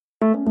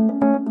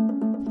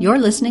You're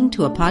listening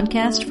to a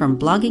podcast from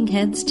Blogging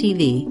Heads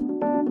TV.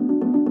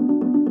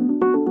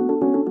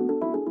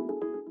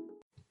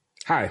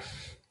 Hi,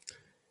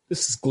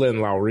 this is Glenn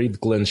Loury, The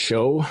Glenn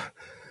Show,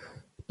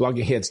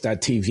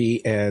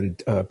 bloggingheads.tv and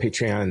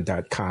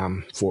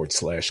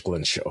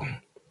patreon.com/Glenn Show.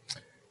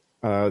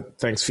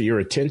 Thanks for your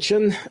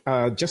attention.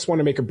 Just want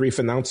to make a brief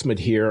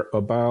announcement here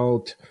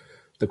about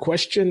the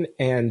question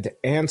and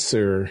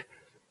answer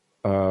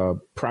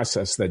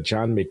process that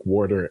John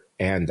McWhorter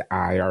and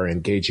I are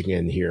engaging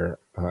in here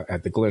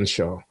at The Glenn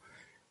Show.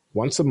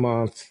 Once a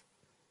month,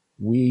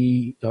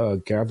 we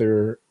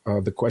gather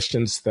the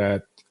questions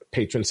that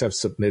patrons have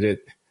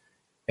submitted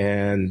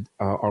and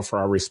offer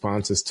our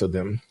responses to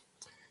them.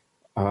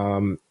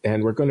 And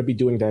we're going to be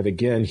doing that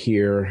again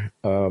here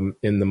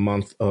in the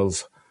month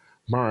of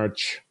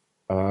March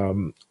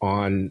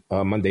on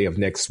Monday of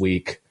next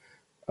week,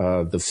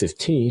 the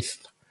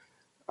 15th.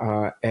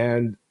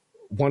 And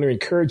want to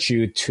encourage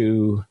you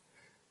to,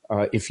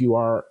 if you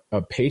are a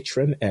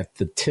patron at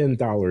the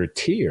 $10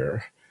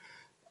 tier,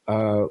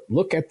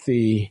 look at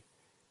the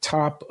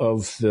top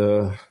of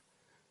the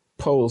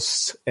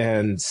posts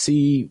and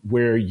see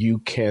where you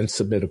can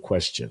submit a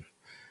question.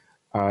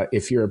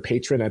 If you're a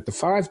patron at the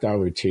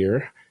 $5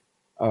 tier,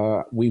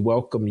 we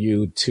welcome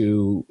you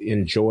to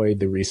enjoy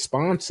the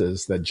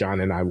responses that John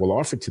and I will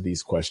offer to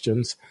these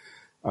questions,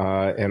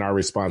 and our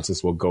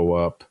responses will go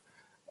up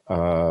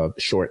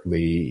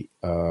shortly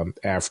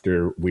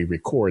after we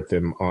record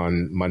them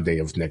on Monday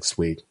of next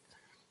week.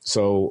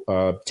 So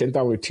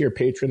 $10 tier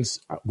patrons,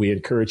 we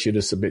encourage you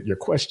to submit your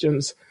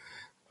questions.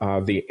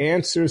 The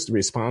answers, the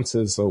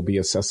responses will be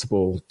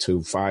accessible to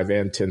 $5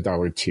 and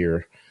 $10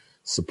 tier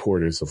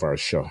supporters of our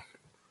show.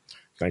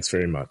 Thanks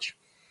very much.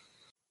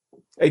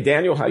 Hey,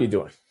 Daniel, how you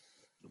doing?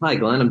 Hi,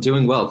 Glenn. I'm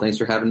doing well. Thanks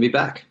for having me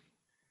back.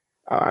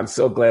 I'm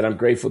so glad. I'm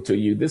grateful to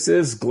you. This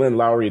is Glenn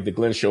Loury, The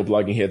Glenn Show,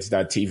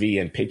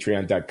 bloggingheads.tv and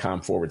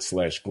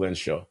patreon.com/Glenn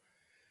Show.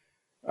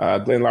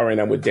 Glenn Loury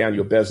and I'm with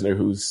Daniel Besner,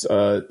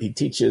 he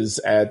teaches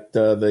at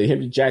the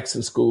Henry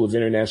Jackson School of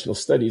International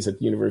Studies at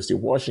the University of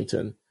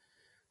Washington.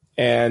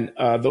 And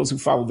those who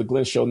follow The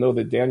Glenn Show know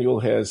that Daniel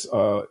has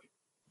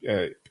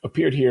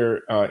appeared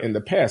here in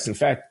the past. In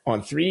fact,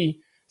 on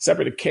 3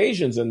 separate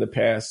occasions in the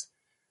past,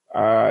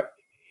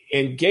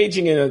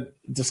 engaging in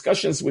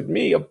discussions with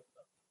me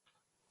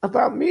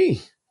about my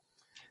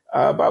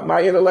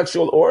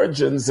intellectual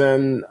origins.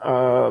 And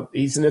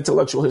he's an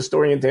intellectual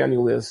historian,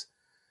 Daniel is.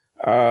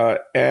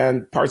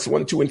 And parts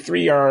 1, 2, and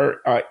 3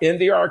 are in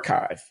the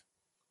archive.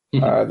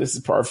 Mm-hmm. This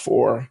is part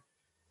 4.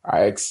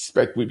 I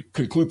expect we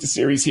conclude the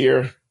series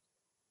here.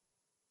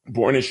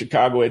 Born in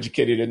Chicago,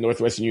 educated at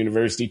Northwestern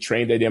University,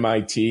 trained at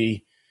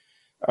MIT,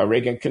 a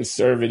Reagan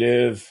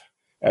conservative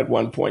at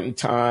one point in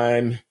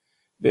time,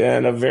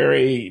 then a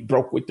very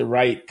broke with the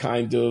right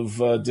kind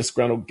of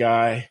disgruntled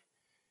guy.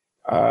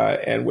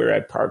 And we're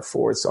at part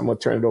 4, so I'm going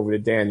to turn it over to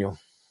Daniel.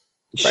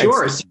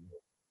 Sure. Thanks.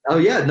 Oh,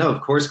 yeah. No,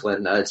 of course,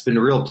 Glenn. It's been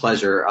a real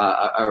pleasure,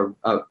 a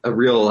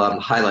real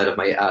highlight of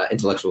my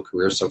intellectual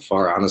career so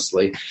far,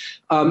 honestly.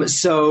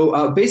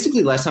 So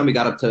basically, last time we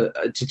got up to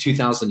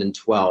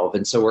 2012,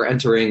 and so we're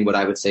entering what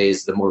I would say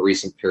is the more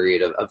recent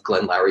period of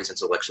Glenn Loury's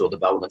intellectual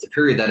development, a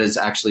period that has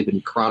actually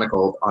been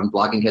chronicled on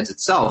Blogging Heads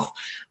itself,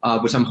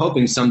 which I'm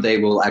hoping someday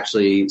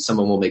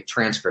someone will make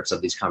transcripts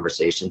of these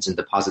conversations and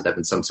deposit them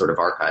in some sort of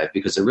archive,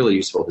 because they're really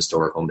useful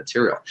historical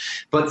material.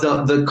 But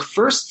the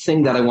first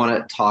thing that I want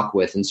to talk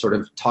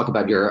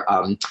about your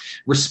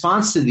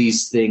response to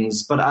these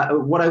things.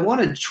 But what I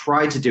want to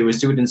try to do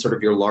is do it in sort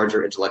of your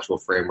larger intellectual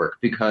framework,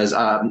 because,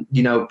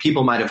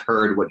 people might have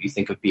heard what you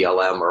think of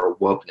BLM or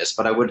wokeness.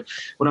 But what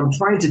I'm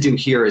trying to do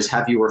here is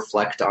have you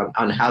reflect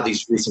on how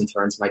these recent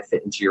turns might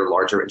fit into your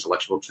larger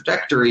intellectual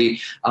trajectory,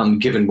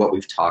 given what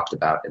we've talked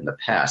about in the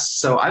past.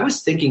 So I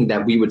was thinking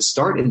that we would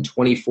start in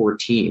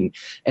 2014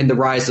 and the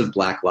rise of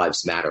Black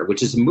Lives Matter,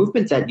 which is a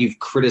movement that you've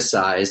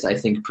criticized, I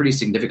think, pretty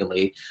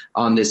significantly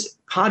on this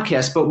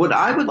podcast. But what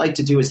I would like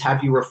to do is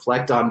have you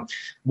reflect on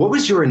what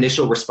was your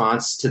initial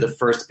response to the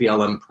first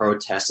BLM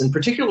protests. In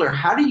particular,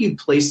 how do you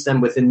place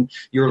them within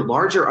your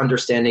larger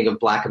understanding of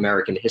Black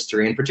American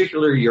history, in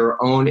particular your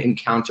own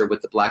encounter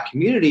with the Black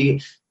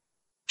community,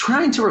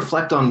 trying to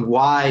reflect on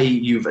why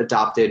you've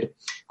adopted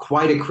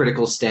quite a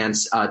critical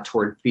stance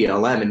toward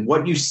BLM and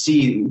where you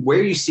see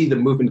the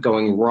movement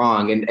going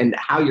wrong, and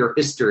how your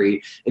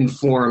history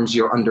informs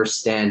your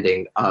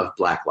understanding of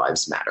Black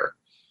Lives Matter.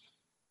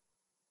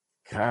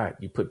 God,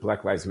 you put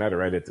Black Lives Matter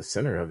right at the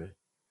center of it.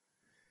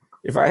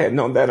 If I had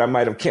known that, I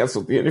might have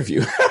canceled the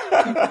interview.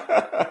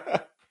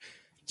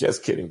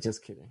 Just kidding.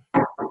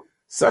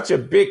 Such a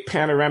big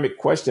panoramic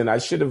question. I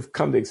should have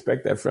come to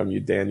expect that from you,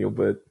 Daniel,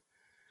 but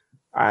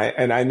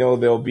I know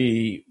there'll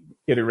be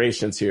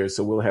iterations here,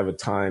 so we'll have a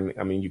time.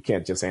 I mean, you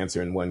can't just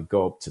answer in one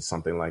gulp to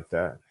something like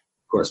that.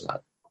 Of course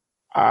not.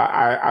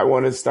 I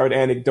want to start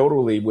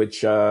anecdotally,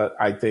 which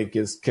I think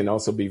can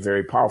also be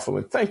very powerful.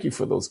 And thank you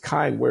for those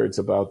kind words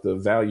about the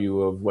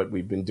value of what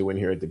we've been doing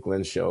here at the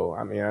Glenn Show.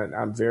 I mean,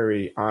 I'm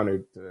very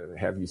honored to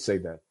have you say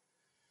that,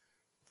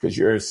 because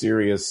you're a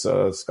serious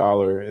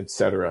scholar, et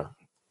cetera.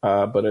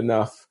 But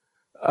enough.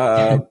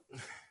 Uh,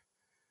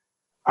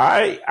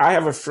 I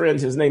have a friend.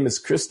 His name is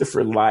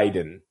Christopher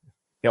Lydon,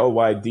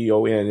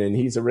 Lydon, and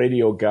he's a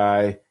radio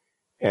guy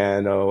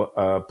and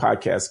a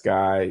podcast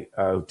guy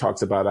who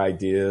talks about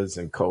ideas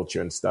and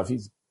culture and stuff.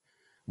 He's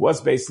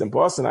was based in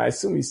Boston. I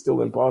assume he's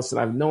still in Boston.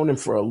 I've known him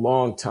for a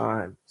long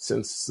time,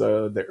 since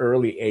the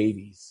early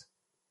 80s.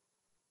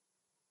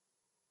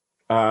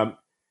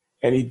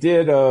 And he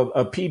did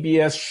a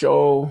PBS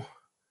show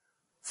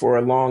for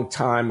a long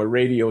time, a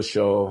radio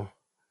show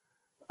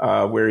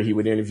where he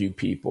would interview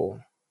people.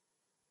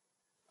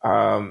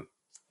 And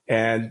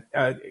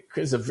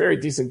Chris is a very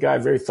decent guy,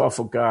 very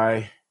thoughtful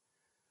guy.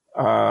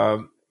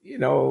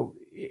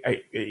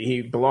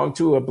 He belonged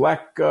to a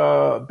Black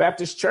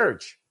Baptist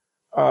church,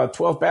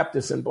 12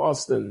 Baptists in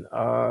Boston.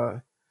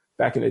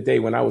 Back in the day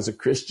when I was a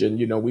Christian,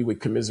 we would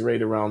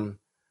commiserate around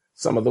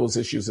some of those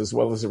issues as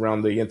well as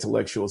around the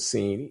intellectual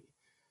scene.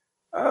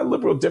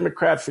 Liberal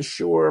Democrat for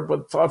sure,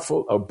 but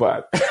thoughtful. Oh,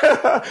 but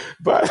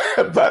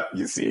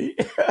you see,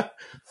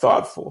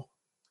 thoughtful.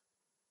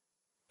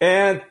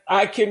 And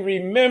I can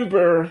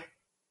remember,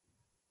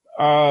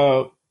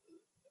 I'm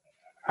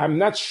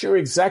not sure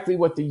exactly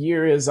what the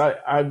year is.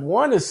 I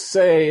want to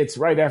say it's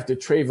right after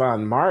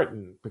Trayvon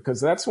Martin, because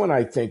that's when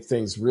I think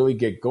things really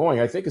get going.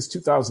 I think it's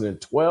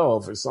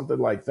 2012 or something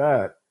like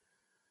that.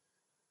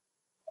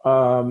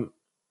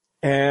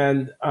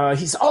 And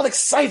he's all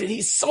excited.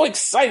 He's so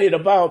excited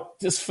about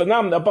this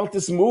phenomenon, about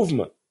this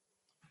movement.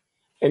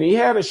 And he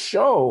had a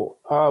show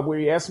where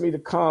he asked me to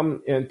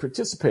come and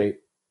participate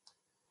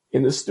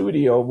in the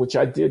studio, which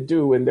I did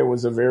do. And there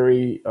was a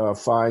very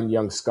fine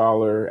young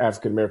scholar,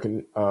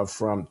 African-American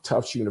from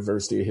Tufts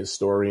University, a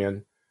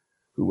historian,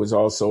 who was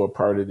also a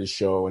part of the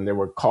show. And there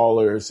were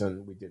callers,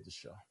 and we did the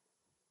show.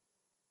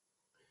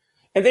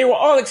 And they were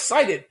all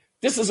excited.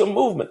 This is a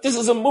movement. This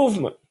is a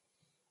movement.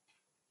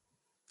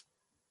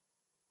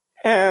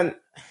 And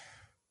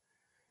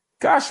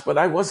gosh, but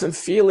I wasn't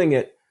feeling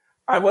it.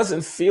 I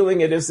wasn't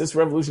feeling it as this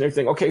revolutionary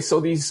thing. Okay, so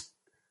these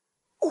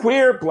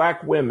queer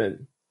Black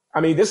women,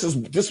 I mean, this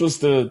was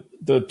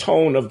the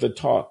tone of the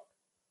talk,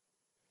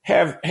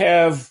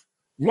 have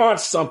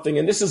launched something,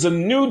 and this is a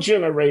new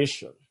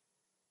generation.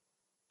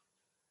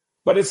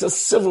 But it's a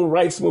civil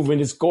rights movement.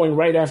 It's going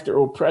right after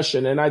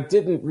oppression, and I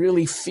didn't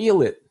really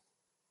feel it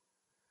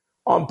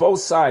on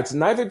both sides.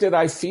 Neither did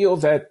I feel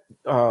that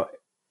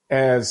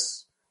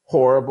as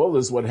horrible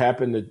as what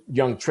happened to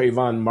young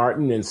Trayvon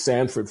Martin in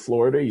Sanford,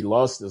 Florida. He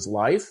lost his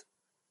life.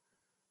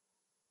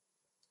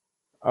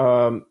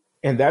 And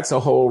that's a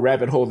whole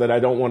rabbit hole that I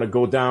don't want to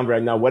go down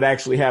right now. What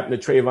actually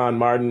happened to Trayvon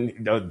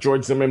Martin?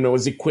 George Zimmerman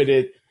was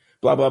acquitted,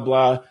 blah, blah,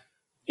 blah.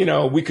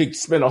 We could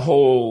spend a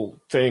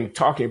whole thing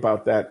talking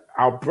about that.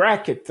 I'll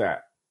bracket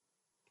that.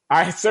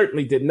 I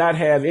certainly did not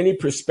have any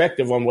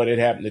perspective on what had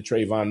happened to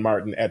Trayvon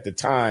Martin at the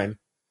time.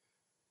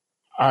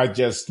 I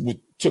just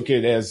took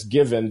it as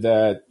given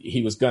that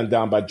he was gunned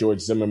down by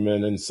George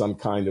Zimmerman in some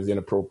kind of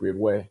inappropriate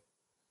way.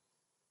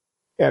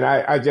 And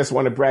I just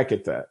want to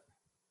bracket that.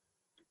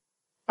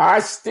 I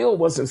still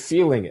wasn't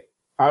feeling it.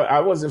 I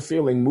wasn't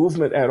feeling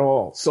movement at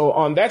all. So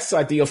on that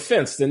side, the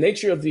offense, the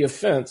nature of the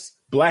offense,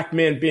 Black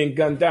men being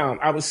gunned down,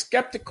 I was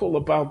skeptical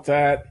about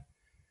that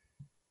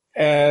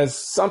as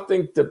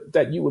something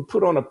that you would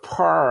put on a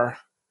par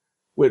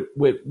with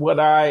what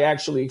I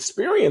actually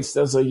experienced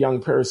as a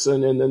young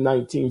person in the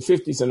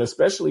 1950s and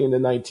especially in the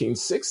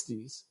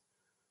 1960s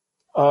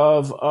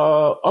of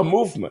a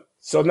movement.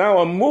 So now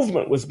a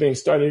movement was being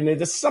started, and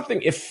there's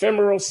something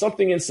ephemeral,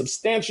 something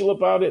insubstantial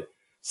about it,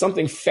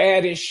 something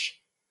faddish,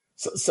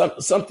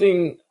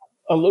 something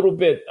a little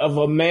bit of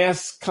a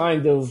mass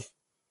kind of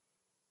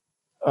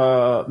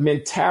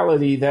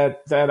mentality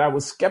that I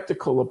was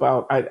skeptical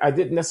about. I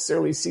didn't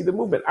necessarily see the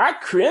movement. I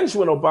cringed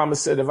when Obama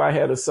said if I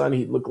had a son,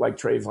 he'd look like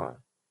Trayvon.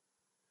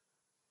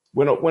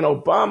 When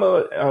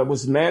Obama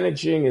was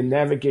managing and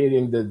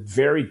navigating the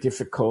very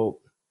difficult,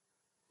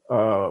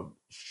 problem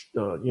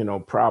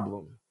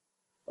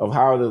of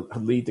how to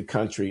lead the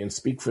country and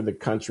speak for the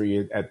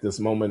country at this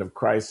moment of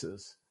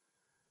crisis,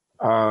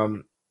 I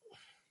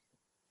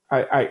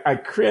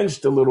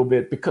cringed a little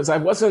bit because I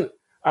wasn't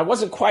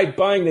quite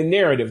buying the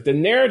narrative. The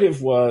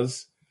narrative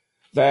was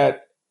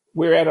that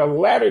we're at a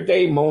latter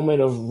day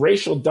moment of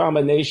racial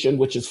domination,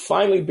 which is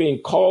finally being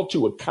called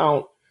to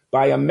account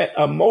by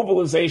a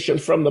mobilization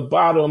from the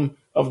bottom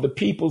of the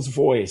people's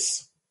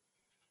voice.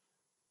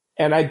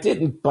 And I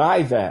didn't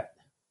buy that.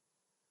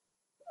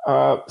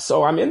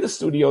 So I'm in the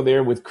studio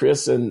there with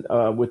Chris and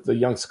with the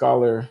young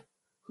scholar,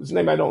 whose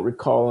name I don't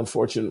recall,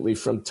 unfortunately,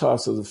 from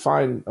Tufts, who's a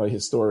fine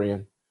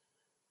historian.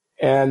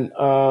 And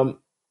and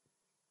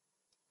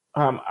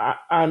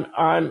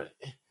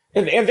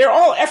they're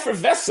all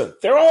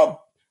effervescent. They're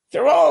all,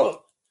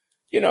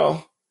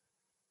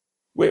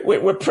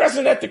 we're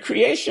present at the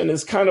creation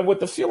is kind of what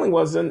the feeling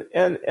was. And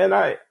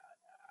I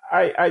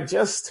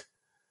just,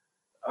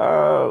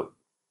 I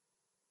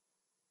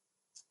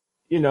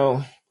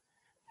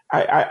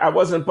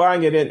wasn't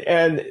buying it.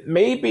 And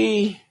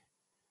maybe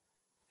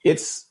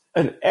it's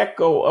an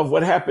echo of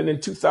what happened in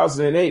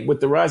 2008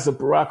 with the rise of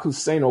Barack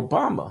Hussein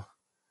Obama,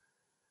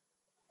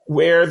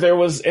 where there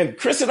was, and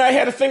Chris and I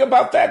had a thing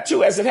about that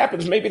too, as it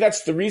happens. Maybe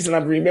that's the reason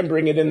I'm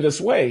remembering it in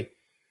this way,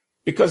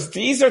 because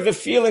these are the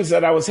feelings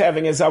that I was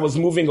having as I was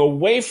moving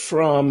away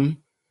from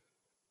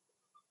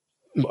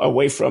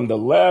the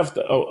left,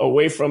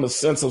 away from a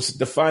sense of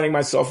defining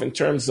myself in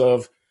terms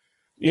of,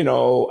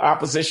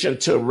 opposition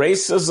to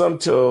racism,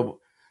 to,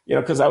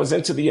 because I was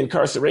into the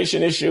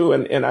incarceration issue,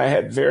 and I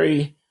had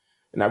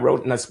and I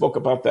wrote and I spoke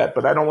about that,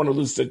 but I don't want to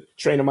lose the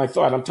train of my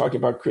thought. I'm talking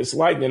about Chris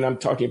Lydon, and I'm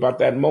talking about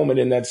that moment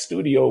in that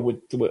studio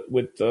with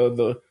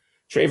the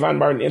Trayvon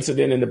Martin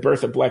incident and the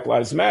birth of Black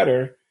Lives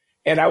Matter.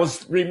 And I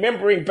was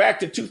remembering back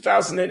to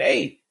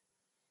 2008.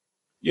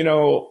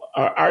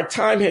 Our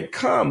time had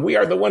come. We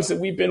are the ones that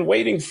we've been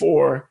waiting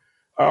for,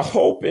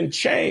 hope and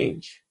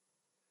change.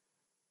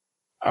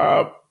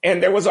 And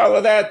there was all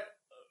of that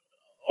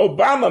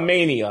Obama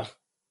mania,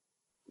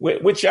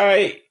 which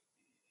I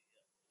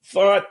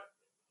thought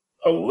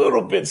a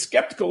little bit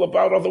skeptical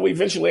about, although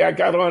eventually I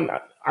got on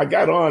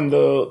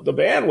the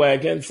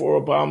bandwagon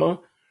for Obama.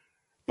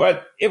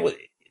 But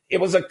it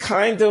was a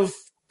kind of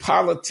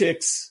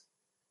politics.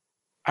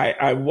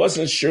 I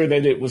wasn't sure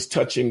that it was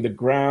touching the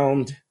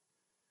ground.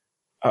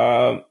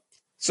 So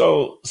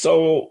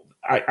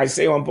I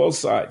say on both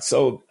sides.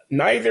 So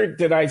neither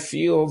did I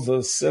feel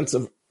the sense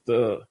of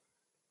the,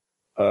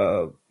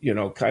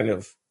 kind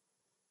of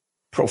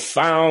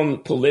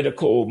profound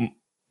political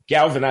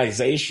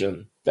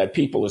galvanization that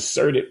people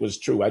asserted was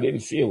true. I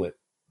didn't feel it.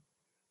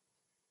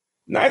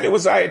 Neither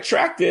was I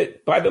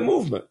attracted by the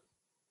movement.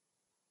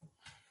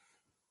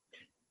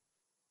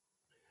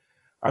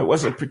 I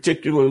wasn't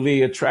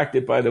particularly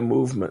attracted by the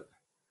movement.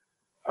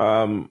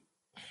 And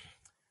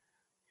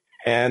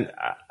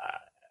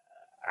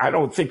I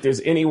don't think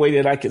there's any way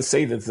that I can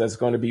say that that's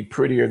going to be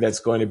pretty or that's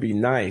going to be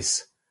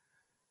nice.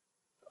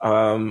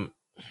 I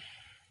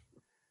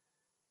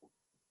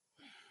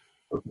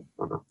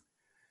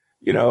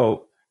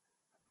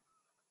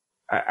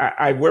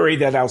worry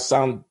that I'll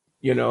sound,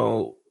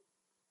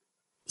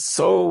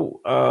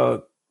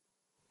 so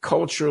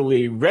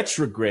culturally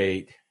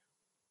retrograde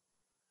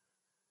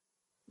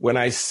when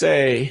I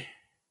say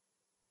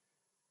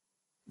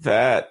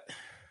that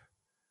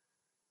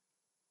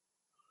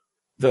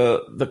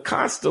the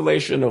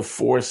constellation of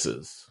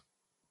forces.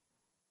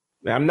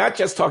 Now, I'm not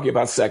just talking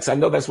about sex. I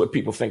know that's what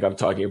people think I'm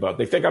talking about.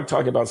 They think I'm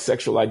talking about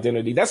sexual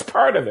identity. That's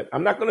part of it.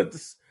 I'm not going to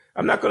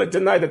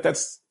deny that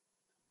that's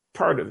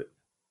part of it.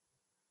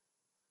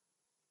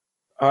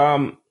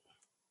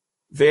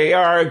 They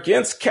are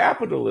against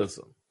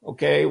capitalism.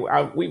 Okay,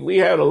 we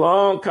had a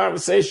long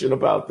conversation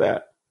about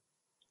that.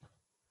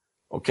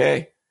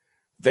 Okay,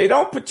 they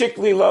don't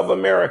particularly love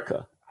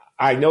America.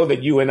 I know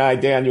that you and I,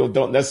 Daniel,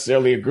 don't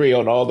necessarily agree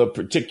on all the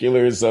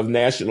particulars of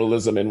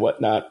nationalism and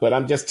whatnot, but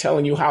I'm just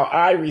telling you how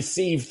I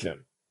received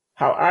them.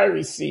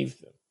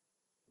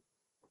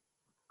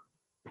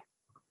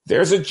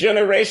 There's a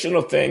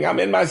generational thing.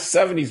 I'm in my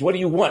 70s. What do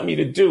you want me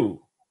to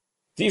do?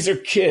 These are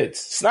kids,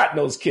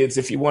 snot-nosed kids,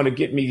 if you want to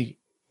get me,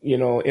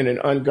 in an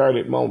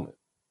unguarded moment.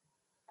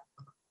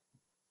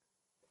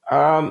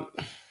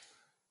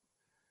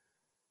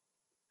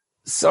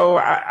 So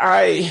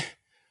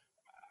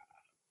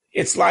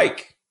it's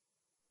like,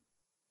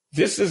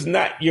 this is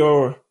not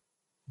your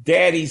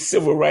daddy's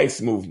civil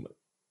rights movement.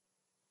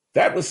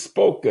 That was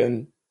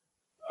spoken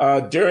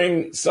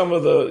during some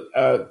of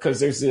the,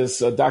 because there's this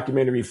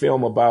documentary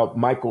film about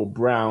Michael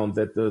Brown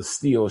that the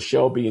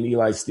Shelby and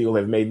Eli Steele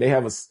have made. They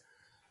have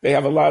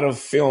a lot of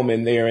film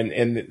in there.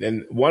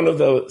 And one of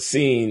the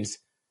scenes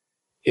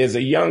is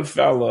a young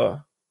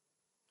fella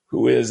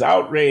who is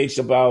outraged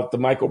about the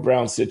Michael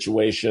Brown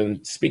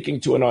situation,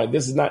 speaking to an audience.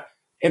 This is not,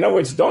 in other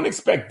words, don't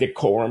expect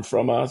decorum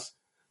from us.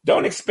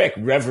 Don't expect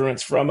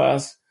reverence from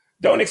us.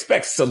 Don't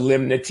expect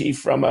solemnity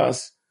from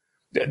us.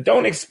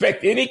 Don't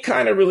expect any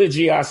kind of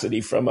religiosity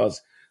from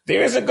us.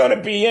 There isn't going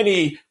to be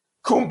any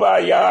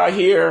kumbaya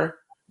here.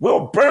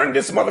 We'll burn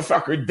this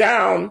motherfucker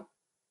down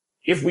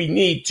if we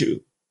need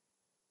to.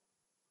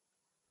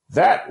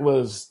 That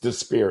was the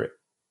spirit.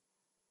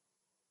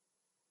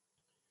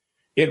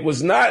 It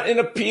was not an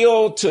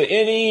appeal to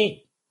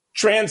any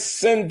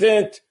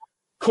transcendent,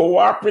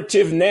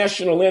 cooperative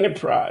national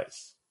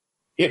enterprise.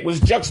 It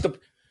was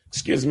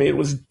it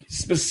was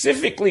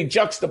specifically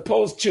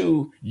juxtaposed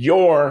to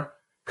your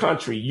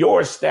country,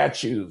 your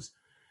statues,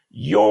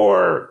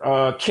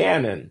 your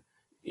canon,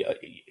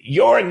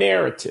 your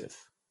narrative.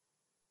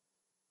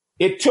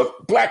 It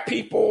took Black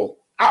people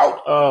out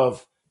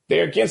of,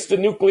 they're against the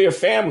nuclear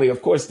family.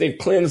 Of course, they've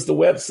cleansed the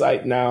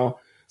website now.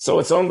 So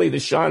it's only the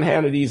Sean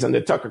Hannitys and the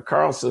Tucker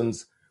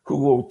Carlsons who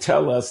will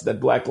tell us that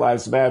Black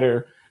Lives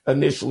Matter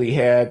initially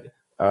had,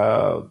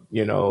 kind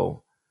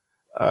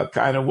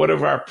of what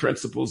are our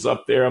principles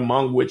up there,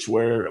 among which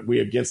were we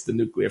against the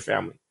nuclear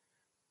family.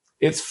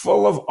 It's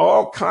full of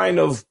all kind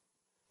of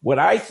what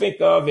I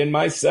think of in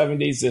my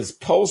 70s as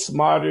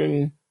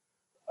postmodern,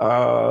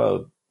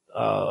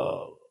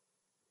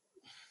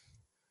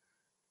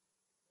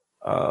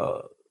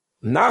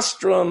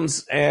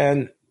 nostrums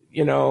and,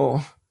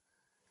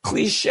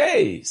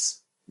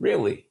 cliches,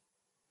 really.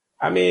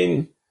 I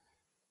mean,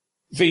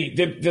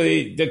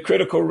 the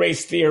critical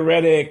race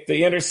theoretic,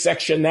 the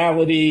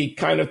intersectionality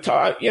kind of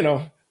talk,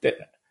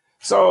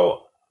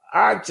 so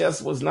I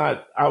was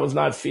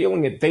not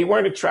feeling it. They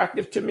weren't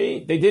attractive to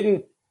me. They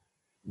didn't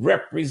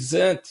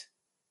represent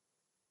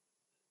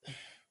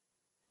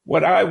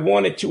what I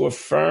wanted to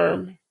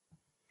affirm.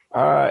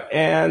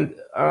 And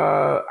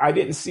I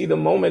didn't see the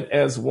moment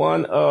as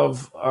one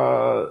of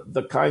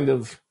the kind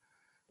of,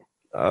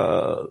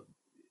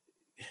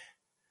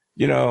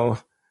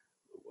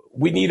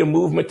 we need a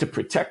movement to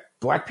protect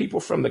Black people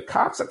from the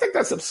cops. I think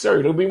that's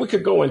absurd. I mean, we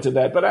could go into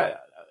that,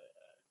 but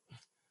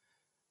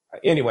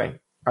anyway.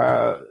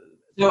 So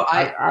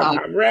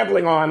I'm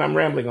rambling on.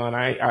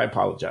 I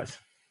apologize.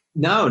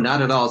 No,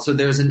 not at all. So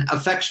there's an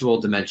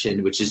affectual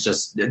dimension, which is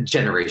just a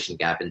generation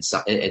gap in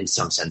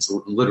some sense,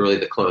 literally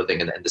the clothing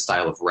and the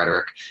style of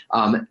rhetoric.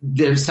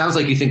 There sounds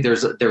like you think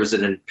there's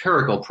an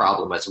empirical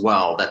problem as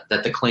well, that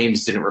the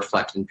claims didn't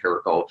reflect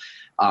empirical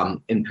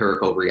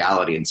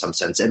reality in some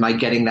sense. Am I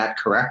getting that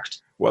correct?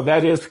 Well,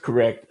 that is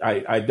correct.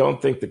 I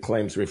don't think the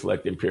claims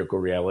reflect empirical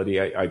reality.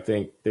 I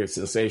think they're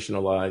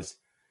sensationalized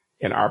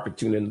and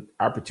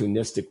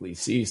opportunistically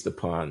seized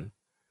upon.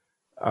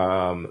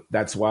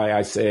 That's why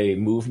I say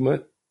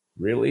movement,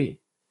 really,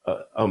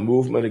 a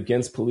movement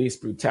against police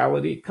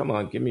brutality. Come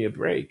on, give me a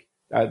break.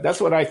 That's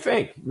what I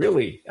think,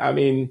 really. I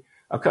mean,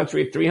 a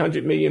country of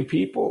 300 million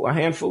people, a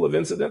handful of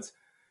incidents.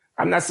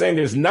 I'm not saying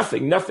there's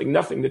nothing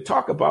to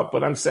talk about,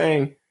 but I'm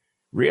saying,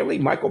 really,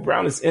 Michael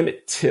Brown is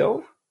Emmett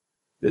Till?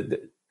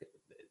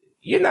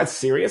 You're not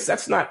serious.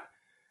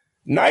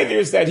 Neither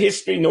is that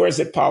history, nor is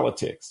it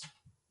politics.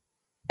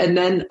 And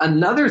then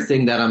another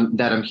thing that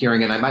I'm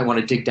hearing, and I might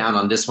want to dig down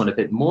on this one a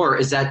bit more,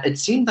 is that it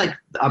seemed like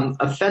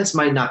offense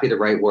might not be the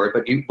right word,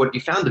 but what you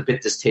found a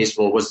bit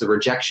distasteful was the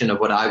rejection of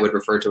what I would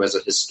refer to as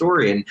a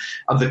historian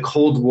of the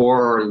Cold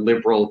War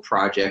liberal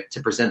project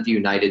to present the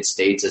United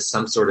States as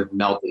some sort of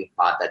melting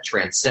pot that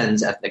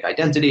transcends ethnic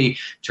identity,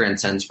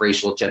 transcends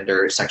racial,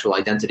 gender, sexual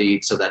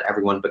identity, so that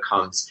everyone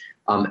becomes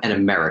an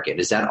American.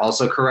 Is that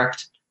also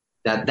correct?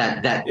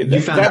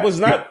 That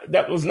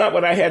was not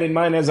what I had in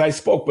mind as I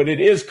spoke, but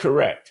it is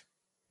correct.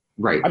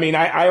 Right. I mean,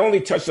 I only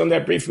touched on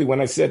that briefly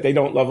when I said they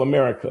don't love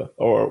America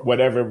or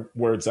whatever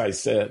words I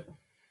said.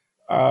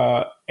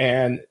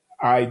 And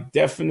I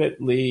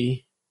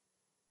definitely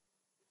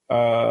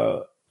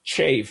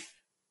chafe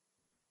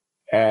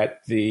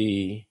at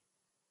the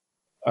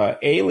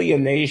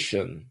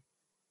alienation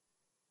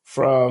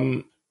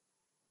from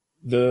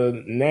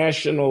the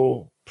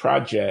national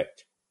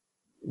project,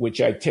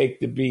 which I take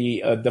to be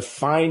a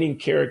defining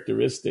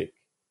characteristic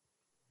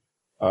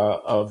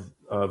of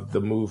the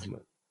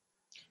movement.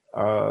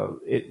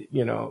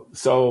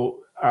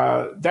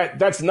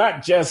 That's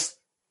not just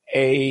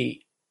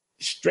a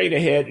straight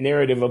ahead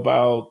narrative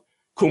about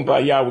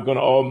kumbaya, we're going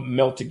to all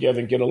melt together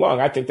and get along.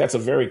 I think that's a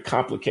very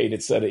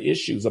complicated set of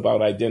issues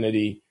about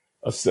identity,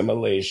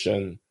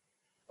 assimilation,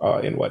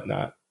 and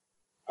whatnot.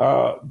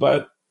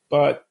 But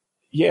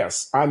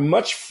yes, I'm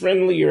much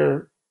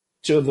friendlier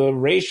to the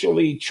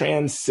racially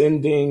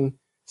transcending,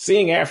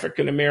 seeing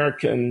African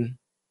American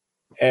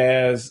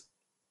as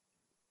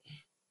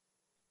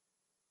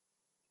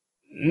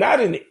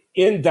not an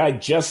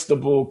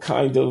indigestible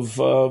kind of,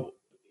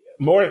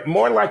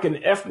 more like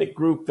an ethnic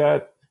group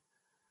that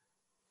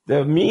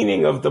the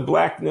meaning of the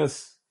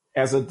Blackness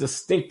as a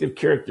distinctive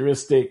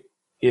characteristic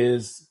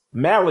is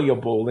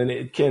malleable and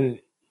it can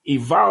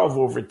evolve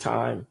over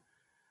time.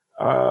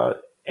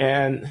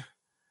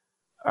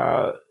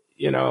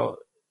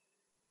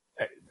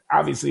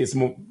 Obviously,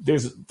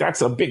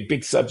 that's a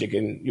big subject,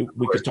 and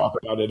we could talk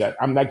about it.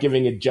 I'm not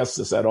giving it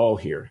justice at all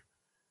here.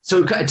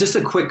 So just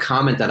a quick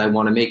comment that I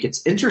want to make.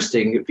 It's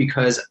interesting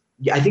because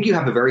I think you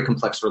have a very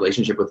complex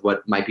relationship with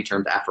what might be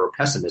termed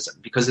Afro-pessimism,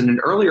 because in an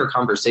earlier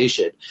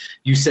conversation,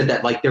 you said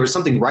that there was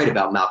something right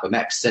about Malcolm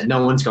X, that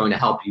no one's going to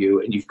help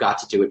you and you've got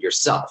to do it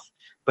yourself.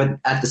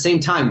 But at the same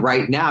time,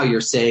 right now, you're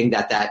saying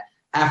that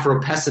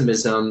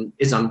Afro-pessimism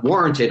is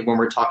unwarranted when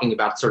we're talking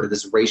about sort of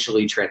this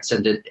racially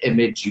transcendent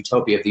image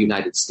utopia of the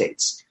United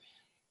States.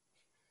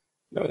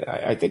 No,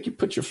 I think you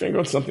put your finger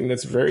on something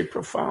that's very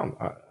profound.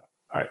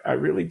 I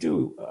really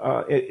do.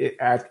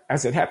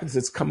 As it happens,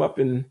 it's come up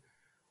in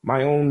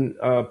my own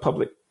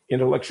public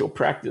intellectual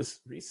practice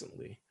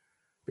recently,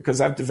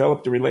 because I've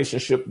developed a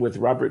relationship with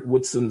Robert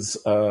Woodson's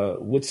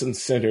Woodson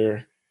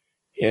Center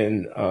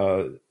in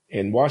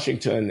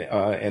Washington,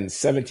 and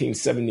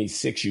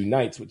 1776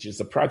 Unites, which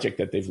is a project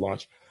that they've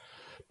launched.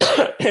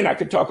 And I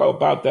could talk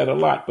about that a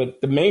lot,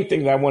 but the main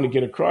thing that I want to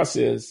get across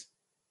is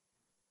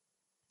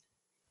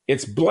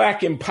it's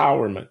Black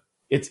empowerment.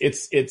 It's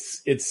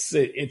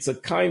a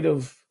kind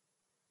of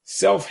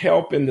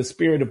self-help in the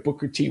spirit of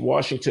Booker T.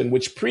 Washington,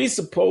 which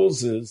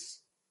presupposes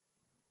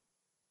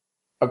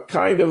a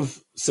kind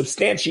of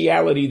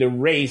substantiality to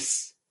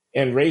race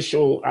and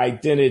racial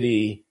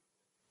identity,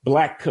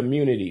 Black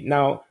community.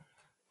 Now,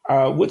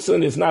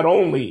 Woodson is not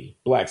only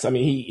Blacks. I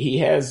mean, he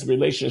has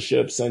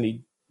relationships and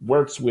he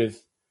works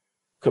with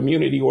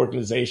community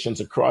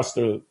organizations across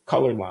the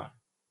color line.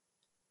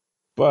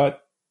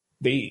 But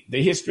the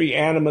history,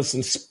 animus,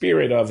 and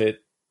spirit of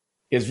it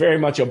is very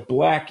much a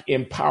Black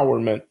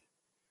empowerment,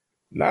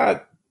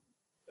 not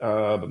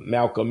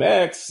Malcolm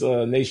X,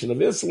 Nation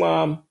of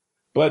Islam,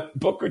 but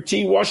Booker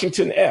T.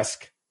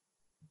 Washington-esque.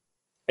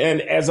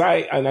 And as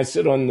I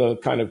sit on the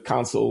kind of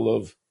council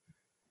of,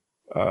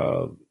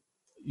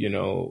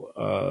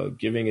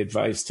 giving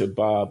advice to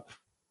Bob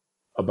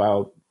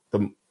about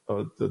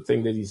the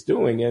thing that he's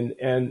doing,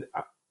 and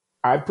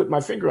I put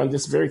my finger on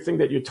this very thing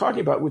that you're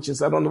talking about, which is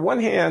that on the one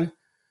hand,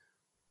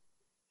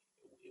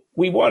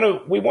 we want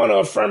to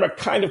affirm a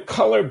kind of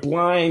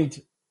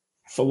colorblind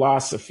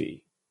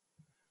philosophy.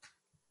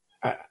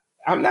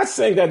 I'm not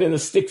saying that in a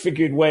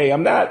stick-figured way.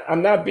 I'm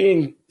not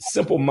being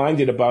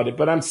simple-minded about it,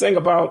 but I'm saying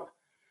about,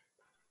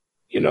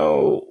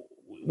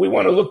 we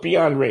want to look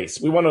beyond race.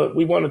 We want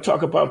to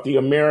talk about the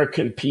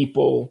American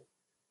people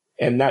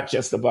and not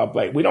just about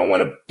Black. We don't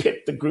want to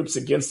pit the groups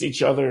against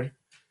each other,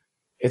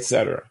 et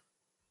cetera.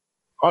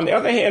 On the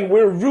other hand,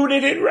 we're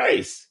rooted in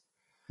race.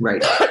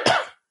 Right.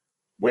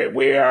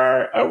 We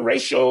are a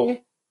racial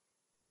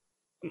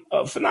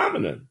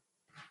phenomenon.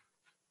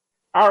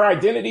 Our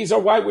identities are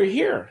why we're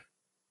here.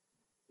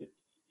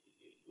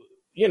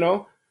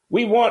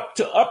 We want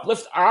to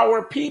uplift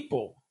our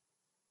people.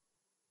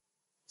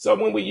 So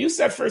when we use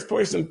that first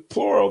person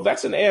plural,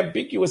 that's an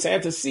ambiguous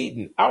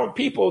antecedent. Our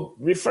people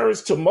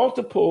refers to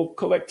multiple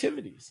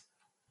collectivities.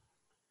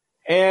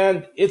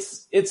 And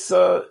it's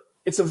a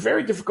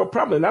very difficult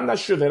problem. And I'm not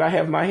sure that I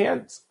have my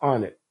hands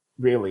on it,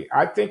 really.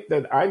 I think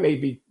that I may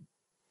be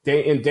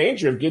in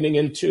danger of getting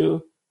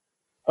into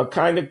a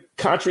kind of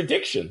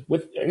contradiction,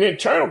 with an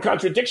internal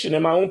contradiction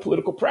in my own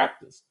political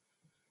practice.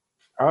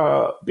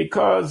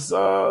 Because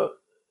I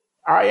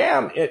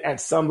am,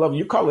 at some level,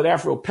 you call it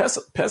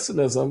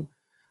Afro-pessimism.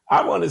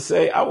 I want to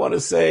say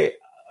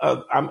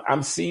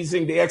I'm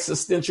seizing the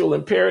existential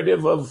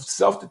imperative of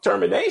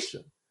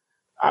self-determination.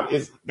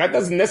 That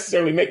doesn't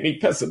necessarily make me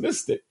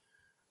pessimistic.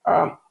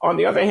 On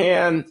the other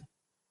hand,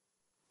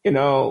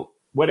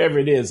 whatever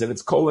it is, if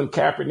it's Colin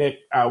Kaepernick,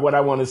 what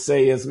I want to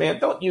say is, man,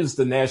 don't use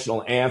the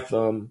national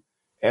anthem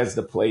as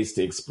the place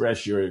to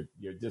express your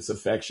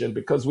disaffection,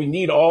 because we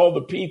need all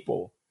the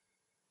people.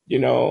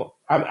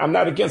 I'm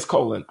not against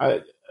Colin.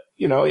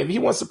 If he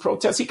wants to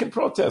protest, he can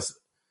protest.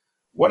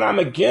 What I'm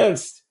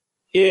against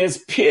is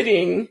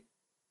pitting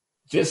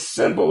this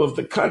symbol of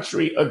the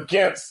country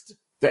against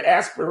the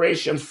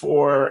aspiration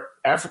for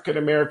African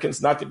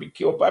Americans not to be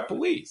killed by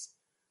police.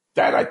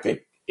 That, I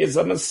think, is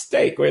a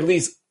mistake, or at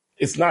least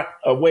it's not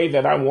a way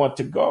that I want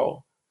to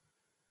go.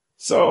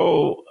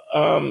 So,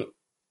 I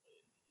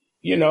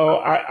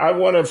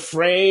want to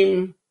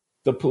frame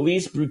the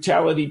police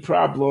brutality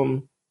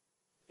problem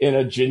in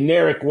a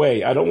generic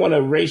way. I don't want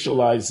to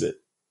racialize it,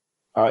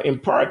 in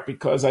part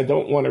because I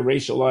don't want to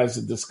racialize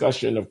the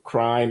discussion of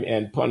crime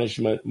and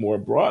punishment more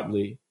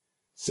broadly,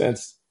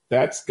 since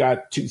that's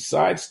got two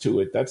sides to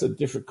it. That's a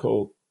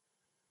difficult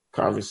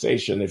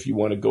conversation if you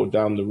want to go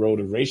down the road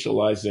of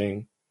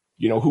racializing,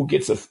 who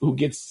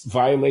gets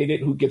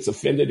violated, who gets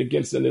offended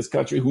against in this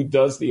country, who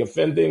does the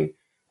offending.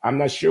 I'm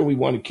not sure we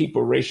want to keep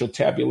a racial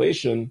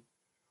tabulation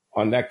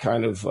on that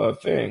kind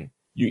of thing.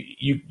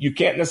 You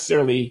can't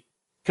necessarily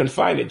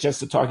confine it just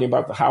to talking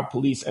about how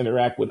police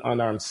interact with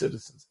unarmed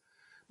citizens.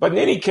 But in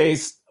any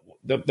case,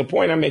 the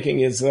point I'm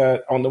making is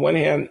that on the one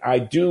hand, I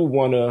do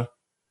want to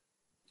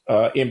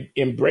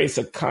embrace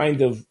a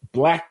kind of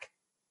Black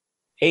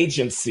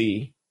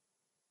agency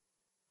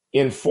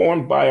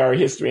informed by our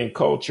history and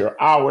culture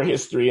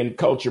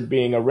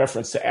being a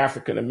reference to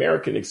African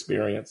American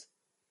experience.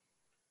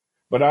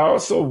 But I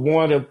also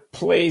want to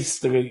place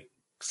the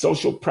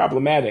social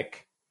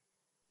problematic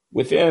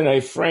within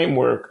a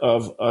framework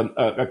of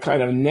a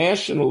kind of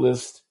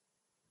nationalist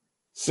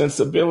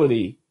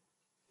sensibility.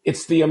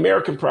 It's the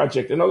American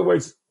project. In other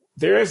words,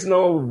 there is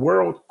no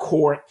world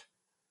court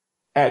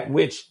at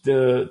which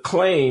the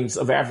claims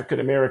of African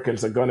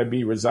Americans are going to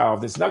be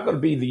resolved. It's not going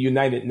to be the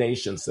United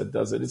Nations that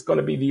does it. It's going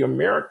to be the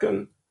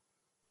American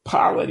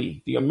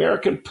polity, the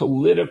American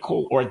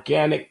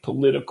organic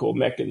political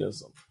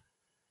mechanism.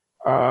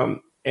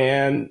 And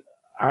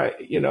I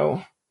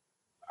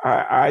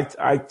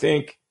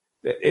think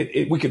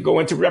that we could go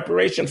into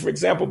reparation, for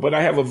example, but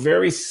I have a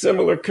very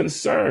similar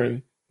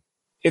concern.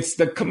 It's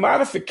the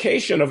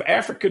commodification of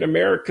African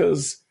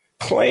America's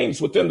claims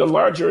within the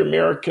larger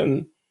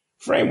American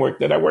framework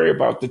that I worry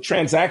about, the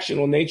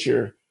transactional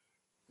nature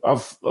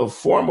of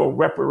formal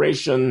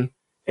reparation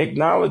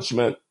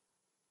acknowledgement.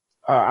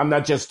 I'm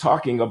not just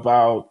talking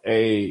about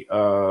a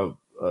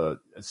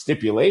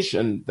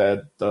stipulation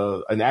that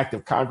an act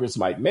of Congress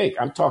might make.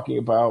 I'm talking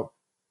about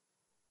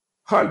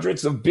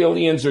hundreds of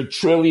billions or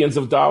trillions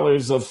of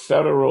dollars of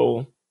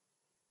federal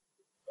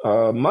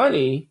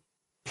money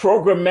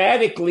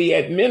programmatically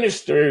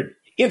administered,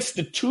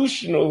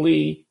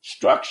 institutionally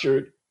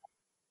structured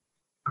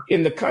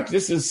in the country.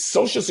 This is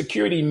Social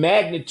Security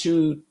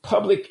magnitude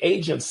public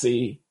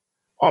agency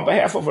on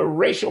behalf of a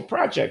racial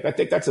project. I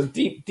think that's a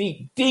deep,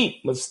 deep,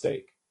 deep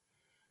mistake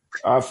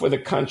for the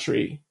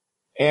country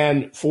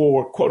and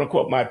for, quote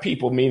unquote, my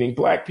people, meaning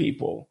Black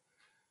people.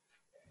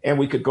 And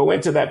we could go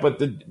into that, but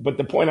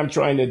the point I'm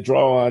trying to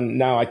draw on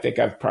now, I think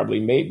I've probably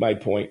made my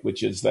point,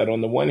 which is that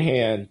on the one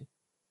hand,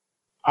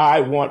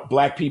 I want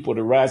Black people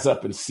to rise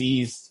up and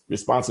seize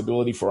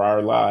responsibility for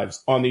our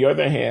lives. On the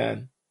other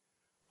hand,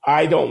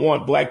 I don't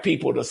want Black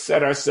people to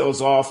set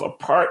ourselves off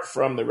apart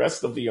from the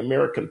rest of the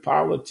American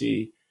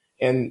polity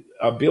and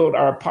build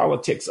our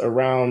politics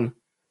around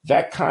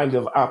that kind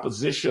of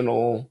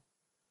oppositional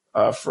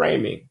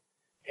framing.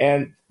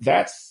 And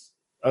that's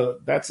a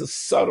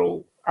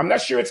subtle, I'm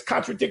not sure it's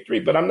contradictory,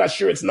 but I'm not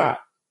sure it's not.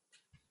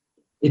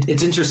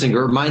 It's interesting. It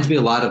reminds me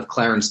a lot of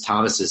Clarence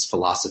Thomas's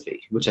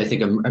philosophy, which I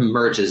think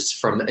emerges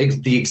from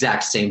the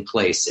exact same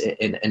place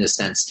in a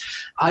sense.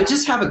 I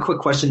just have a quick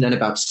question then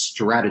about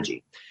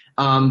strategy.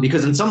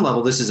 Because on some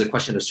level, this is a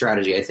question of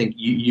strategy. I think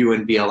you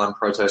and BLM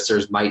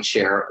protesters might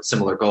share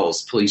similar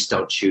goals. Police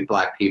don't shoot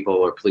Black people,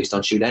 or police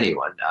don't shoot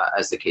anyone,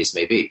 as the case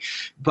may be.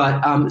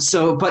 But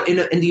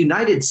in the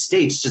United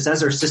States, just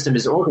as our system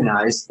is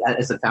organized,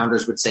 as the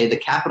founders would say, the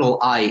capital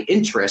I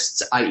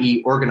interests,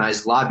 i.e.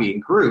 organized lobbying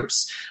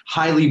groups,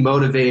 highly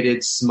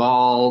motivated,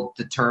 small,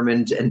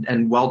 determined,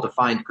 and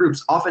well-defined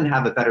groups often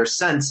have a better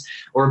sense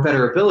or a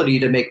better ability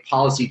to make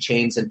policy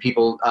change than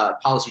people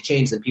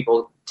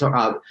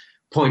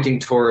pointing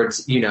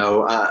towards,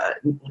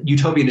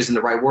 utopian isn't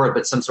the right word,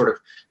 but some sort of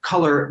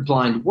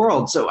color-blind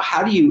world. So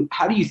how do you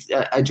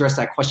address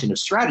that question of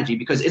strategy?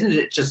 Because isn't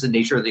it just the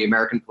nature of the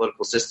American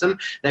political system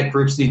that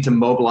groups need to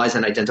mobilize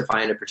and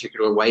identify in a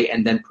particular way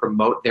and then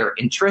promote their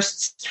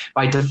interests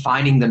by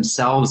defining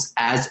themselves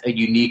as a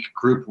unique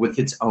group with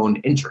its own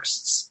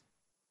interests?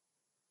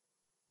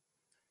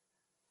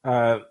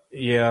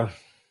 Yeah.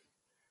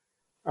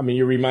 I mean,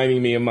 you're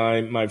reminding me of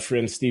my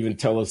friend Stephen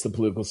Tellis, the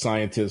political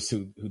scientist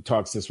who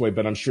talks this way,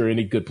 but I'm sure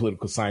any good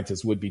political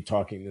scientist would be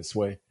talking this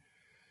way.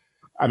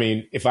 I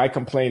mean, if I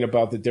complain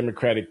about the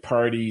Democratic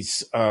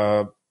Party's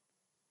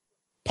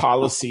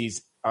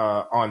policies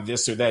on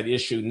this or that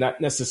issue, not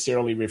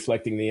necessarily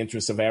reflecting the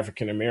interests of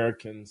African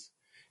Americans,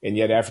 and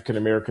yet African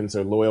Americans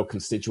are loyal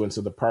constituents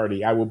of the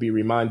party, I will be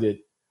reminded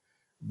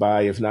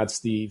by, if not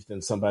Steve,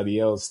 then somebody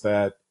else,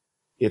 that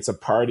it's a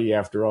party,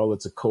 after all,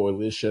 it's a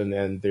coalition,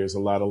 and there's a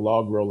lot of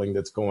log rolling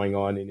that's going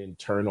on in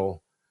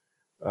internal,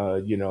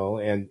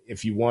 and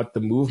if you want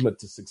the movement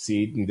to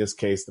succeed, in this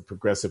case, the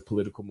progressive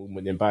political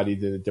movement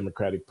embodied in the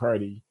Democratic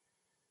Party,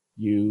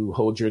 you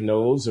hold your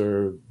nose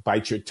or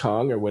bite your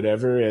tongue or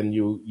whatever, and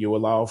you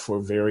allow for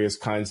various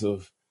kinds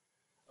of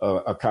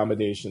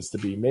accommodations to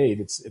be made.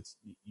 It's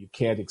you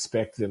can't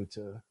expect them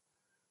to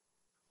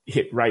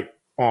hit right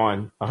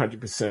on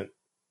 100%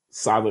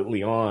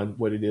 solidly on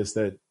what it is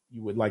that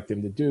you would like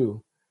them to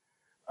do.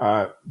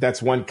 That's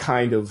one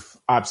kind of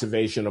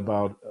observation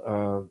about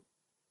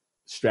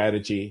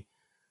strategy.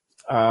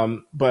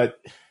 But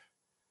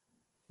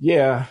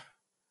yeah.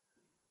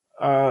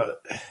 Well,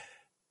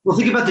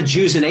 think about the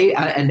Jews in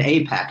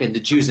AIPAC and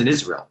the Jews in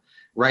Israel,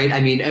 right?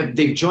 I mean,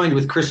 they've joined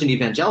with Christian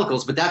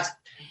evangelicals, but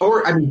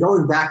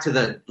going back to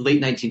the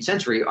late 19th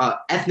century,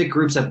 ethnic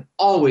groups have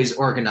always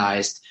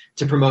organized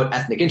to promote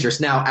ethnic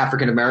interests. Now,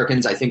 African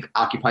Americans, I think,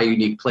 occupy a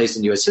unique place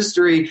in U.S.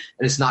 history,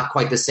 and it's not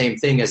quite the same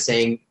thing as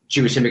saying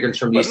Jewish immigrants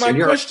from Eastern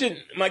Europe.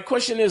 My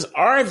question is,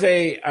 are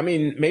they, I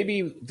mean,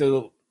 maybe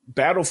the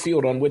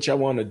battlefield on which I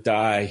want to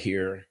die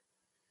here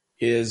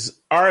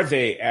is, are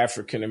they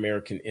African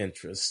American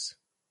interests?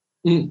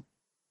 Mm.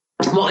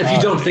 Well, if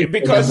you don't think...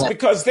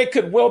 Because they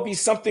could well be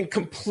something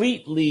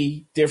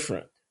completely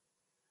different.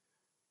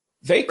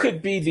 They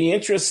could be the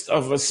interest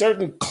of a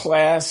certain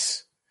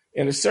class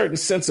and a certain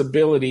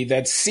sensibility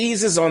that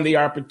seizes on the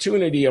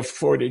opportunity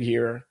afforded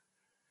here.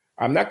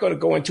 I'm not going to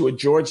go into a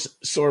George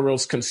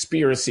Soros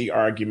conspiracy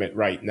argument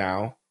right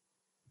now,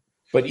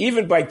 but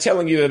even by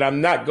telling you that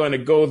I'm not going to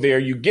go there,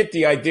 you get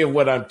the idea of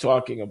what I'm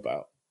talking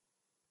about.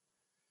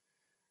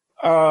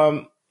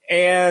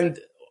 And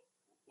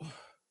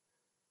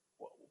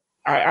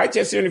I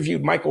just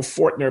interviewed Michael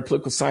Fortner, a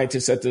political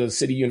scientist at the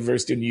City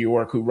University of New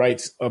York, who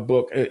writes a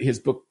book. His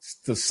book,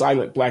 The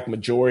Silent Black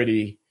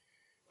Majority,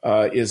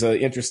 is an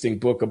interesting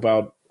book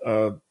about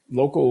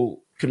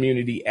local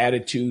community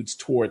attitudes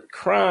toward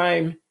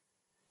crime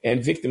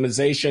and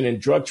victimization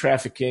and drug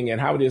trafficking, and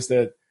how it is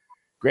that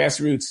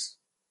grassroots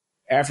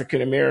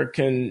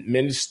African-American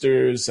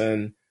ministers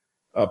and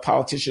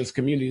politicians,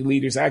 community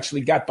leaders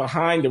actually got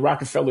behind the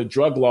Rockefeller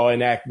drug law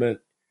enactment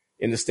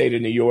in the state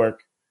of New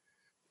York,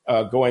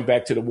 going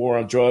back to the war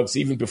on drugs,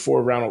 even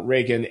before Ronald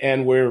Reagan,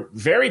 and were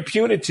very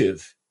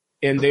punitive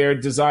in their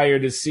desire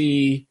to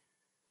see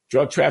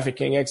drug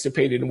trafficking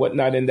extirpated and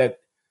whatnot, and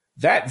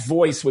that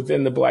voice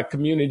within the Black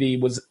community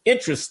was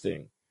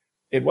interesting.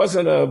 It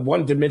wasn't a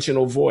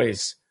one-dimensional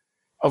voice.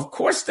 Of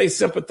course, they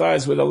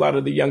sympathized with a lot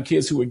of the young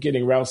kids who were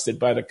getting rousted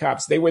by the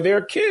cops. They were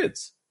their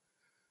kids.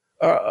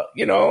 They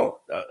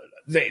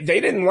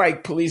didn't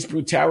like police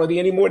brutality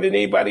any more than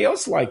anybody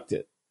else liked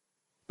it.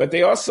 But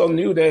they also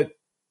knew that,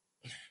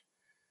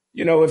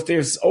 if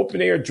there's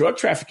open-air drug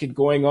trafficking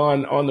going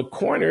on the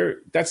corner,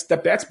 that's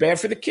bad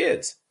for the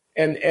kids.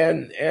 And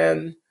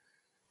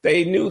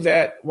they knew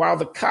that while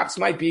the cops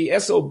might be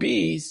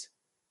SOBs,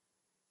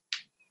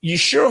 you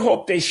sure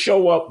hope they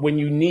show up when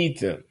you need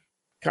them,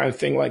 kind of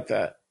thing like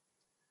that.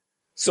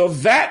 So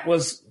that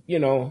was,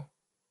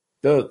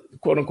 the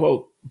quote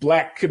unquote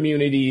Black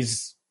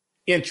community's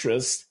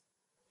interest.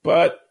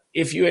 But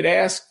if you had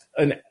asked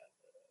an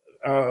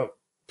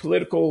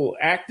political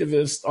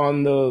activist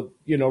on the,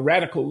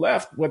 radical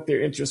left what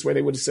their interests were,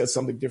 they would have said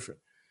something different.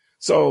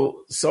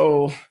 So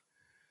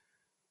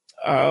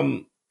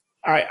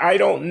I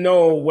don't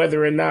know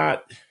whether or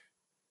not,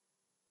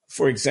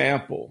 for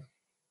example,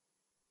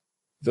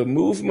 the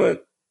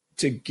movement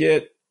to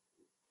get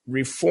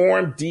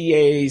reformed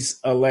DAs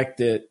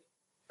elected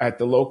at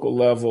the local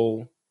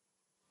level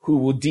who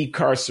will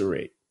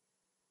decarcerate,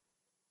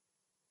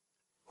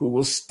 who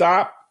will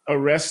stop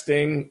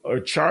arresting or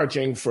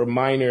charging for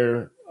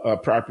minor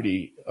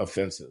property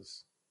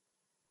offenses,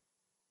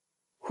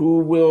 who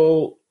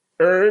will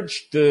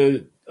urge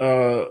the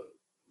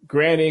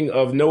granting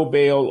of no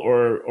bail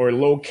or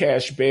low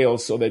cash bail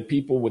so that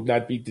people would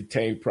not be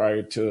detained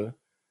prior to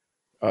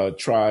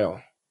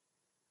trial.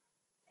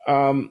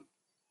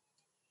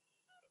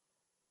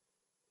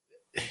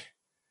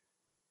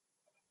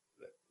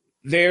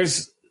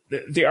 There's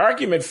the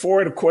argument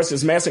for it, of course,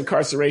 is mass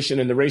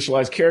incarceration and the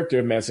racialized character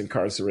of mass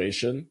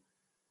incarceration.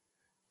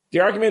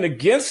 The argument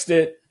against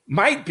it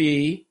might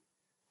be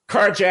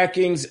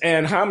carjackings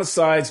and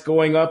homicides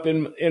going up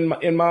in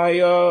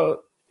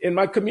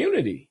my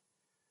community.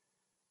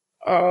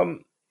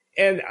 And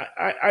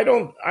I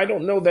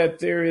don't know that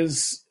there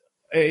is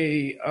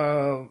a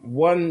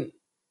one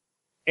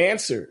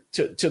answer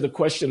to the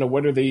question of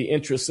what are the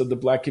interests of the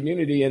Black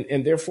community,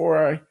 and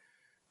therefore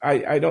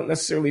I don't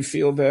necessarily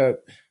feel that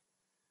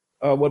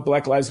what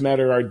Black Lives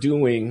Matter are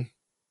doing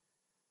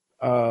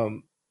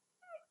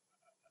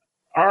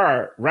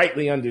are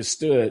rightly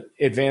understood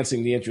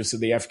advancing the interests of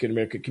the African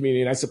American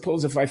community. And I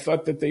suppose if I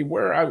thought that they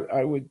were,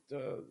 I would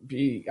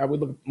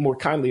look more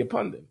kindly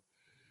upon them.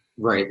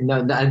 Right.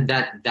 No,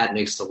 that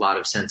makes a lot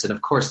of sense. And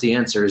of course, the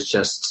answer is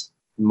just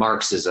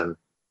Marxism.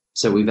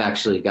 So we've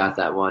actually got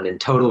that one in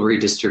total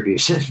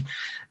redistribution.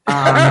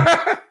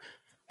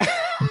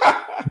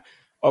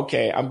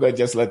 Okay, I'm going to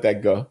just let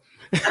that go.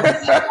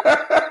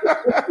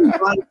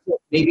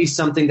 Maybe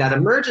something that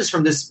emerges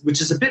from this,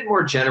 which is a bit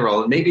more general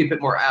and maybe a bit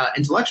more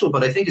intellectual,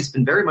 but I think it's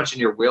been very much in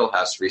your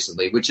wheelhouse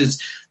recently, which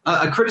is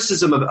a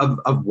criticism of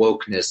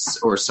wokeness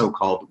or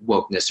so-called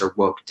wokeness or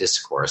woke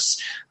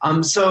discourse.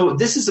 So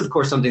this is, of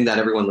course, something that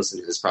everyone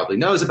listening to this probably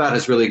knows about,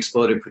 has really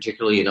exploded,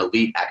 particularly in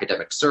elite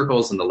academic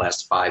circles in the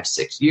last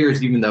 5-6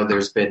 years, even though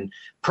there's been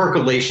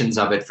percolations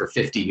of it for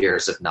 50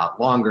 years, if not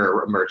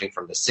longer, emerging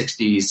from the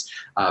 60s,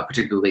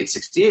 particularly late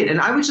 68.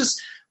 And I would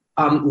just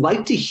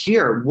like to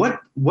hear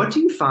what do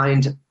you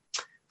find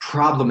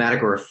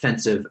problematic or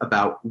offensive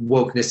about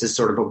wokeness as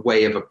sort of a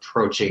way of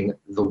approaching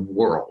the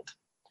world?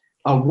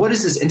 What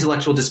is this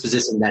intellectual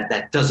disposition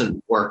that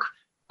doesn't work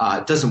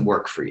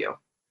for you?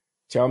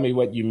 Tell me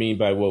what you mean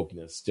by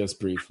wokeness, just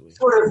briefly.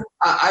 Sort of,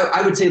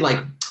 I would say like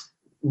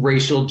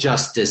racial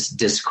justice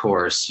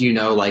discourse.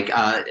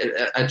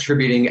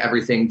 Attributing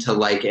everything to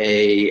like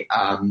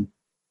an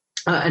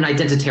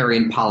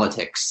identitarian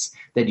politics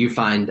that you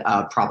find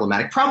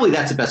problematic. Probably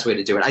that's the best way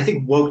to do it. I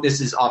think wokeness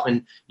is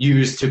often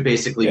used to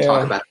basically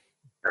talk about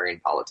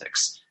identitarian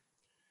politics.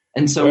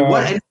 And so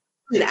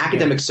in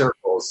academic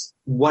circles,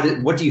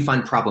 what do you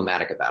find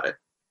problematic about it?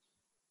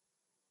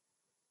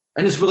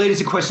 And it's related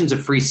to questions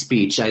of free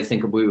speech. I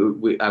think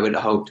I would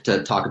hope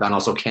to talk about, and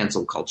also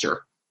cancel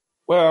culture.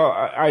 Well,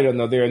 I don't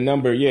know. There are a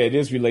number. Yeah, it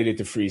is related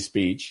to free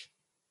speech.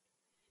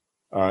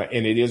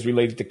 And it is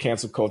related to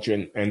cancel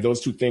culture. And those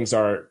two things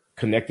are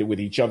connected with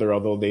each other,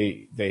 although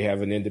they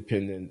have an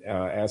independent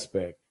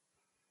aspect.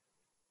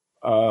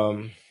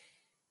 The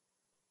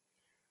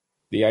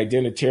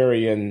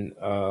identitarian,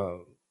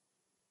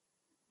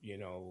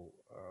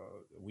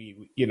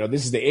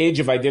 this is the age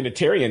of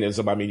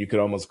identitarianism. I mean, you could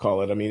almost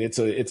call it. I mean, it's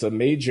a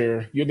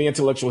major. You're the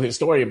intellectual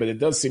historian, but it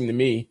does seem to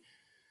me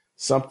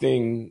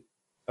something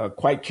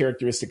quite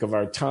characteristic of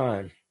our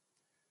time.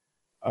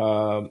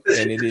 And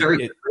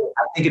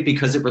I think it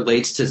because it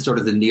relates to sort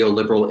of the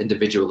neoliberal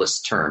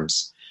individualist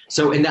terms.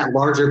 So in that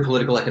larger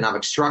political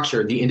economic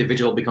structure, the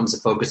individual becomes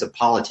a focus of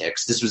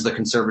politics. This was the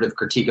conservative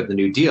critique of the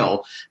New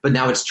Deal, but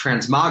now it's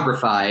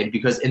transmogrified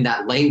because in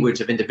that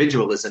language of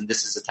individualism,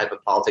 this is the type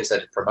of politics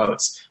that it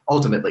promotes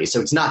ultimately. So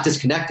it's not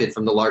disconnected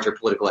from the larger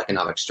political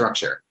economic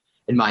structure,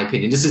 in my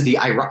opinion. This is the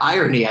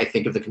irony, I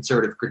think, of the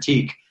conservative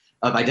critique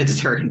of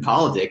identitarian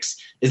politics,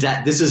 is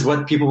that this is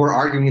what people were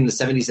arguing in the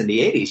 70s and the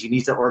 80s. You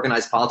need to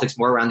organize politics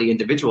more around the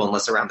individual and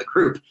less around the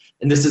group.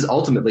 And this is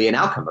ultimately an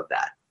outcome of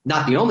that.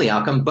 Not the only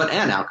outcome, but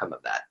an outcome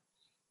of that.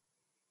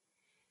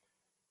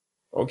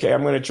 Okay,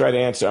 I'm going to try to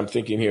answer. I'm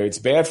thinking here. It's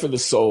bad for the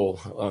soul.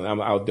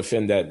 I'll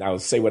defend that. I'll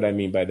say what I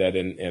mean by that,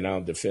 and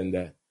I'll defend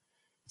that.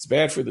 It's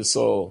bad for the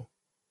soul.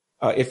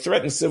 It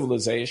threatens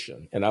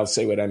civilization, and I'll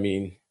say what I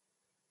mean.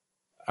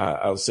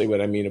 I'll say what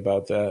I mean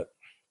about that.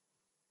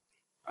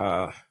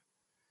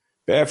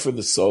 Bad for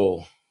the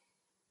soul.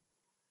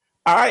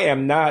 I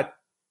am not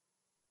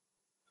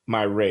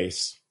my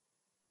race.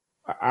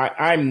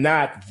 I'm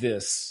not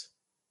this.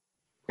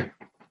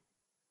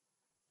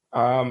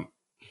 Um,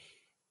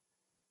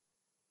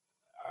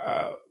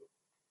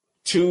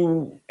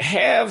 to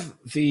have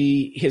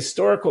the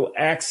historical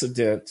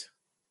accident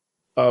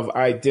of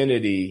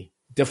identity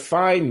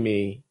define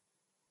me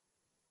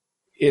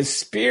is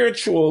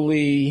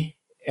spiritually,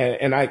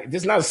 and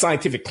this is not a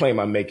scientific claim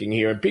I'm making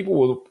here, and people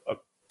will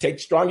take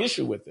strong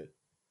issue with it.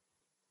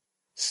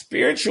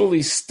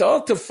 Spiritually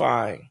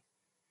stultifying.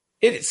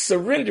 It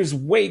surrenders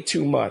way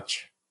too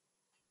much.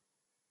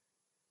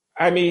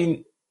 I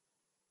mean,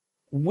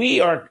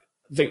 we are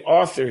the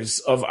authors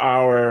of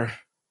our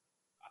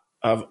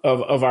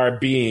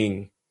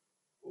being.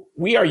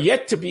 We are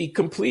yet to be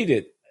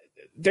completed.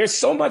 There's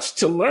so much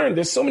to learn.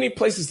 There's so many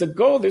places to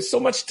go. There's so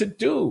much to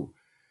do.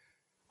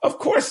 Of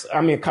course,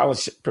 I'm a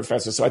college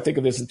professor, so I think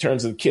of this in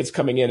terms of kids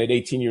coming in at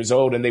 18 years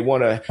old and they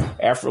want to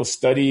Afro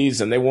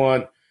studies and they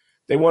want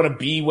to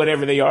be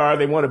whatever they are.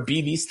 They want to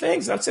be these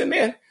things. And I'm saying,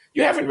 man,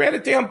 you haven't read a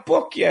damn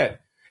book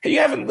yet. You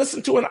haven't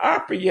listened to an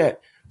opera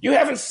yet. You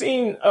haven't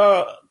seen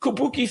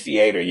kabuki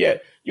theater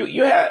yet.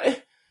 You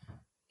have,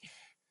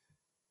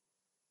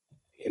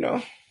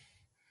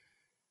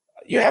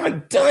 you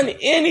haven't done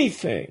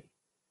anything.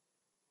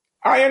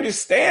 I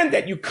understand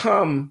that you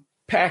come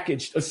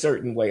packaged a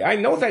certain way. I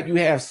know that you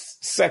have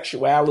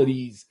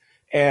sexualities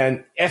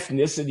and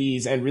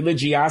ethnicities and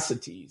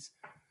religiosities,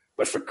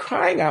 but for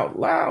crying out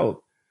loud,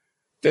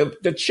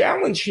 the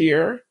challenge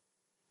here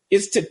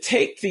is to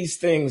take these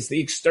things,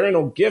 the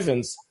external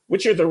givens,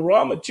 which are the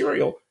raw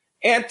material,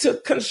 and to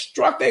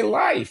construct a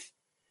life.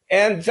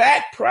 And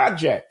that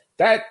project,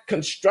 that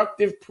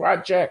constructive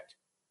project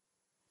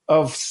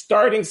of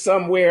starting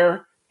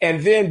somewhere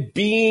and then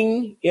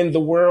being in the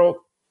world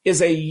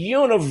is a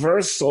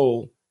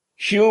universal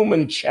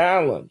human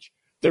challenge.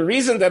 The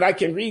reason that I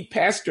can read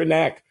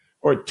Pasternak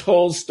or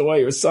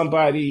Tolstoy or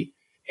somebody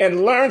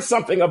and learn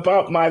something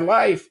about my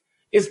life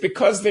is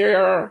because they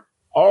are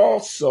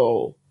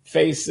also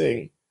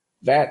facing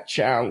that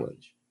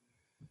challenge.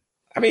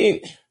 I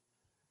mean,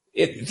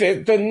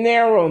 the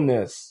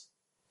narrowness,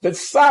 the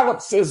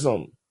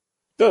solipsism,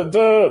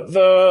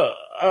 the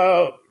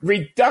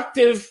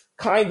reductive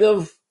kind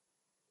of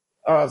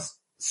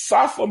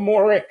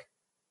sophomoric,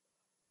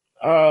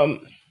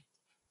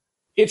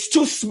 it's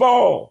too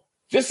small.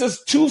 This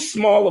is too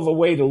small of a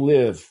way to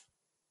live.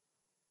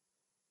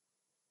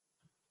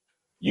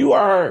 You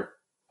are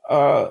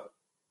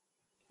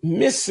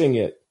missing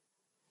it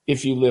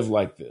if you live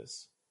like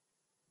this.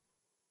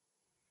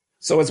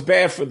 So it's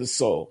bad for the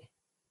soul.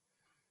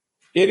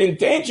 It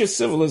endangers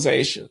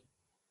civilization.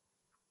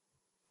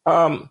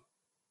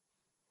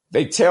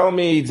 They tell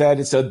me that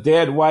it's a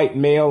dead white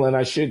male and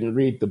I shouldn't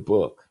read the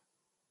book.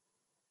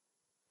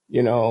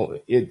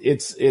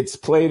 It's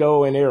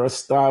Plato and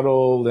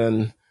Aristotle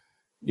and,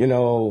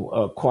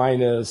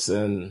 Aquinas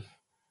and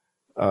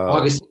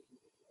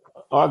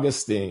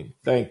Augustine.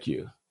 Thank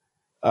you.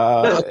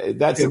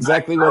 That's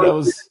exactly what I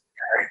was.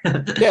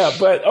 Yeah,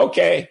 but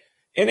okay.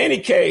 In any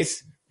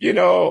case,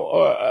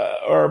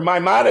 or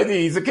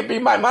Maimonides. It could be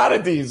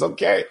Maimonides,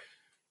 okay?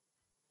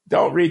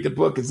 Don't read the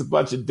book. It's a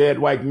bunch of dead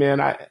white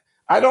men.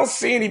 I don't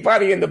see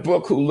anybody in the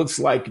book who looks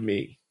like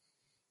me.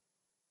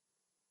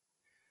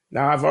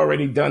 Now, I've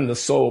already done the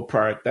soul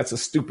part. That's a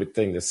stupid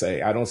thing to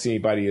say. I don't see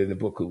anybody in the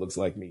book who looks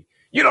like me.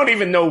 You don't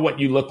even know what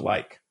you look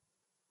like.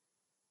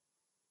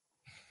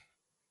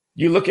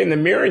 You look in the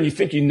mirror and you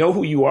think you know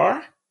who you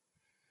are.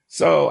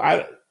 So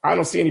I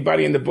don't see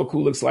anybody in the book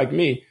who looks like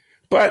me.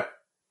 But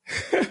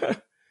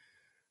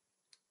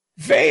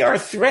they are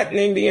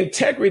threatening the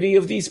integrity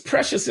of these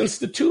precious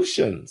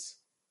institutions.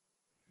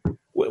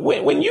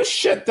 When you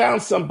shut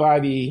down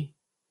somebody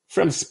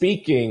from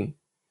speaking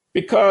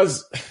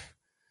because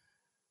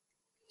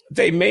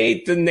they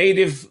made the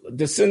native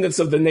descendants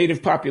of the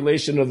native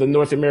population of the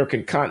North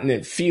American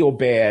continent feel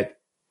bad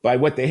by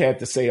what they had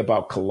to say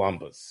about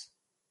Columbus.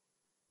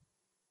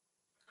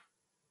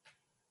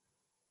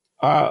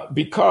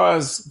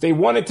 Because they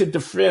wanted to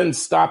defend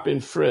stop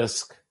and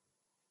frisk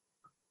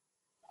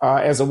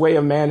as a way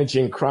of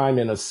managing crime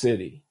in a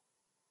city.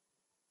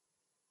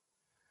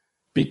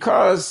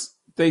 Because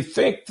they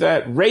think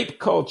that rape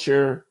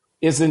culture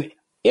is an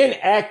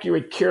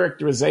inaccurate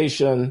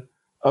characterization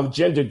of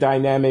gender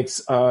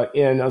dynamics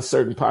in a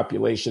certain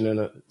population, in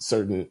a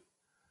certain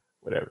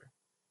whatever.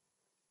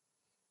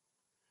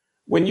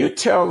 When you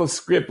tell a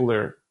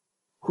scribbler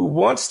who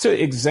wants to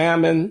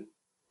examine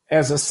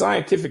as a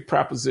scientific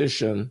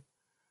proposition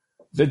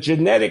the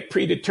genetic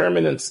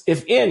predeterminants,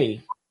 if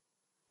any,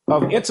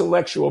 of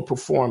intellectual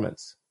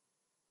performance,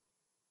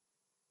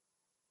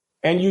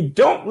 and you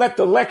don't let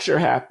the lecture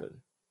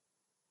happen,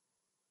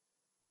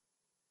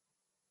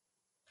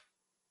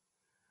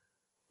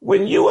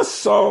 when you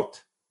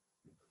assault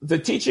the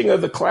teaching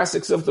of the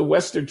classics of the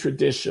Western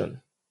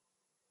tradition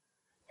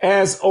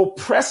as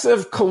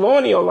oppressive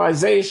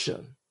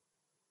colonialization,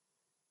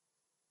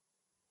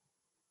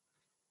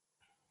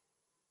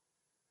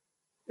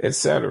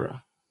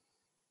 etc.,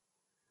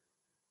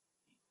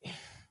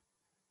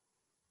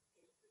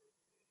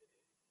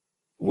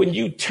 when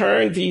you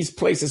turn these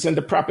places into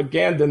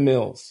propaganda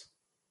mills,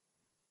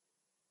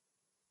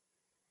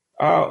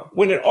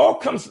 when it all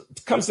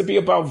comes to be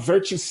about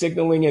virtue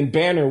signaling and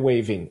banner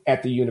waving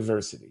at the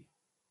university.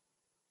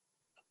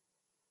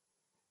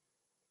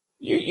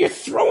 You're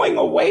throwing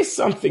away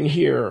something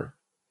here.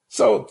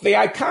 So the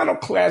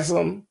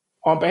iconoclasm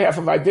on behalf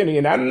of identity,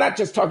 and I'm not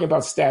just talking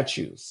about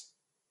statues.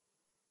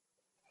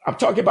 I'm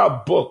talking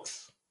about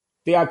books.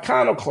 The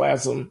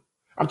iconoclasm,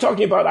 I'm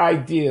talking about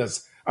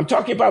ideas. I'm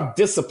talking about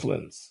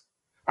disciplines.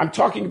 I'm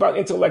talking about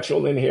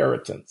intellectual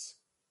inheritance.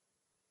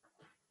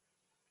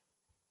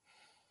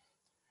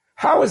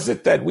 How is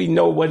it that we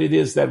know what it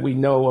is that we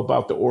know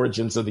about the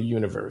origins of the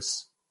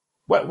universe?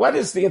 What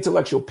is the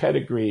intellectual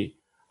pedigree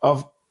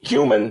of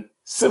human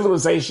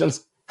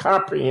civilization's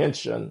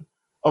comprehension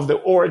of the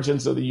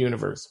origins of the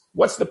universe?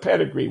 What's the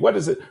pedigree? What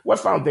is it? What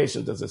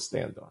foundation does it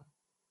stand on?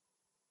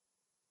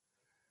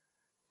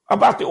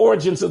 About the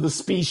origins of the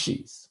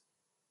species.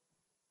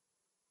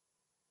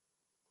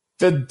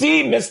 The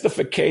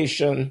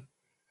demystification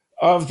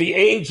of the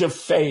age of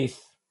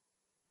faith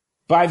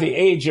by the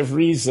age of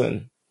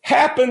reason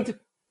happened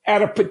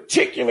at a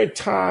particular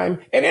time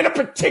and in a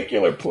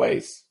particular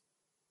place.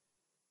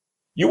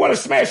 You want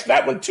to smash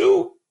that one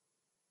too?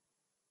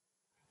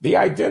 The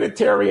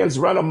identitarians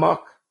run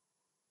amok,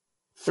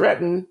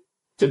 threaten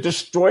to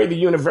destroy the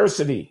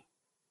university.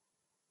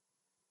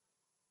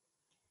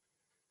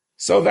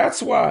 So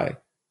that's why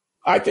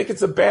I think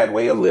it's a bad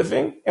way of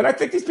living, and I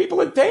think these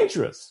people are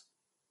dangerous.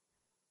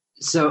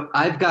 So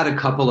I've got a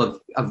couple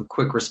of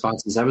quick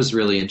responses. That was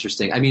really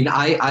interesting. I mean,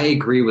 I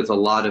agree with a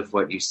lot of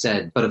what you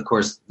said, but of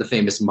course, the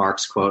famous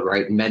Marx quote,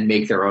 right? Men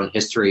make their own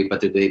history,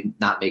 but do they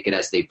not make it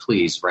as they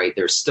please, right?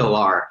 There still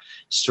are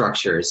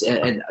structures.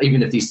 And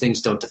even if these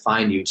things don't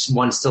define you,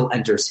 one still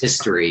enters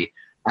history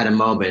at a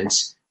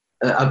moment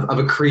of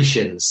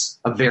accretions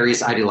of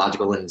various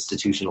ideological and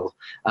institutional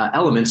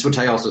elements, which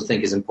I also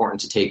think is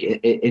important to take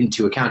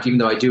into account, even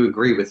though I do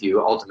agree with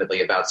you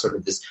ultimately about sort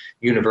of this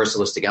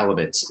universalistic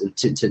element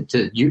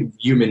to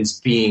humans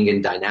being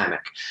in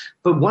dynamic.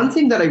 But one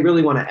thing that I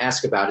really want to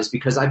ask about is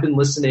because I've been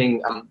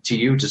listening to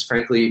you just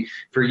frankly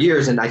for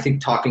years, and I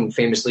think talking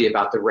famously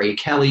about the Ray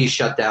Kelly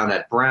shutdown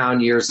at Brown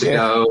years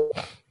ago,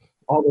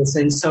 all those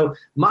things. So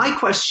my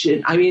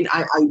question, I mean,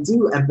 I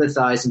do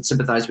empathize and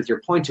sympathize with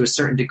your point to a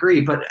certain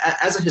degree, but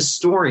as a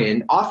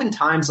historian,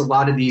 oftentimes a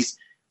lot of these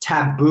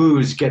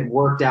taboos get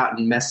worked out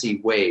in messy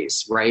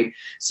ways, right?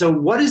 So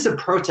what is a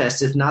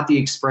protest if not the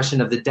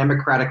expression of the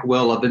democratic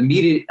will of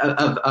admittedly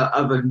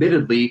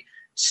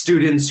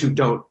students who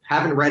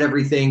haven't read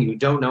everything, who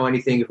don't know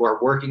anything, who are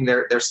working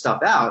their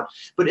stuff out?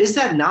 But is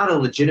that not a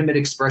legitimate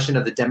expression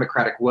of the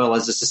democratic will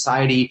as a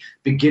society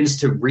begins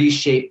to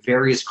reshape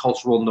various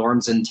cultural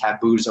norms and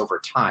taboos over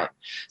time?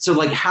 So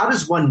like, how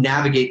does one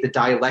navigate the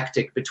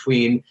dialectic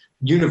between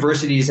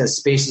universities as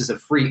spaces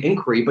of free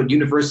inquiry, but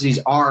universities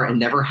are and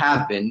never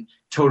have been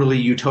totally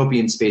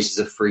utopian spaces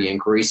of free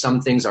inquiry?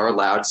 Some things are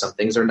allowed, some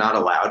things are not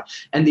allowed.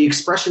 And the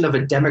expression of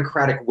a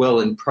democratic will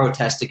in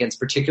protest against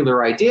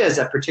particular ideas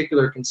that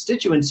particular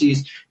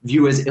constituencies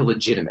view as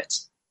illegitimate.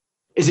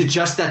 Is it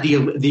just that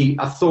the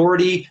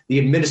authority, the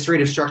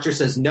administrative structure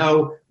says,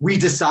 no, we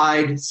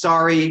decide,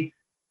 sorry,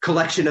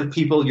 collection of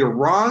people, you're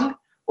wrong?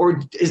 Or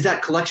is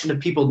that collection of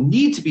people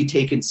need to be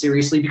taken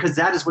seriously because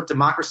that is what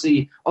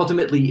democracy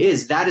ultimately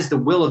is? That is the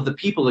will of the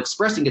people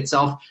expressing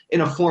itself in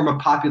a form of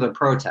popular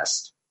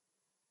protest.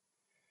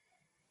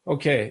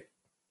 Okay,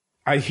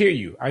 I hear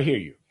you.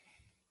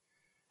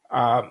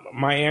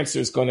 My answer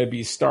is going to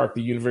be stark.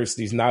 The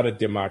university is not a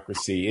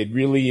democracy. It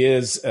really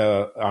is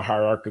a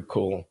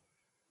hierarchical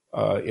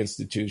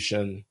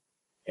institution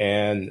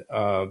and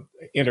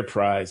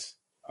enterprise.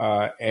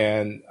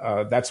 And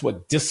that's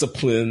what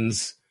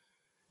disciplines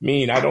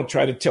mean. I don't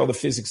try to tell the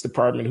physics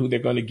department who they're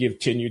going to give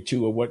tenure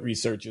to or what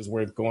research is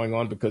worth going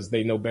on because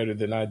they know better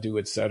than I do,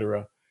 et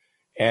cetera.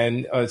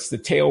 And it's the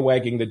tail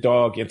wagging the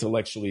dog,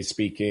 intellectually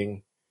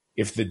speaking,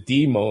 if the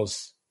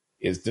demos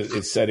is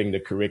setting the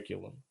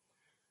curriculum.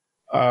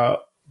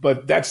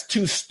 But that's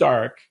too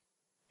stark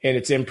and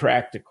it's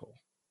impractical.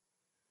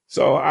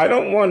 So I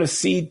don't want to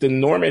cede the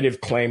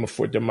normative claim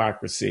for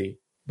democracy,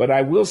 but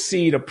I will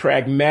cede a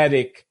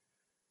pragmatic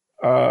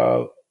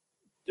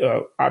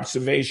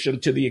observation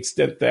to the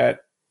extent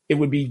that it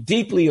would be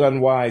deeply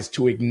unwise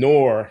to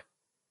ignore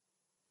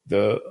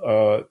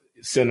the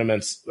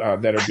sentiments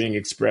that are being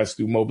expressed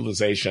through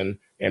mobilization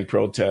and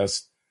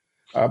protest,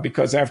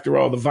 because after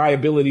all, the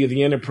viability of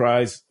the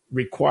enterprise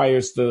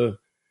requires the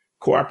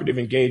cooperative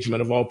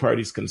engagement of all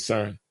parties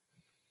concerned.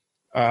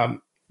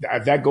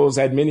 That goes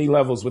at many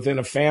levels. Within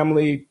a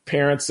family,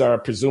 parents are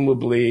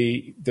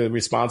presumably the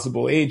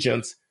responsible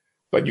agents,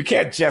 but you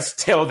can't just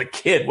tell the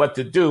kid what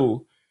to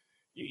do.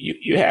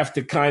 You have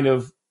to kind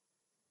of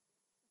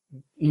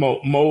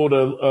mold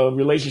a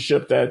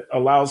relationship that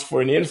allows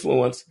for an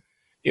influence.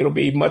 It'll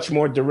be much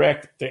more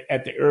direct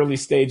at the early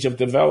stage of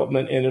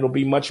development, and it'll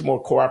be much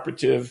more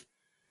cooperative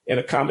and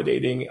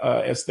accommodating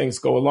as things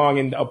go along.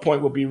 And a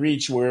point will be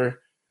reached where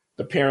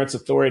the parent's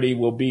authority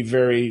will be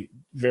very,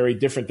 very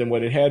different than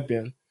what it had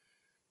been.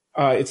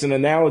 It's an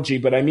analogy,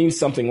 but I mean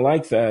something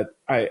like that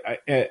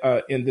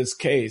in this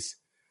case.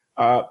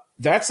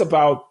 that's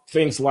about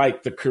things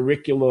like the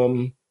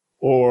curriculum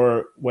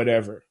or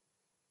whatever.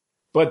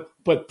 But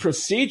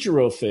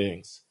procedural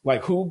things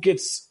like who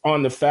gets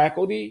on the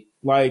faculty,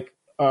 like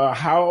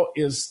how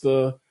is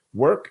the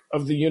work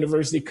of the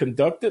university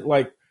conducted?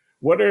 Like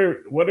what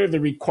are the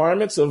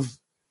requirements of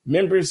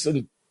members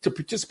to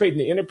participate in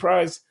the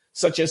enterprise,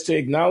 such as to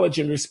acknowledge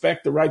and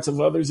respect the rights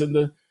of others in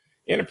the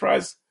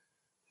enterprise?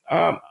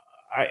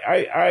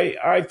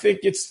 I think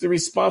it's the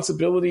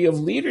responsibility of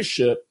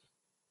leadership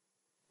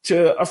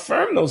to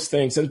affirm those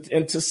things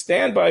and to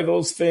stand by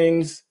those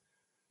things,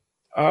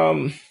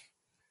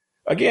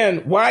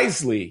 again,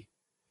 wisely.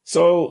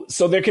 So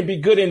there can be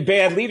good and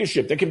bad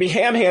leadership. There can be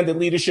ham-handed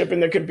leadership,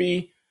 and there can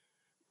be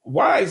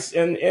wise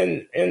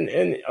and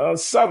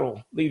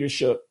subtle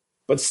leadership.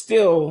 But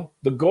still,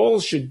 the goal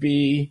should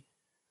be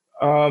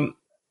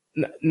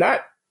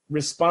not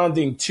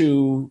responding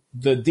to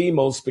the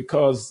demos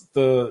because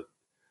the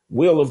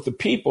will of the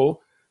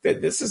people.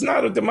 That this is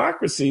not a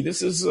democracy.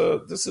 This is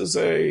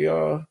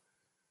a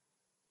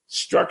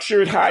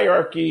structured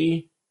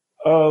hierarchy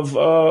of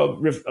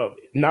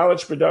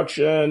knowledge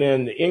production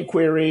and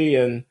inquiry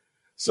and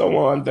so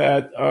on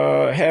that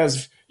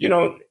has,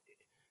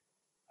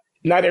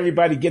 not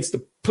everybody gets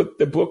to put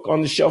the book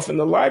on the shelf in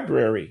the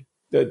library.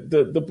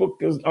 The book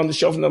is on the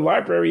shelf in the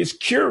library is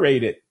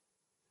curated.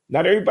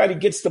 Not everybody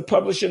gets to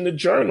publish in the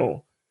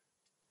journal.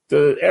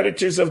 The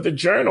editors of the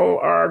journal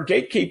are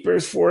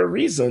gatekeepers for a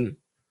reason,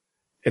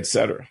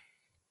 etc.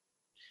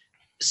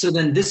 So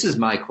then this is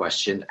my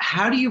question.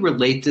 How do you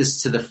relate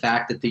this to the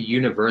fact that the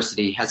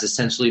university has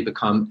essentially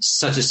become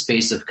such a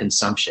space of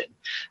consumption?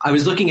 I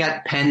was looking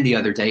at Penn the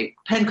other day.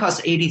 Penn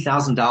costs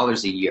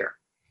 $80,000 a year.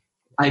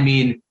 I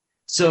mean,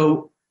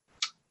 so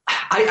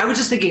I was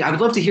just thinking, I would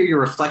love to hear your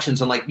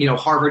reflections on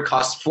Harvard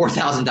cost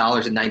 $4,000 in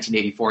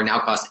 1984, now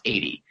costs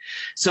 $80,000.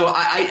 So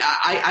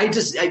I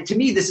just, to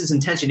me, this is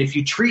intention. If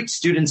you treat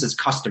students as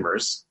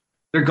customers,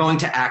 they're going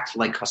to act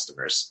like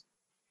customers.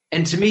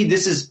 And to me,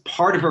 this is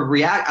part of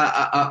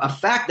a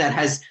fact that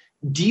has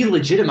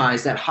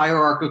delegitimized that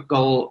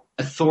hierarchical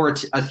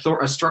authority,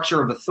 a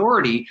structure of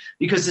authority,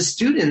 because the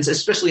students,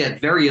 especially at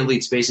very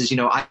elite spaces,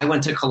 I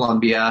went to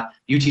Columbia,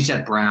 you teach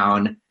at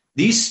Brown,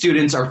 these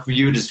students are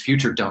viewed as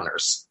future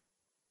donors.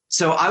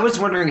 So I was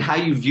wondering how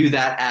you view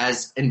that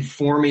as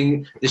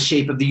informing the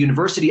shape of the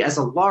university as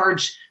a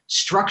large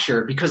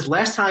structure, because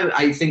last time,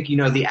 I think,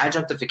 the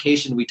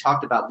adjunctification we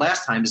talked about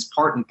last time is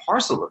part and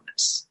parcel of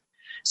this.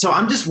 So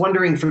I'm just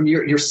wondering from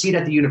your seat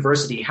at the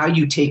university, how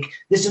you take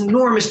this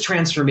enormous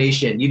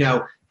transformation,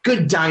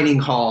 good dining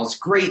halls,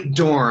 great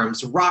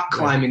dorms, rock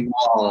climbing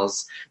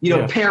walls,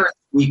 parents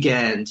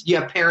weekend, you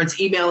have parents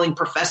emailing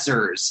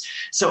professors.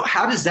 So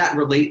how does that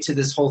relate to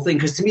this whole thing?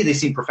 Because to me, they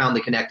seem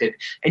profoundly connected,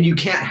 and you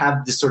can't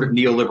have this sort of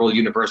neoliberal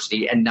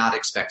university and not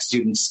expect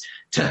students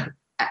to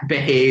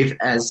behave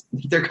as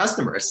their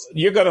customers.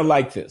 You're going to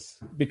like this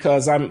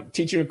because I'm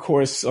teaching a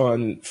course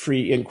on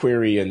free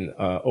inquiry and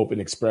open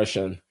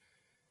expression.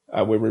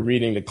 Where we're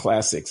reading the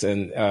classics,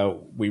 and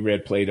we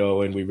read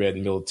Plato, and we read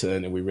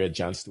Milton, and we read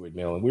John Stuart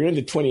Mill, and we're in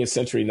the 20th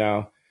century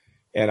now.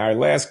 And our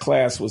last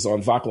class was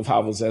on Václav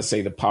Havel's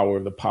essay, The Power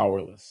of the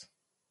Powerless.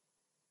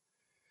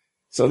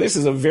 So this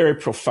is a very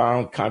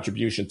profound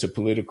contribution to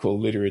political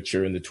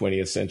literature in the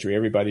 20th century.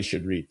 Everybody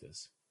should read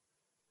this.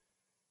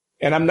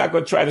 And I'm not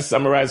going to try to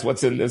summarize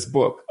what's in this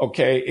book,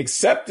 okay,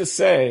 except to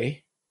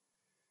say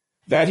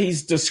that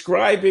he's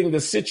describing the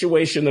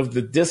situation of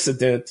the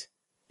dissident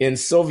in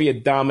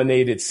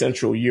Soviet-dominated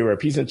Central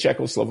Europe. He's in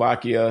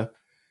Czechoslovakia.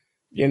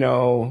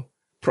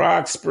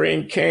 Prague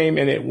Spring came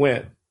and it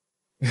went.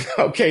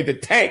 Okay, the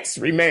tanks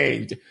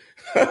remained.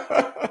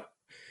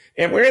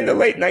 And we're in the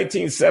late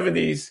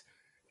 1970s.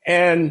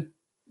 And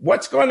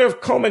what's going to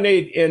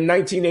culminate in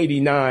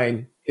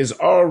 1989 is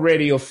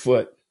already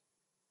afoot.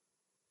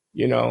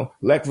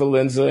 Lech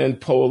Walesa in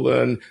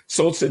Poland,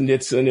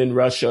 Solzhenitsyn in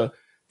Russia.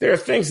 There are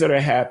things that are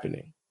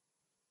happening.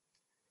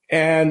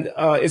 And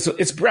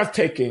it's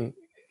breathtaking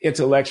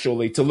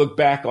intellectually to look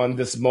back on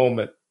this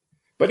moment.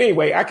 But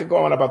anyway, I could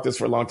go on about this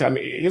for a long time.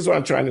 Here's what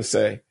I'm trying to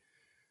say.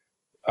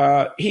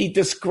 He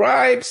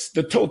describes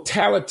the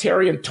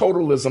totalitarian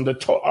totalism, the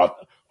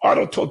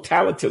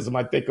autototalitism,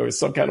 I think, or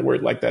some kind of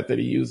word like that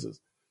he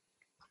uses,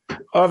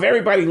 of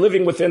everybody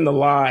living within the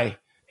lie,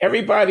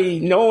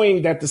 everybody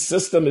knowing that the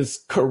system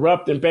is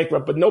corrupt and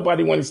bankrupt, but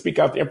nobody wanting to speak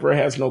out. The emperor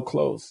has no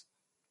clothes.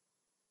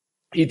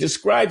 He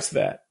describes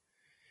that.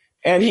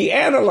 And he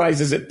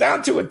analyzes it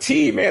down to a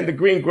T, man, the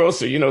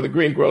greengrocer, the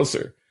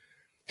greengrocer.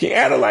 He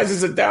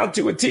analyzes it down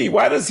to a T.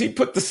 Why does he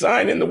put the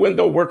sign in the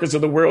window, workers of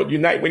the world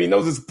unite, when he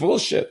knows it's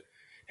bullshit?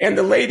 And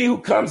the lady who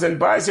comes and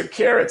buys her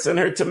carrots and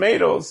her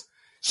tomatoes,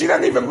 she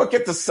doesn't even look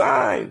at the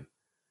sign,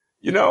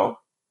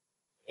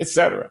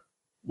 etc.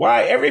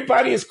 Why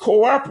everybody is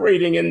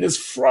cooperating in this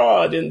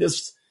fraud, in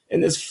this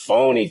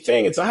phony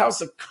thing. It's a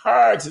house of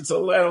cards. It's an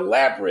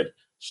elaborate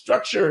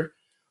structure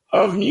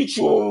of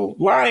mutual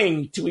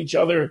lying to each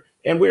other.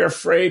 And we're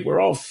afraid. We're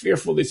all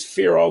fearful. It's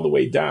fear all the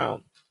way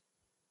down.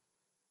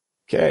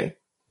 Okay.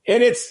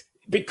 And it's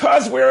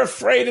because we're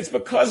afraid. It's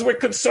because we're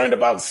concerned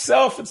about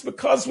self. It's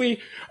because somebody's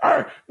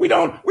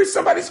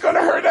going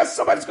to hurt us.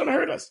 Somebody's going to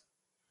hurt us.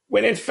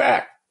 When in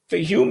fact, the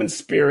human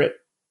spirit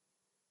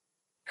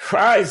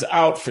cries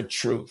out for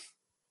truth.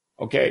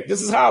 Okay.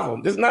 This is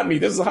Havel. This is not me.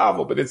 This is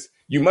Havel, but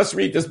you must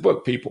read this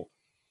book, people.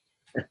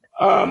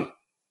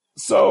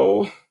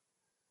 So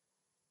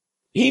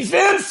he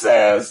then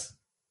says,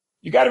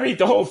 you got to read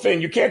the whole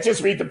thing. You can't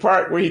just read the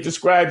part where he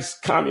describes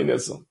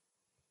communism.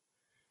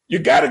 You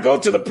got to go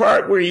to the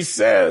part where he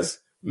says,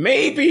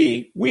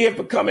 maybe we have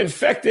become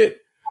infected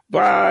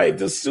by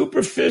the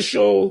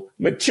superficial,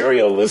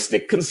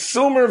 materialistic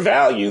consumer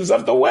values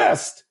of the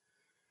West.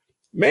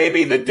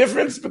 Maybe the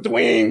difference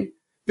between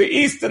the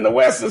East and the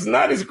West is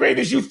not as great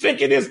as you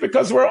think it is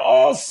because we're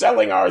all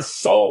selling our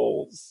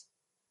souls.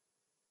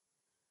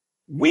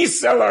 We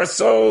sell our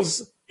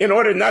souls in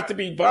order not to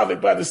be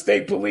bothered by the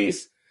state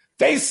police.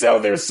 They sell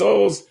their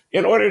souls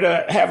in order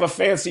to have a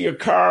fancier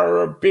car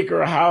or a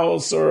bigger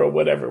house or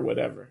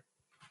whatever.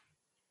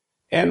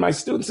 And my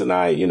students and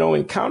I,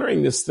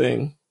 encountering this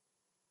thing,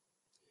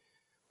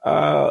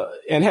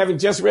 and having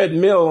just read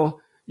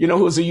Mill,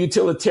 who's a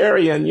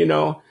utilitarian,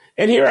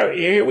 and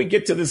here we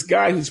get to this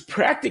guy who's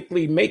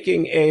practically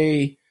making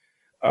a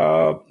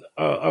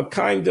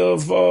kind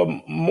of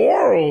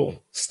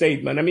moral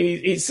statement. I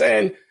mean, he's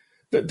saying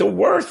that the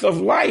worth of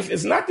life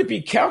is not to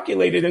be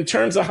calculated in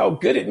terms of how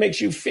good it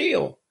makes you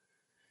feel.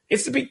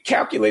 It's to be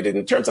calculated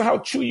in terms of how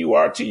true you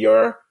are to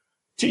your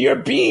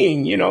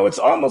being. It's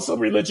almost a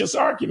religious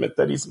argument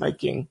that he's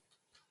making.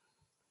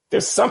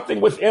 There's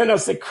something within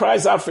us that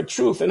cries out for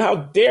truth, and how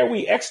dare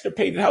we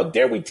extirpate it? How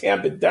dare we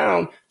tamp it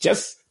down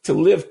just to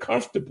live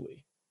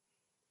comfortably?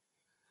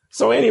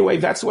 So anyway,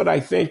 that's what I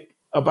think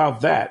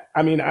about that.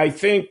 I mean,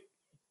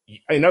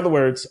 in other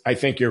words, I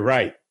think you're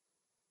right.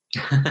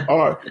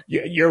 Or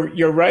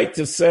you're right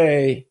to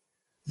say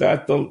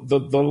that the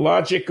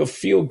logic of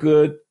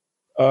feel-good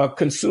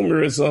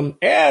consumerism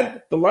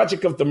and the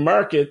logic of the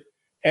market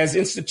as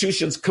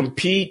institutions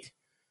compete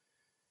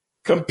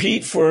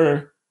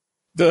for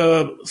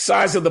the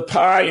size of the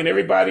pie and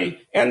everybody,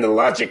 and the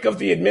logic of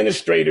the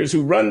administrators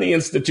who run the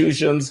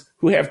institutions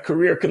who have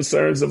career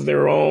concerns of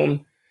their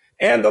own,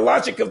 and the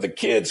logic of the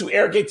kids who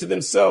arrogate to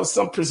themselves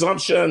some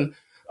presumption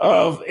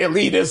of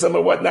elitism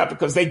or whatnot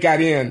because they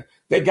got in,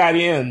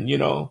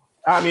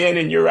 I'm in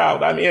and you're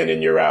out. I'm in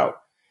and you're out.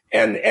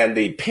 And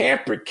the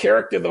pampered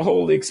character of the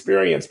whole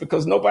experience,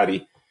 because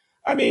nobody,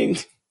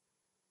 if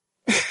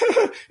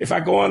I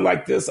go on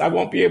like this, I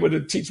won't be able to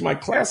teach my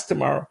class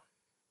tomorrow.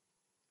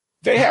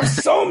 They have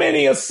so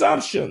many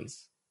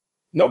assumptions.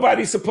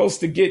 Nobody's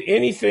supposed to get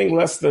anything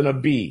less than a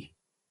B.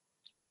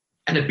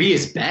 And a B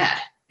is bad.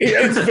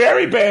 It's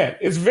very bad.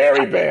 It's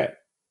very bad.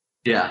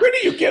 Yeah. Where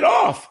do you get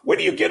off? Where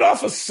do you get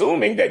off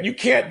assuming that you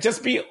can't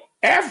just be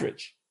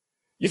average?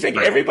 You think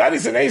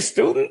everybody's an A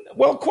student?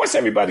 Well, of course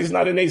everybody's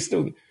not an A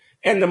student.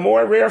 And the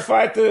more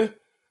rarefied the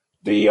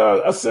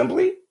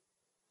assembly,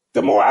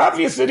 the more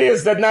obvious it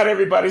is that not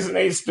everybody's an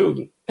A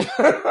student.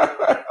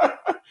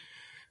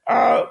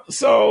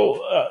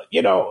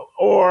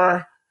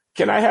 Or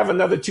can I have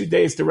another 2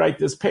 days to write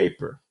this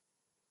paper?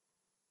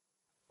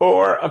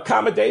 Or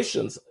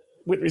accommodations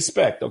with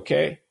respect,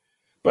 okay?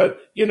 But,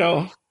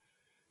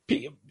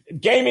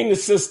 gaming the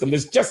system,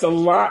 there's just a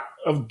lot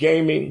of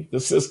gaming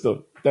the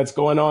system that's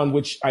going on,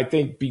 which I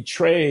think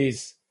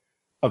betrays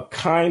a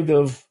kind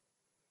of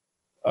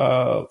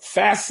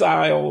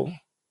facile,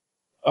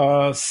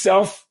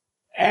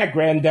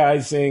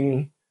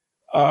 self-aggrandizing.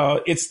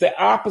 It's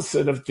the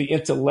opposite of the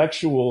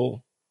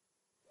intellectual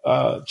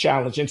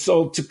challenge. And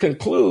so to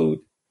conclude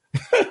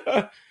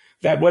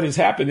that what has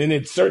happened, and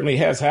it certainly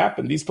has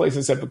happened, these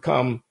places have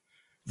become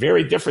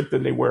very different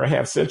than they were a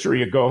half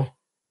century ago.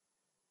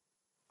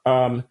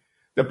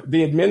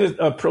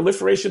 The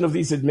proliferation of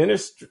these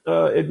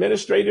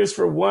administrators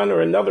for one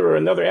or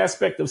another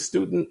aspect of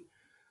student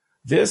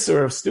this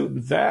or of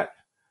student that.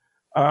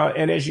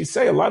 And as you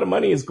say, a lot of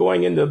money is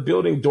going into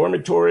building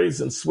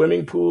dormitories and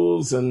swimming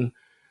pools and,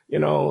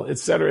 et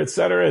cetera, et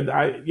cetera. And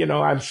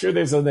I'm sure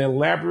there's an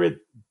elaborate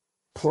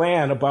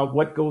plan about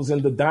what goes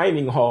in the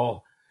dining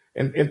hall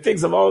and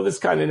things of all this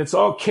kind. And it's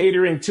all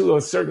catering to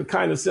a certain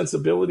kind of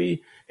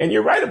sensibility. And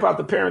you're right about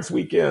the parents'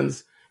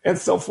 weekends and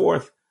so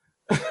forth.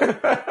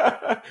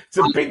 It's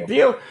a big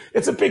deal.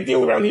 It's a big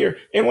deal around here.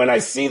 And when I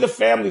see the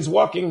families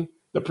walking,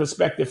 the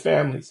prospective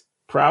families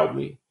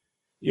proudly,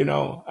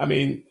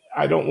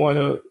 I don't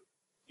want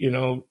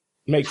to,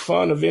 make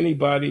fun of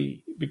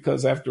anybody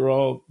because after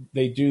all,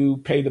 they do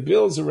pay the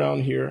bills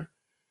around here.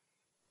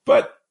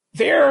 But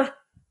their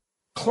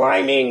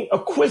climbing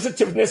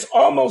acquisitiveness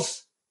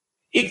almost,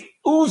 it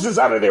oozes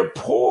out of their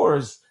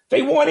pores.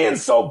 They want in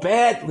so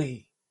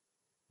badly,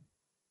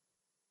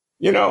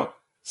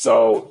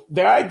 So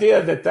the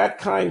idea that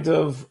kind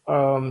of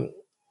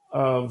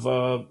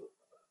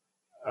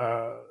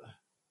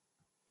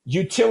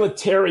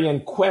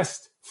utilitarian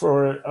quest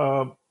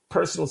for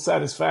personal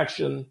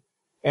satisfaction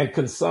and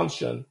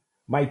consumption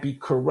might be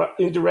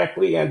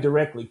indirectly and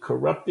directly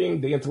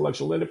corrupting the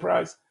intellectual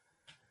enterprise,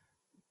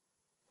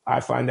 I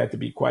find that to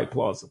be quite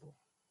plausible.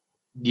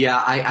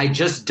 Yeah, I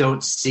just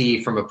don't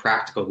see from a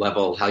practical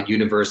level how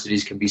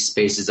universities can be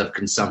spaces of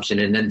consumption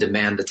and then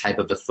demand the type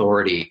of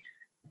authority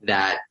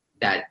that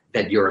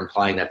that you're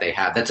implying that they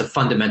have. That's a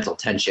fundamental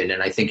tension.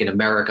 And I think in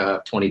America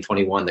of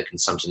 2021, the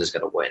consumption is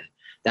going to win.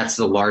 That's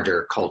the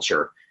larger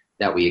culture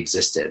that we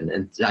exist in.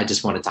 And I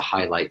just wanted to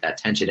highlight that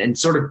tension and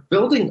sort of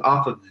building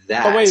off of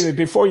that. Oh, wait a minute.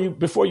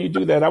 Before you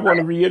do that, I want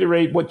to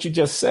reiterate what you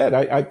just said.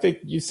 I think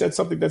you said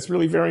something that's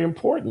really very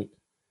important.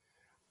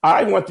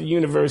 I want the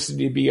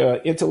university to be an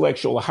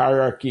intellectual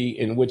hierarchy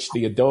in which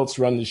the adults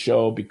run the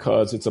show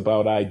because it's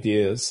about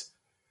ideas.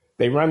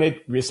 They run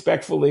it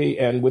respectfully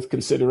and with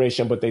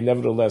consideration, but they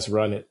nevertheless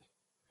run it.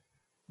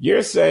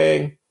 You're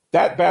saying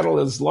that battle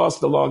is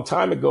lost a long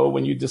time ago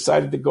when you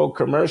decided to go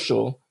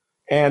commercial,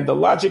 and the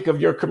logic of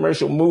your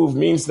commercial move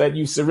means that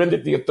you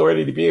surrendered the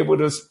authority to be able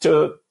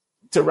to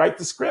write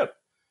the script.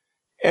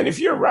 And if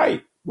you're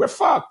right, we're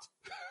fucked.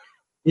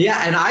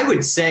 Yeah, and I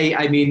would say,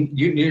 I mean,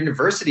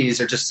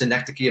 universities are just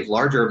synecdoche of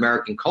larger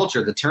American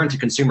culture. The turn to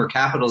consumer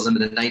capitalism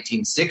in the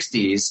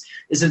 1960s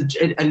is an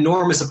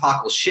enormous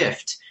epochal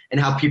shift in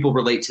how people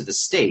relate to the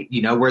state,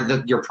 you know,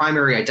 where your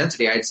primary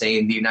identity, I'd say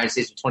in the United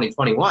States of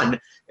 2021,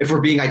 if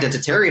we're being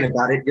identitarian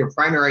about it, your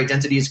primary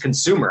identity is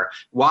consumer.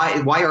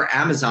 Why are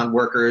Amazon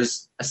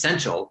workers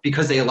essential?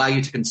 Because they allow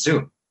you to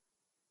consume.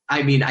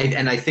 I mean,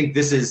 I think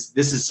this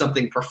is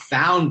something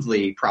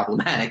profoundly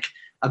problematic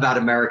about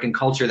American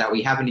culture that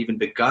we haven't even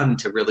begun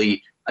to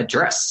really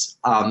address.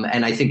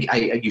 And I think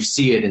you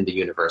see it in the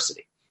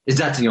university.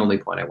 That's the only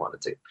point I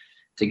wanted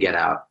to get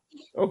out.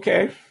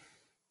 Okay.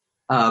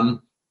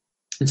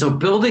 And so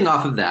building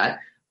off of that,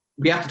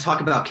 we have to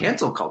talk about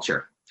cancel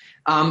culture.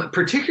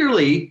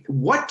 Particularly,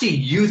 what do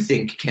you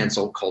think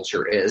cancel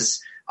culture is?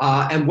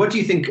 And what do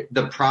you think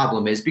the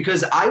problem is?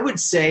 Because I would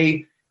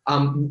say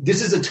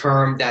this is a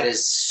term that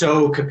is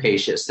so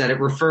capacious that it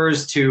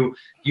refers to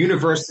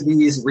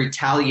universities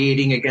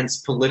retaliating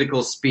against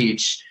political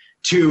speech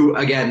to,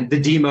 again, the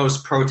demos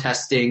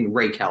protesting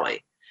Ray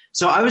Kelly.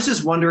 So I was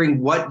just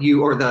wondering what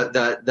you, or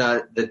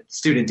the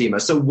student demo.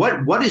 So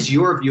what is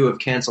your view of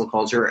cancel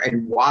culture,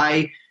 and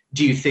why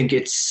do you think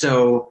it's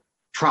so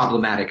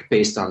problematic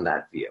based on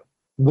that view?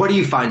 What do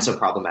you find so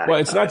problematic? Well,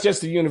 it's not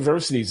just the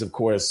universities, of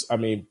course. I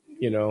mean,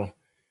 you know,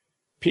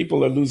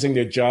 people are losing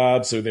their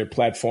jobs or their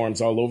platforms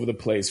all over the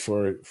place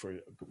for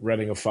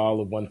running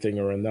afoul of one thing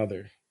or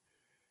another,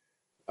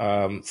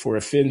 for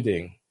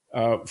offending,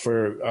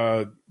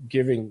 for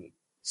giving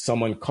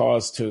someone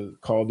cause to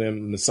call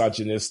them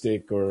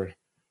misogynistic or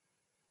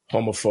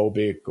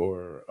homophobic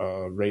or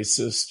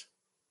racist.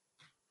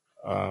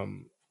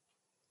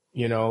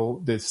 You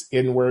know, this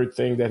N-word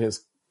thing that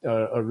has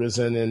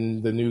arisen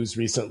in the news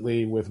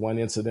recently with one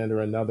incident or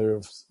another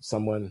of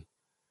someone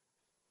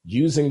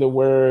using the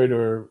word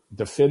or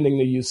defending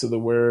the use of the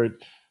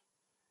word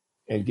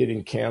and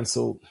getting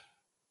canceled.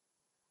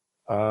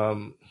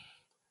 The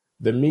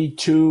Me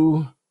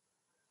Too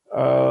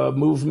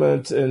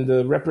movement and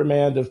the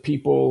reprimand of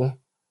people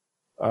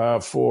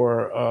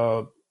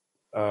for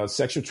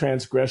sexual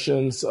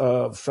transgressions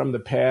from the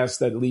past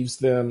that leaves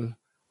them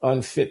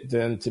unfit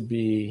then to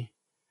be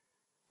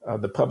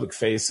the public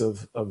face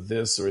of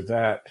this or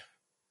that.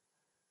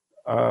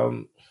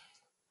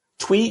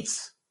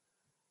 Tweets,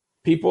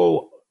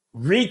 people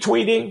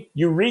retweeting,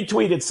 you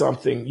retweeted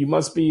something, you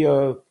must be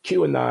a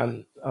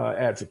QAnon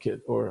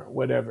advocate or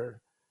whatever.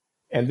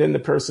 And then the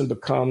person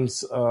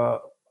becomes,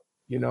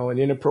 you know, an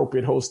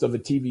inappropriate host of a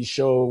TV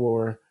show,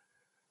 or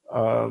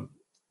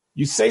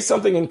you say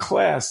something in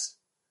class.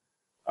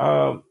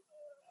 I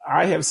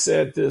have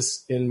said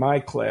this in my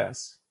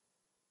class.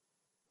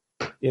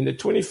 In the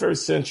 21st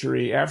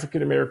century,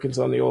 African Americans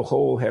on the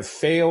whole have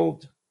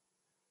failed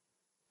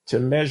to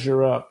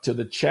measure up to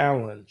the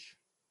challenge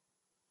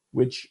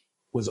which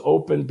was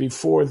opened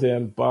before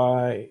them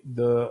by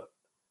the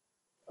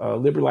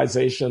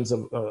liberalizations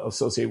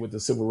associated with the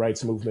civil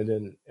rights movement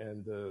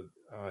and the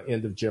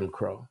end of Jim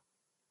Crow.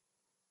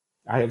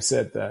 I have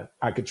said that.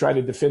 I could try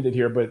to defend it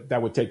here, but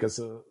that would take us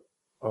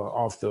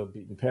off the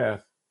beaten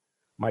path.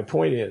 My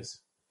point is,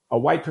 a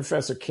white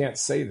professor can't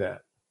say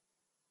that.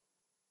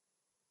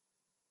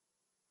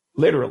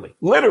 Literally,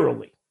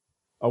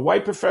 a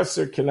white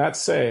professor cannot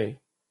say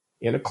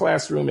in a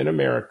classroom in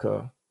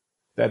America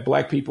that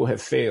black people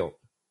have failed.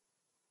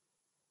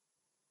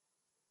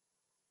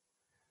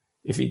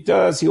 If he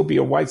does, he'll be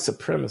a white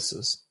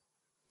supremacist,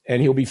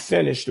 and he'll be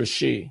finished, or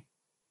she.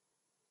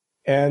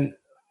 And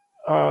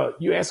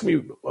you ask me,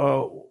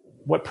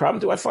 what problem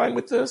do I find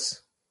with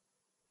this?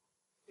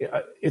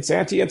 It's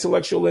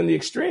anti-intellectual in the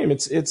extreme.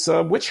 It's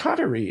witch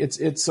huntery.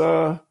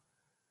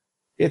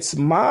 It's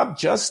mob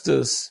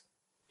justice.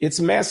 It's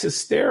mass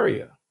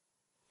hysteria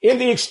in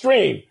the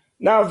extreme.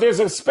 Now, there's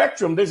a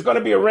spectrum. There's going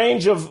to be a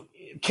range of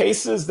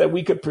cases that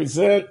we could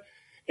present.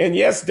 And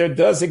yes, there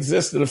does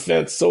exist an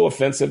offense so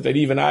offensive that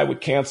even I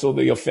would cancel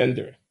the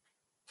offender.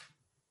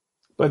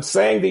 But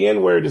saying the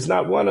N-word is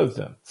not one of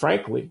them,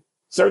 frankly.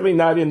 Certainly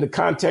not in the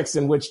context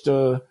in which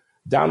Donald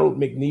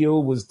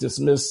McNeil was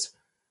dismissed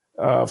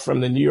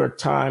from the New York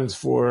Times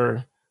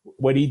for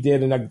what he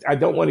did. And I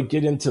don't want to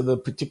get into the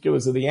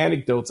particulars of the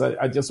anecdotes.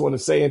 I just want to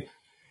say,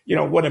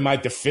 what am I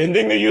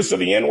defending the use of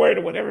the N-word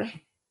or whatever?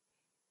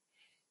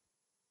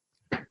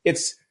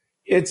 It's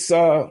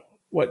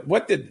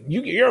what did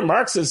you're a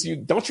Marxist.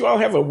 Don't you all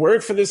have a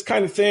word for this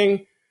kind of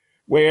thing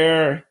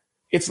where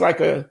it's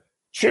like a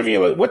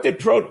trivial, what did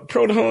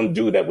Proudhon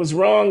do that was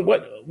wrong?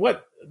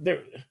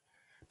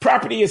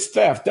 Property is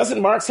theft.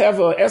 Doesn't Marx have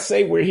an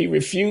essay where he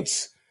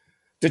refutes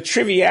the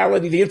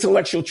triviality, the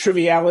intellectual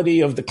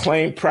triviality of the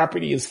claim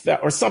property is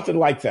theft, or something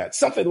like that?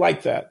 Something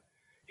like that.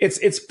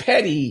 It's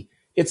petty.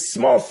 It's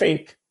small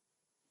think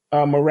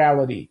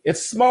morality.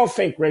 It's small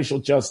think racial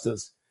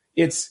justice.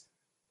 It's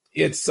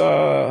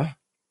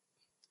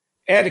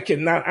etiquette.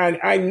 Now,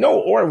 I know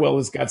Orwell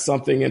has got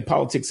something in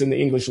Politics in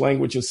the English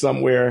Language or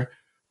somewhere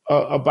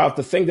about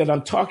the thing that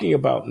I'm talking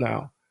about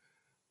now,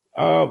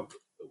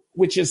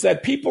 which is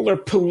that people are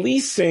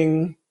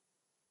policing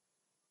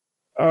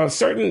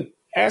certain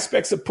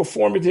aspects of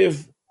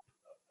performative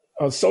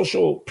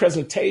social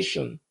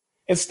presentation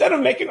instead of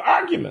making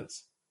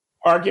arguments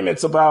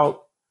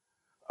about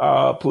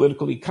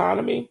political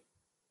economy,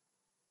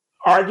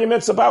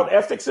 arguments about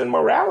ethics and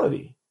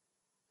morality,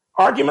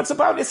 arguments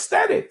about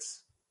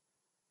aesthetics,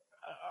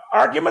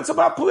 arguments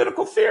about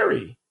political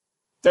theory.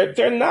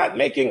 They're not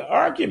making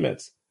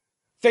arguments.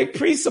 They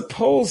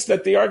presuppose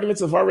that the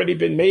arguments have already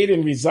been made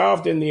and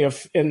resolved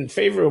in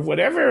favor of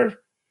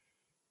whatever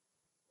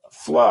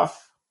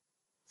fluff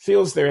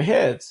fills their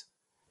heads.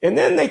 And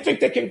then they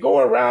think they can go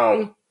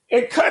around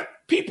and cut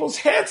people's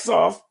heads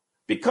off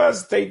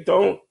because they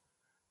don't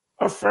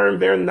affirm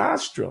their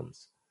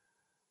nostrums.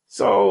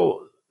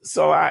 So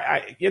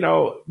I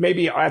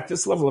maybe at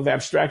this level of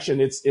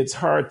abstraction, it's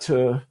hard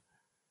to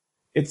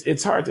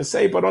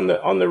say. But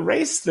on the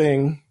race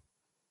thing,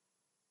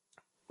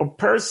 a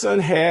person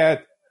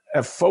had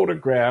a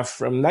photograph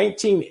from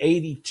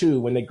 1982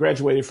 when they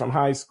graduated from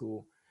high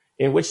school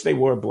in which they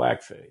wore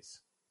blackface.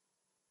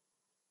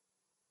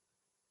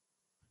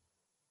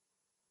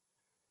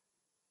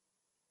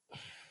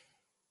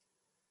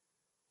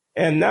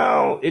 And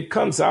now it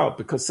comes out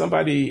because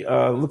somebody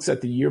looks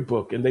at the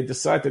yearbook and they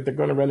decide that they're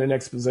going to run an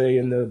expose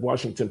in the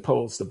Washington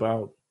Post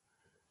about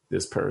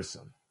this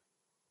person.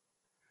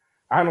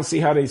 I don't see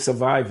how they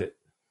survive it,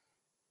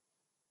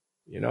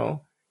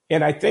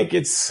 And I think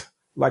it's,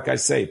 like I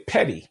say,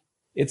 petty.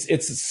 It's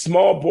a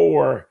small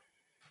bore.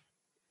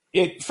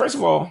 First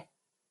of all,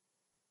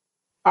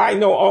 I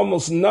know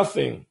almost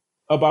nothing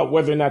about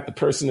whether or not the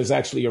person is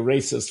actually a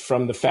racist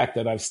from the fact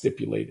that I've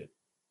stipulated.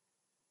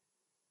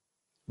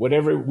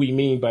 Whatever we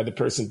mean by the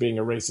person being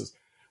a racist.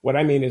 What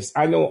I mean is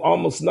I know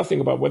almost nothing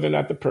about whether or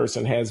not the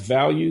person has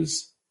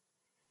values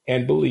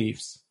and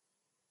beliefs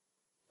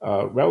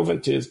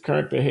relevant to his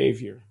current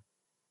behavior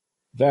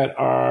that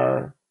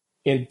are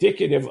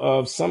indicative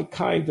of some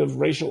kind of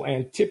racial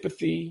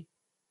antipathy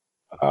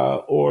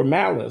or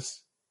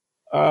malice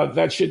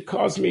that should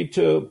cause me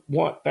to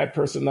want that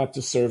person not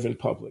to serve in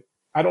public.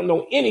 I don't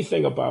know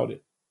anything about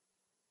it.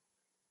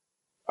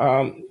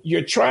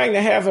 You're trying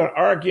to have an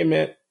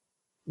argument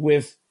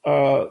with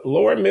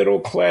lower middle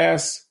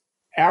class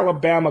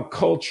Alabama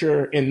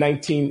culture in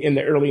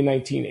the early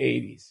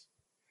 1980s.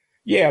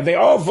 Yeah, they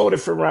all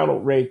voted for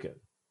Ronald Reagan.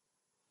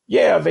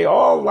 Yeah, they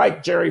all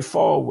liked Jerry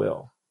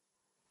Falwell.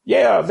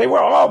 Yeah, they were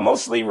all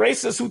mostly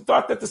racists who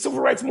thought that the civil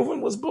rights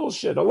movement was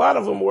bullshit. A lot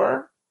of them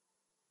were.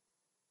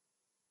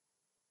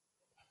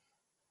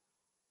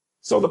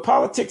 So the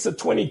politics of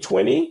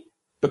 2020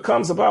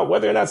 becomes about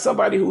whether or not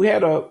somebody who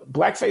had a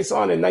blackface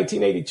on in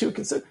 1982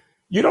 can.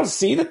 You don't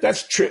see that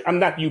that's true. I'm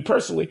not you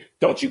personally.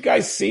 Don't you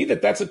guys see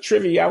that that's a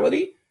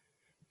triviality?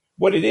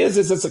 What it is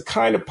it's a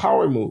kind of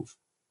power move.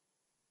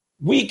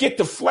 We get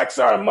to flex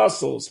our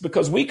muscles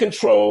because we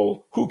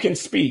control who can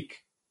speak.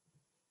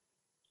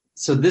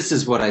 So this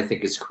is what I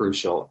think is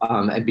crucial.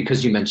 And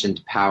because you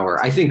mentioned power,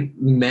 I think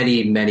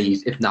many,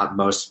 if not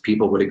most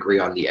people would agree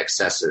on the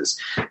excesses.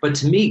 But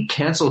to me,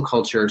 cancel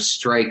culture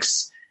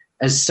strikes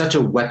as such a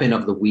weapon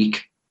of the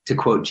weak, to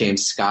quote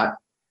James Scott.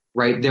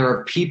 Right? There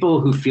are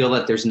people who feel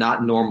that there's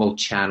not normal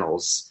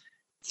channels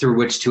through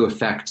which to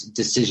affect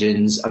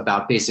decisions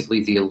about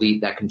basically the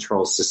elite that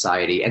controls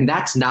society. And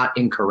that's not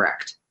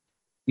incorrect.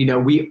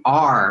 We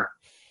are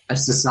a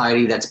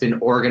society that's been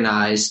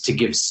organized to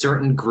give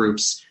certain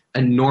groups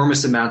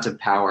enormous amounts of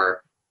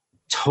power,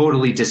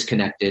 totally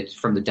disconnected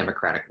from the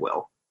democratic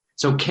will.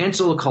 So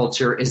cancel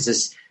culture is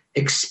this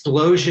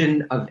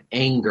explosion of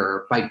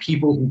anger by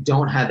people who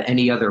don't have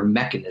any other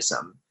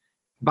mechanism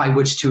by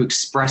which to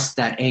express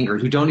that anger,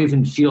 who don't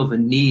even feel the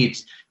need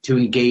to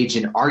engage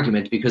in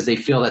argument because they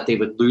feel that they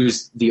would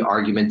lose the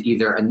argument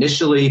either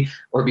initially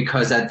or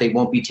because that they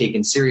won't be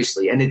taken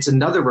seriously. And it's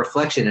another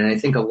reflection, and I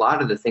think a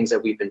lot of the things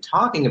that we've been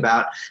talking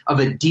about,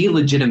 of a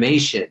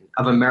delegitimation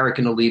of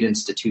American elite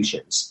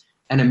institutions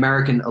and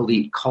American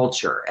elite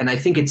culture. And I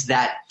think it's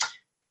that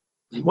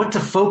what to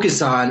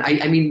focus on.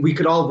 I mean, we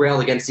could all rail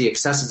against the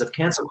excesses of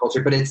cancel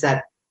culture, but it's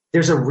that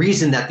there's a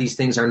reason that these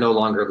things are no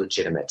longer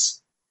legitimate.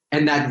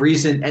 And that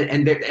reason,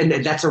 and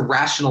that's a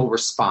rational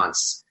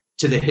response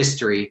to the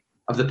history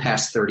of the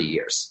past 30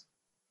 years.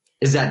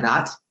 Is that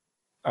not?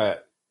 Uh,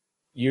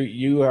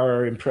 you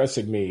are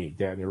impressing me,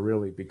 Daniel,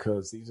 really,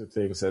 because these are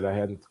things that I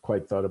hadn't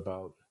quite thought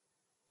about.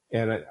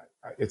 And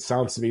it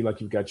sounds to me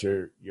like you've got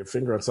your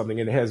finger on something,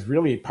 and it has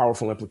really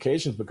powerful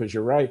implications because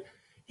you're right.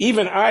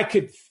 Even I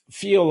could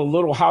feel a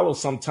little hollow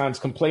sometimes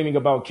complaining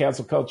about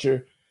cancel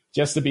culture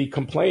just to be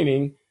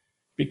complaining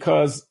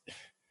because,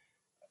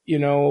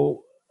 I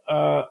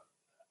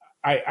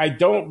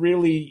don't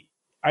really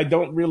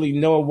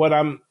know what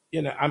I'm,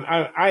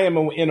 I am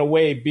in a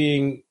way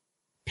being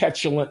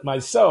petulant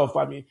myself.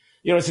 I mean,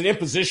 it's an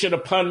imposition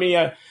upon me.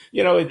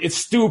 It's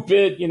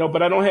stupid,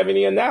 but I don't have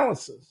any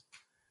analysis.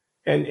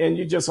 And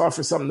you just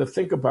offer something to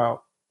think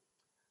about.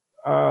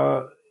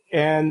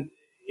 And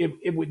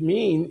it would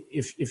mean,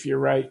 if you're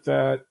right,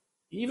 that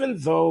even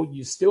though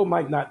you still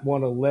might not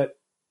want to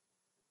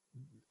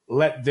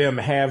let them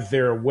have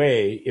their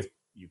way, if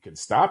you can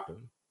stop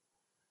them,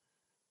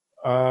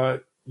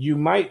 you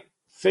might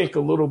think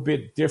a little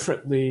bit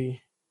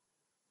differently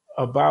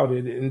about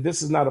it. And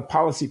this is not a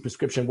policy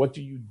prescription. What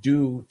do you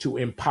do to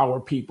empower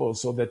people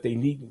so that they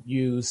needn't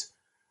use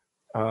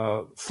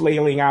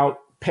flailing out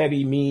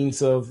petty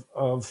means of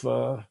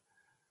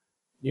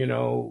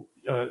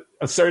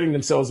asserting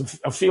themselves,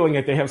 of feeling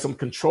that they have some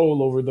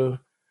control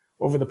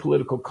over the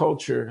political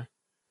culture,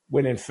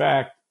 when in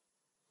fact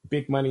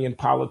big money in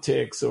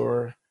politics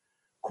or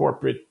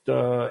corporate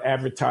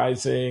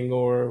advertising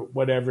or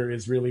whatever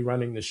is really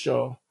running the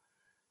show.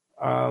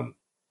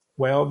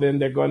 Well, then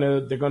they're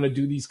gonna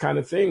do these kind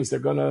of things. They're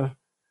gonna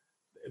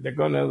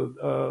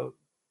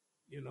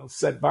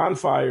set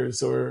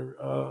bonfires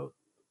or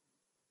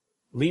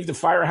leave the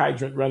fire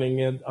hydrant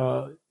running and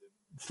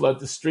flood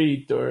the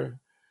street. Or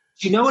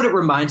do you know what it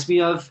reminds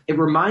me of? It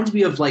reminds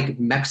me of like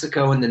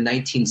Mexico in the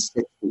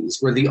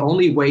 1960s, where the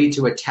only way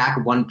to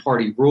attack one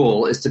party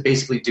rule is to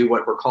basically do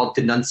what were called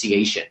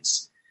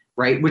denunciations,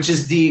 right? Which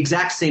is the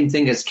exact same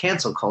thing as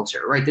cancel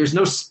culture, right? There's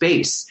no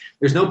space.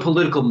 There's no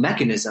political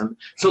mechanism.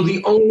 So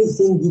the only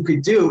thing you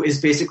could do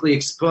is basically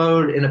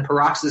explode in a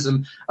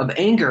paroxysm of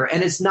anger.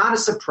 And it's not a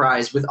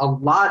surprise with a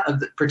lot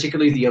of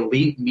particularly the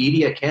elite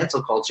media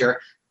cancel culture.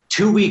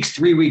 2 weeks,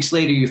 3 weeks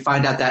later, you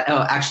find out that,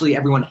 actually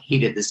everyone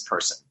hated this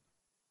person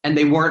and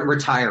they weren't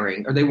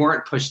retiring or they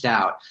weren't pushed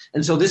out.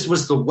 And so this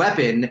was the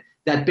weapon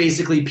that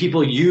basically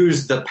people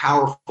used, the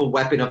powerful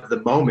weapon of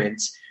the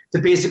moment, to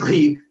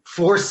basically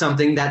force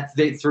something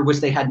through which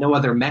they had no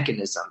other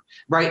mechanism,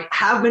 right?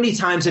 How many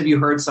times have you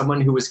heard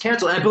someone who was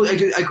canceled? And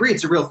I agree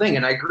it's a real thing,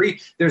 and I agree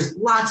there's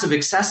lots of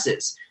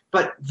excesses,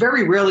 but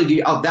very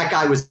rarely that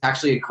guy was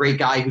actually a great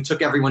guy who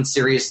took everyone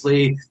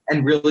seriously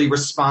and really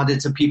responded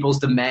to people's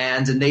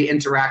demands, and they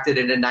interacted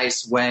in a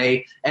nice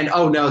way, and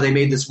oh no, they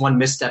made this one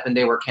misstep and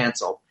they were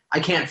canceled. I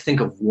can't think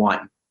of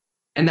one.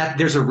 And that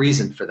there's a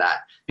reason for that,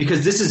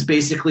 because this is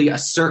basically a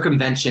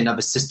circumvention of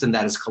a system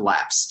that has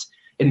collapsed.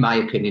 In my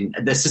opinion,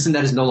 the system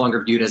that is no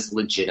longer viewed as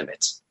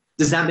legitimate.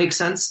 Does that make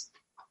sense?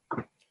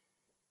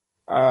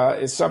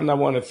 It's something I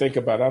want to think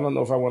about. I don't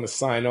know if I want to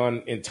sign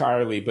on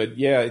entirely, but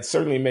yeah, it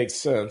certainly makes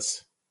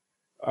sense.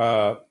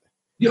 What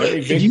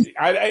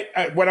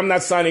I'm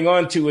not signing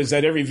on to is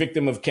that every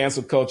victim of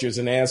cancel culture is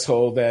an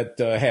asshole that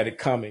had it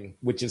coming,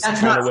 which is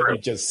kind of what you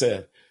just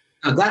said.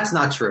 No, that's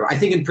not true. I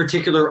think in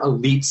particular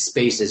elite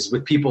spaces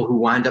with people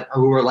who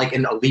are like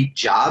in elite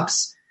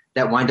jobs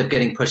that wind up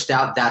getting pushed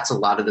out, that's a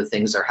lot of the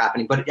things that are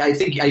happening. But I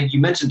think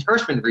you mentioned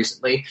Hirschman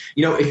recently.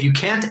 If you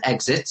can't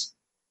exit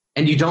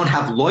and you don't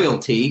have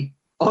loyalty,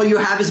 all you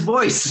have is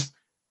voice.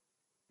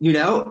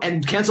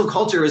 And cancel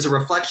culture is a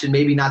reflection,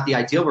 maybe not the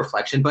ideal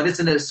reflection, but it's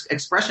an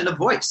expression of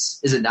voice,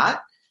 is it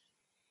not?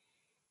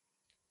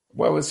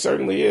 Well, it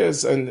certainly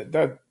is, and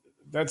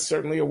that's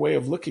certainly a way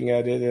of looking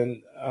at it.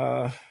 And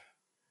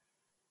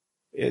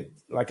it,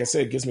 like I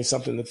said, gives me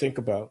something to think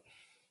about.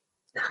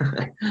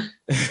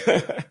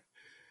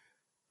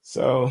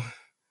 So,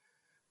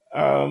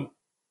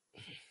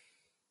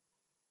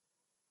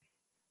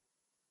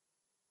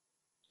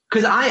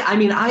 because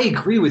I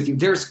agree with you.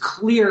 There's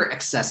clear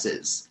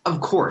excesses,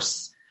 of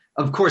course,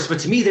 but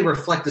to me they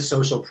reflect the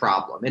social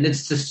problem, and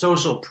it's the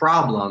social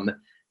problem,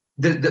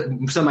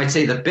 some might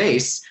say the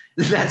base,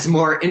 that's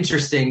more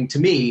interesting to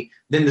me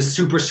than the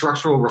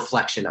superstructural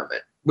reflection of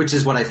it, which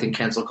is what I think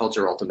cancel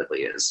culture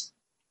ultimately is.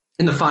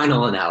 In the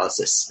final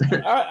analysis,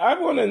 I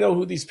want to know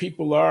who these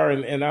people are,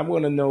 and I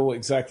want to know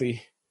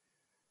exactly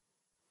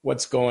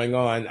what's going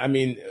on. I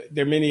mean,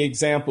 there are many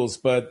examples,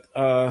 but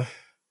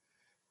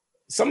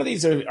some of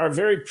these are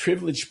very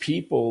privileged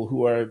people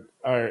who are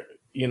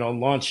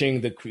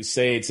launching the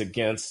crusades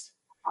against.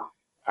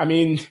 I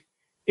mean,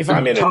 if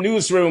I'm in a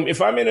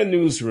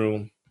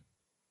newsroom,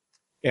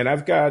 and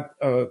I've got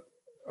a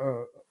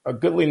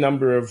goodly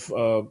number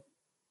of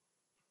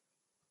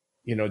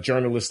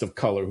journalists of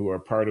color who are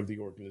part of the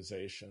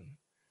organization,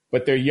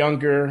 but they're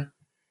younger.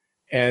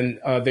 And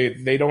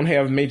they don't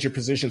have major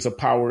positions of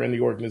power in the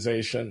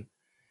organization.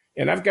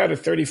 And I've got a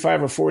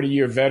 35 or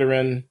 40-year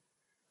veteran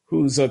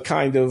who's a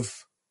kind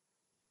of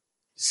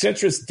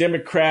centrist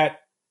Democrat,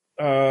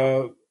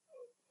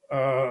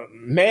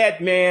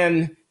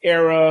 madman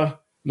era,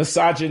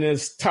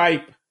 misogynist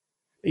type,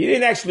 He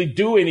didn't actually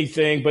do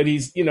anything, but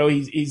he's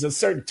a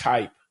certain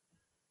type.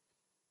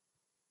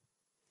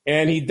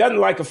 And he doesn't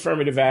like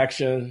affirmative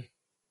action.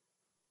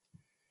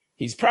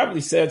 He's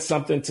probably said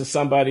something to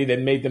somebody that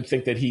made them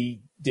think that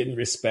he didn't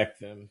respect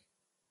them.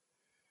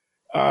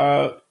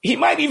 He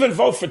might even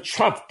vote for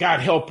Trump, God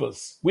help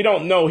us. We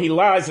don't know. He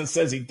lies and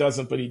says he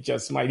doesn't, but he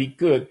just might. He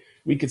could.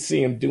 We could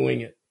see him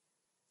doing it.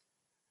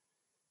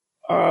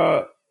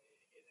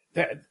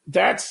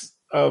 That's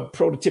a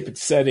prototypic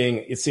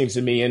setting, it seems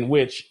to me, in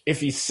which if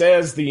he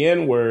says the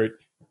N-word,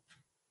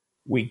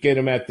 we get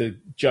him at the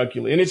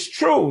jugular. And it's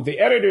true. The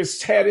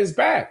editors had his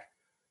back.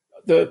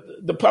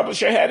 The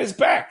publisher had his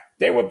back.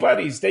 They were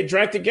buddies. They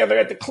drank together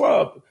at the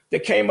club. They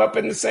came up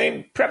in the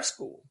same prep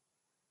school.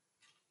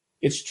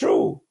 It's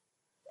true.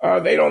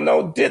 They don't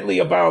know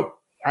diddly about,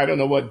 I don't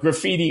know what,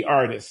 graffiti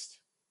artists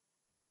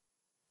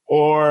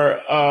or,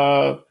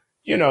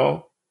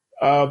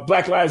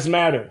 Black Lives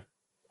Matter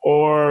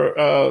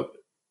or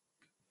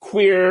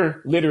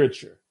queer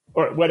literature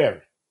or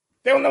whatever.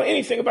 They don't know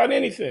anything about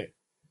anything.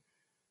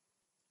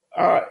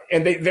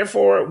 And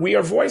therefore, we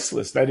are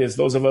voiceless. That is,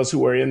 those of us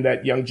who are in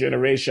that young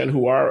generation,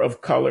 who are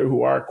of color,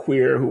 who are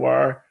queer, who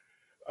are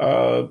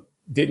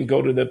didn't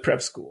go to the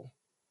prep school.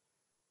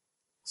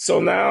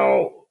 So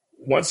now,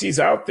 once he's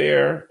out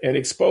there and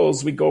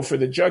exposed, we go for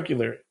the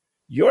jugular.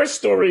 Your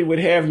story would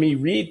have me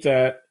read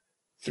that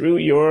through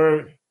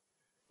your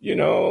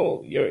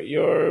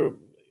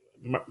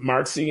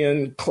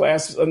Marxian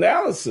class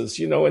analysis,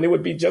 and it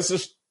would be just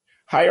a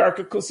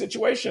hierarchical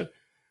situation.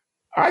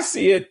 I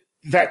see it,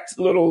 that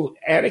little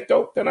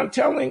anecdote that I'm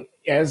telling,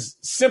 as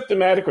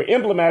symptomatic or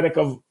emblematic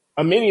of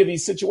many of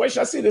these situations.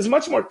 I see it as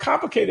much more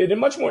complicated and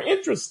much more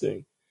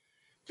interesting,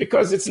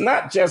 because it's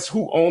not just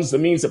who owns the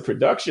means of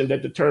production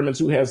that determines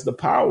who has the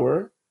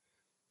power.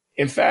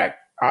 In fact,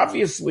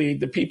 obviously,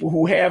 the people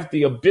who have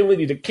the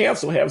ability to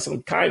cancel have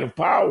some kind of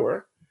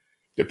power,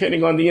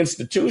 depending on the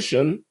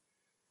institution.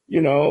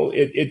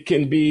 It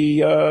can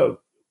be the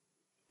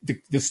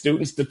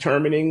students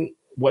determining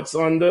what's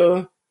on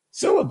the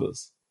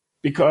syllabus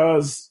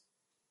because,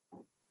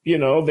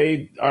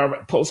 they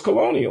are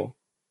post-colonial.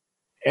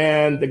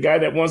 And the guy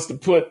that wants to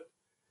put,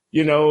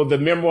 the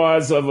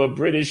memoirs of a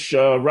British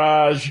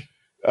Raj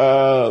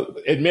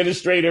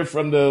administrator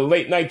from the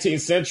late 19th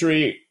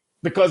century,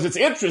 because it's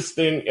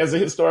interesting as a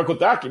historical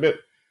document,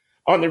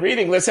 on the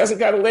reading list hasn't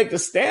got a leg to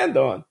stand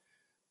on.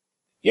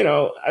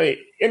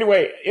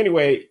 Anyway,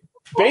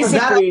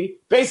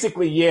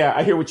 basically, yeah,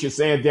 I hear what you're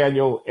saying,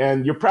 Daniel,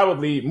 and you're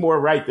probably more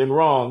right than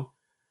wrong,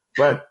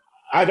 but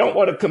I don't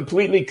want to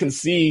completely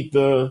concede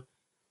the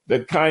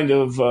kind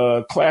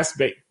of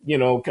class-based,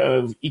 kind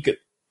of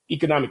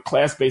economic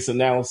class-based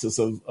analysis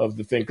of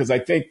the thing, because I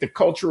think the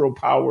cultural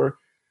power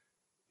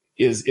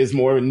is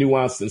more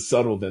nuanced and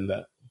subtle than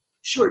that.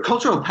 Sure,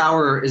 cultural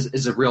power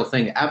is a real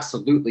thing,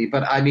 absolutely.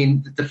 But I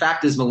mean, the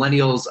fact is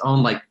millennials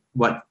own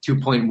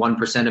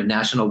 2.1% of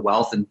national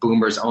wealth, and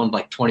boomers owned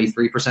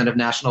 23% of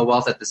national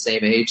wealth at the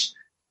same age.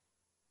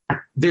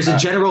 There's a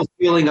general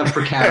feeling of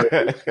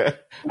precarity.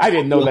 I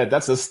didn't know that.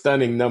 That's a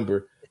stunning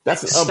number.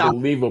 That's an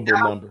unbelievable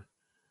number.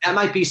 That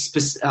might be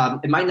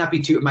it might not be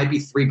 2, it might be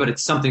 3, but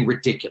it's something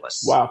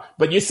ridiculous. Wow.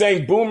 But you're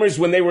saying boomers,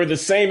 when they were the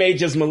same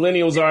age as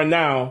millennials are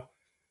now,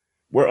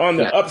 were on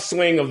the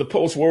upswing of the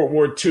post-World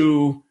War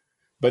II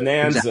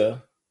bonanza.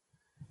 Exactly.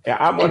 And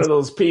I'm one of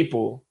those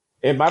people,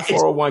 and my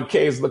 401k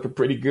is looking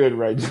pretty good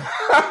right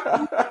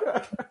now.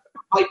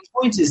 My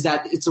point is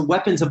that it's a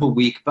weapons of the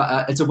weak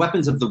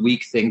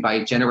thing by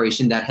a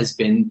generation that has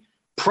been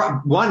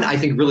one, I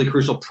think, really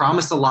crucial,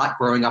 promised a lot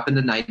growing up in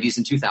the 90s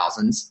and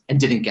 2000s and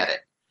didn't get it.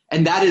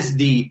 And that is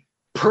the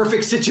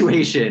perfect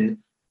situation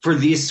for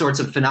these sorts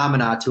of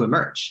phenomena to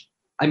emerge.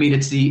 I mean,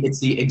 it's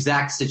the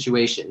exact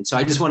situation. So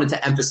I just wanted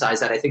to emphasize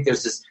that I think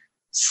there's this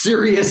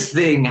serious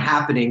thing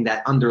happening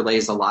that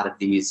underlays a lot of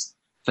these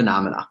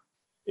phenomena.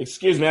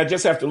 Excuse me, I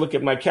just have to look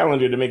at my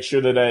calendar to make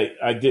sure that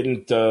I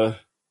didn't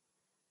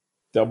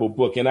double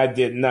book, and I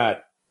did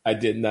not.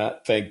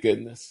 Thank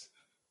goodness.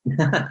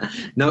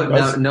 No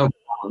problem.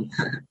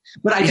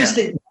 But I just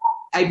think,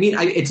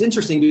 it's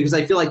interesting because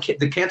I feel like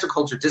the cancel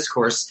culture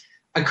discourse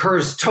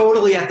occurs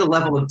totally at the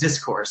level of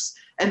discourse.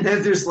 And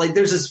then there's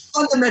this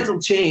fundamental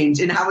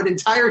change in how an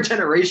entire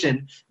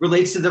generation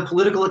relates to the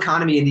political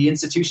economy and the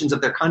institutions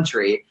of their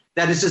country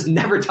that is just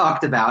never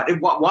talked about.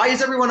 And why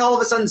is everyone all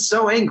of a sudden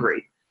so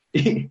angry?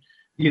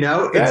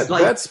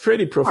 That's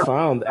pretty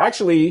profound.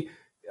 Actually,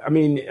 I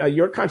mean,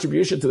 your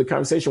contribution to the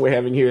conversation we're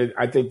having here,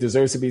 I think,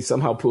 deserves to be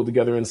somehow pulled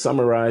together and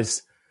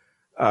summarized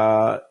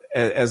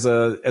as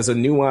a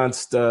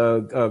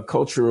nuanced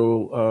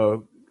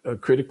cultural,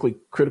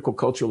 critical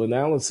cultural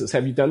analysis.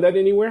 Have you done that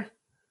anywhere?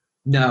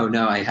 No,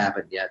 I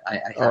haven't yet.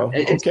 I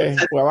haven't. Okay.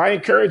 Well, I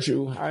encourage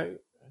you. But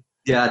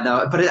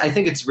I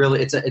think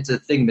it's a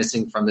thing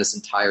missing from this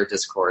entire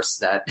discourse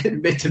that,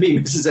 to me,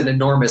 this is an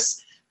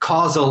enormous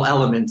causal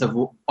element of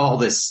all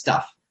this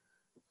stuff.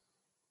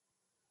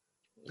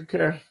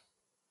 Okay.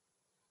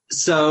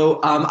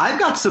 So I've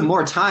got some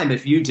more time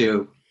if you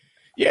do.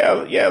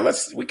 Yeah.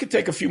 We could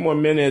take a few more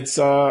minutes.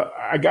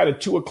 I got a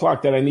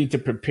 2:00 that I need to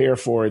prepare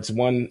for. It's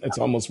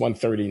almost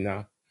 1:30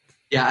 now.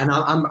 Yeah, and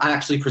I'm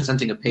actually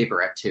presenting a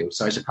paper at 2,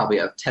 so I should probably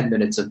have 10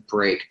 minutes of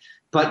break.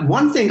 But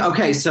one thing,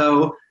 okay,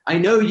 so I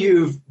know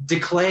you've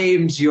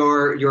declaimed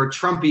your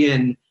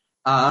Trumpian,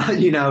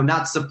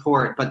 not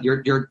support, but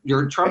your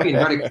Trumpian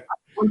rhetoric.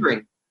 I'm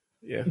wondering,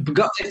 yeah,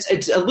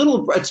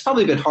 it's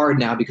probably a bit hard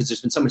now because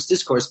there's been so much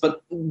discourse.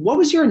 But what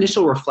was your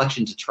initial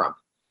reflection to Trump?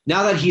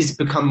 Now that he's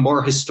become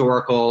more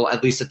historical,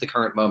 at least at the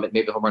current moment,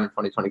 maybe he'll run in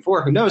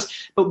 2024, who knows?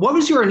 But what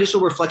was your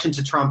initial reflection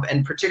to Trump,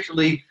 and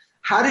particularly,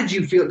 how did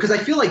you feel? Because I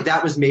feel like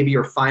that was maybe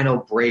your final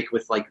break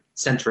with like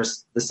the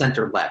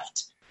center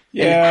left.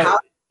 Yeah.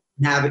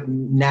 And how did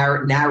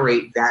you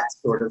narrate that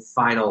sort of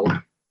final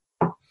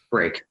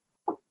break?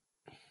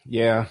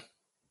 Yeah.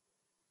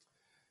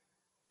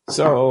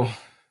 So,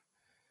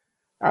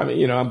 I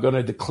mean, I'm going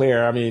to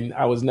declare,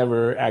 I was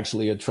never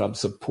actually a Trump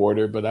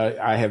supporter, but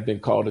I have been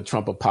called a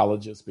Trump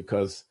apologist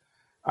because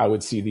I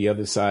would see the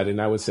other side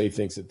and I would say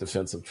things in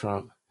defense of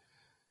Trump.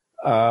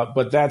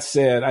 But that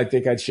said, I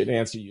think I should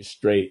answer you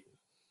straight.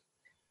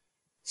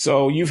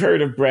 So you've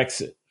heard of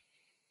Brexit.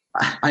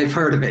 I've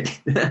heard of it.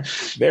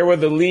 There were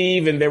the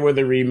leave and there were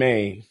the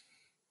remain.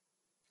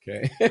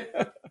 Okay.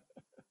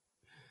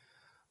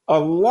 A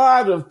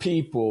lot of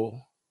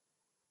people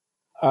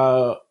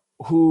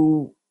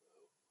who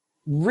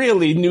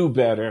really knew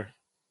better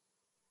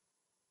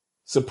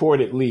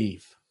supported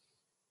leave.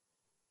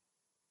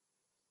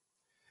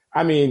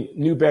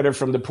 Knew better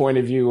from the point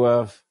of view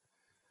of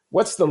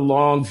what's the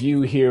long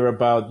view here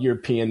about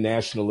European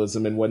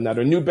nationalism and whatnot,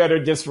 or knew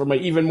better just from an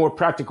even more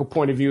practical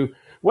point of view.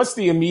 What's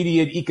the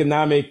immediate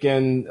economic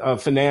and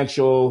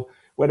financial,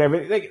 whatever?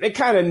 They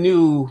kind of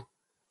knew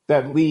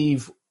that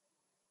leave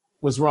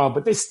was wrong,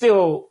 but they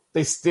still,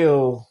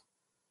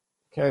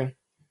 okay.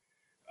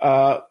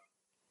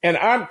 And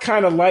I'm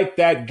kind of like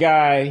that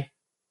guy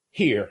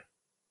here.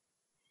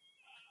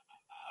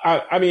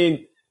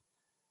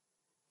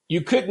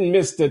 You couldn't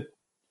miss that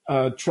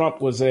Trump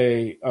was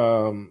a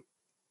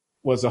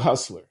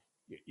hustler.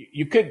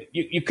 You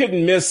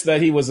couldn't miss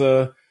that he was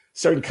a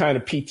certain kind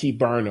of P.T.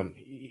 Barnum.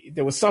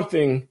 There was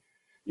something,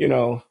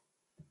 and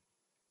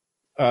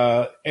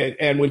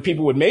when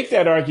people would make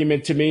that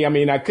argument to me,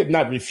 I could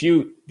not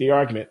refute the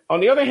argument. On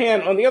the other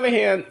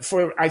hand,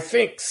 for I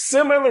think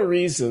similar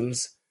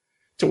reasons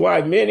to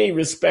why many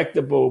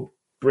respectable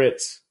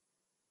Brits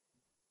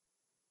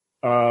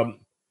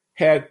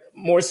had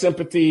more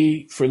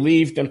sympathy for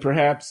leave than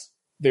perhaps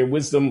their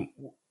wisdom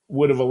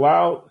would have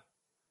allowed.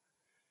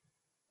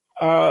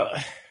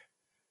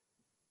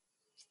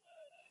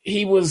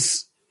 He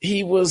was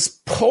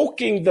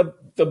poking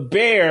the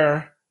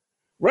bear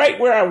right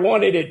where I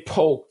wanted it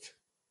poked.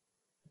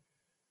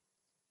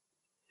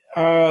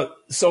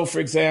 So, for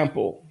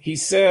example, he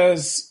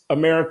says,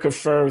 America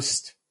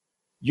first,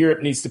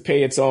 Europe needs to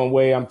pay its own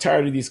way. I'm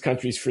tired of these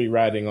countries free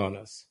riding on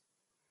us.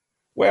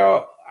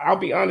 Well, I'll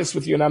be honest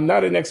with you, and I'm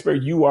not an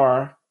expert, you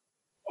are,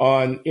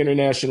 on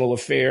international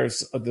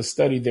affairs, of the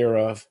study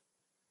thereof.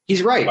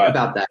 He's right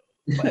about that.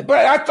 But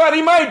I thought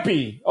he might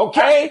be,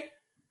 okay?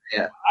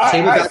 Yeah.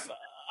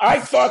 I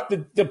thought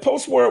that the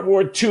post-World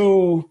War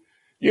II,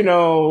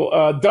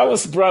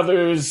 Dulles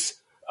Brothers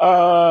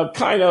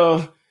kind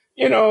of,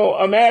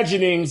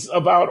 imaginings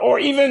about, or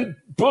even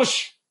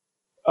Bush,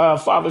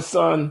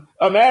 father-son,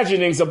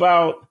 imaginings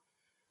about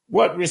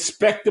what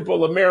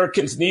respectable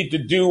Americans need to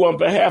do on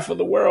behalf of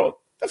the world.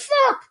 The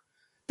fuck?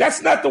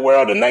 That's not the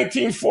world of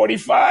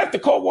 1945. The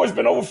Cold War's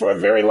been over for a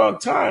very long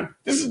time.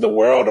 This is the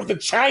world of the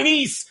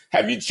Chinese.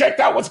 Have you checked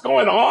out what's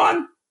going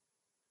on?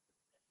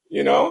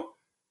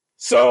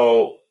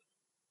 So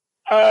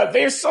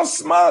they're so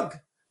smug.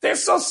 They're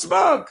so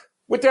smug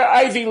with their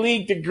Ivy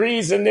League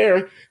degrees and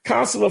their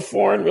Council of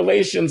Foreign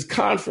Relations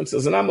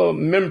conferences. And I'm a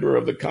member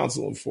of the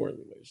Council of Foreign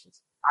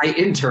Relations. I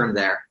interned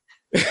there.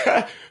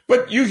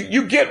 But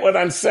you get what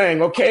I'm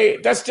saying, okay?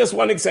 That's just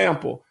one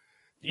example.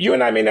 You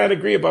and I may not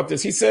agree about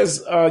this. He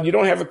says you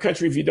don't have a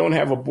country if you don't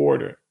have a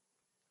border.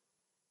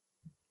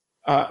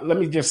 Let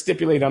me just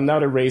stipulate, I'm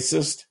not a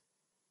racist.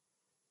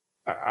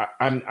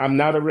 I'm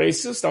not a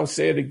racist. I'll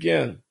say it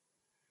again.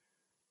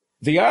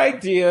 The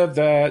idea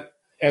that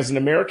as an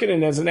American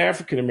and as an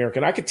African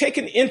American, I could take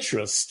an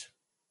interest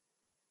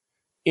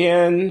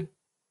in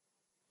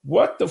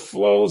what the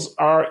flows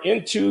are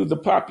into the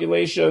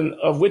population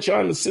of which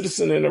I'm a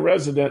citizen and a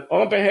resident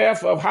on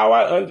behalf of how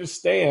I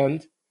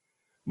understand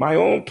my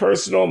own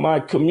personal, my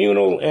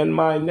communal, and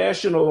my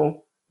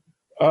national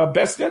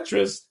best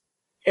interest,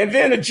 and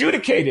then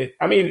adjudicate it.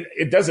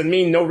 It doesn't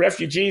mean no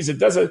refugees. It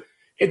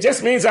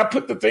just means I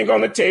put the thing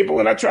on the table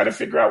and I try to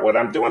figure out what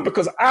I'm doing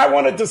because I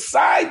want to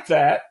decide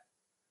that.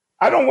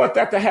 I don't want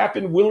that to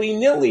happen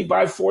willy-nilly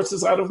by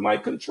forces out of my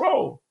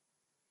control.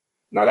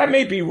 Now, that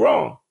may be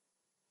wrong,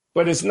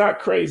 but it's not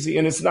crazy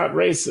and it's not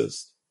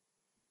racist.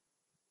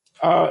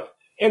 And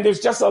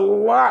there's just a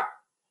lot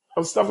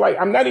of stuff like,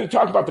 I'm not even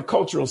talking about the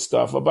cultural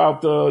stuff,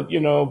 about the,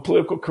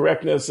 political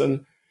correctness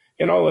and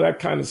all of that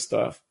kind of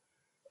stuff.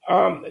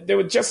 There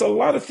were just a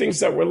lot of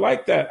things that were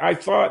like that. I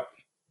thought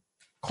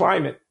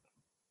climate,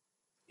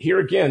 here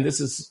again, this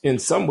is in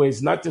some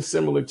ways not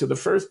dissimilar to the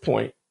first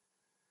point.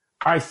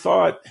 I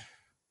thought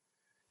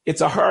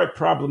it's a hard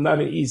problem, not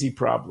an easy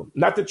problem.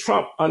 Not that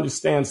Trump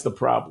understands the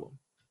problem.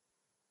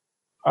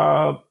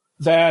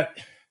 That,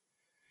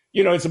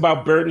 it's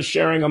about burden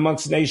sharing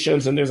amongst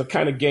nations, and there's a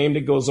kind of game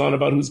that goes on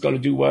about who's going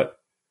to do what.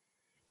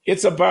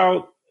 It's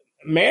about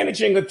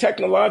managing a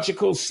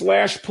technological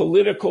 /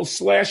 political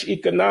 /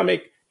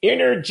 economic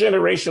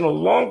intergenerational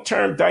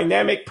long-term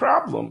dynamic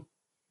problem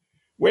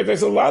where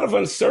there's a lot of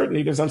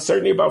uncertainty. There's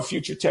uncertainty about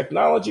future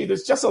technology.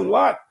 There's just a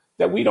lot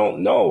that we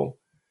don't know.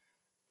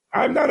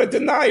 I'm not a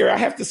denier. I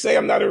have to say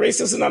I'm not a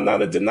racist and I'm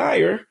not a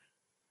denier.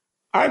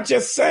 I'm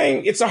just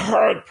saying it's a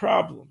hard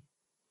problem.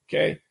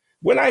 Okay.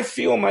 When I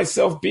feel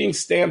myself being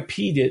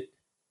stampeded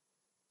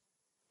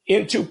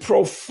into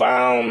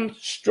profound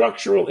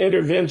structural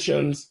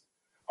interventions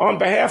on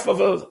behalf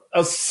of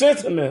a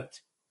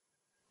sentiment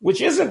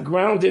which isn't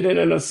grounded in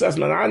an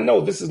assessment. I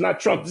know this is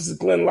not Trump. This is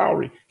Glenn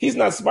Loury. He's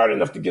not smart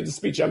enough to give the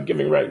speech I'm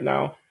giving right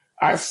now.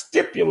 I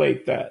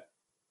stipulate that.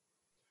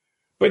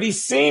 But he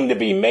seemed to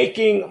be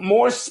making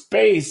more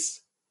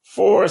space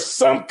for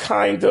some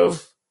kind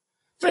of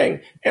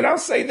thing. And I'll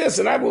say this,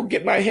 and I will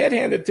get my head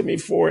handed to me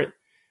for it.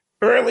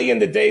 Early in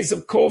the days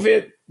of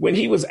COVID, when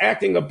he was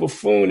acting a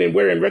buffoon and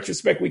where in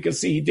retrospect we can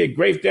see he did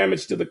grave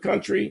damage to the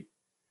country,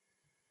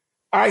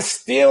 I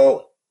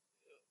still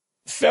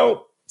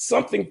felt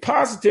something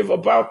positive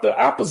about the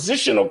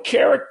oppositional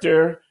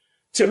character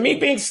to me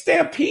being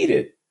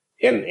stampeded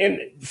in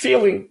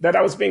feeling that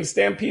I was being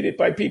stampeded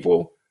by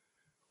people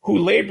who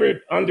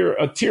labored under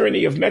a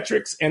tyranny of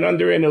metrics and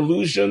under an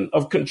illusion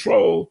of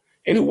control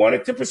and who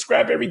wanted to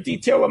prescribe every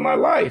detail of my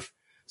life.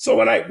 So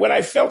when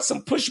I felt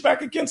some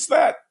pushback against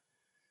that,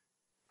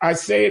 I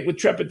say it with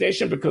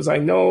trepidation because I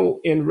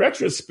know in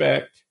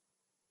retrospect,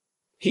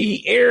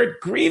 he erred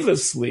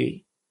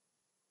grievously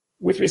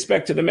with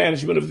respect to the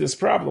management of this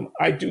problem.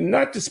 I do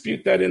not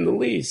dispute that in the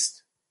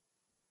least.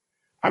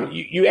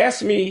 You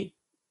asked me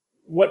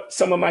what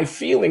some of my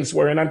feelings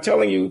were, and I'm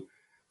telling you,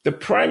 the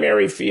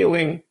primary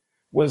feeling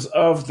was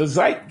of the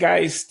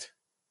zeitgeist,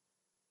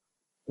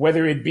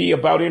 whether it be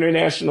about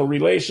international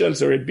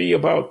relations or it be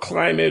about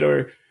climate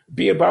or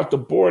be about the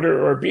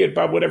border or be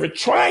about whatever,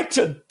 trying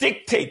to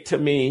dictate to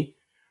me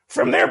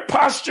from their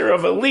posture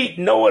of elite,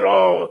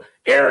 know-it-all,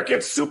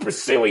 arrogant,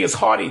 supercilious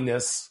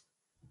haughtiness,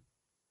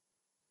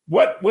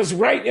 what was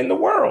right in the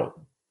world.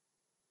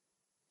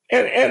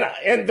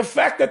 And the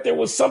fact that there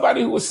was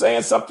somebody who was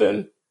saying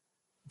something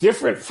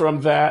different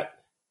from that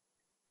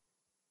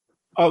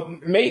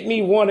made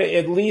me want to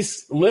at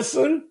least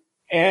listen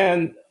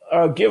and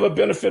give a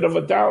benefit of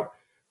a doubt.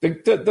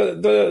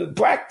 The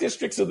black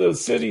districts of the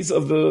cities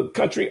of the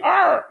country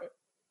are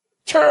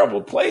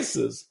terrible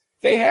places.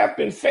 They have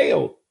been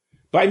failed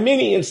by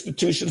many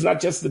institutions,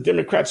 not just the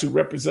Democrats who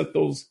represent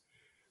those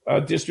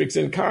districts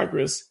in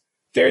Congress.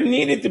 There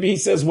needed to be, he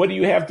says, what do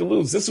you have to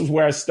lose? This is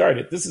where I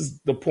started. This is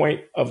the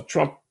point of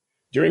Trump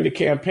during the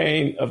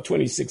campaign of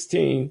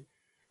 2016,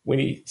 when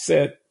he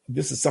said,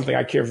 this is something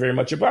I care very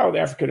much about,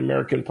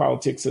 African-American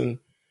politics and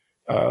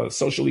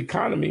social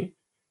economy.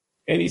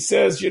 And he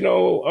says,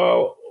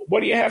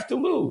 what do you have to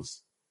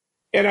lose?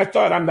 And I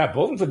thought, I'm not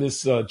voting for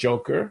this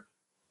joker,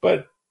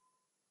 but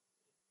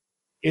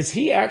is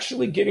he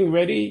actually getting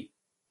ready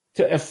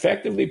to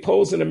effectively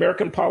pose in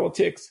American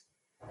politics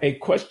a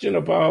question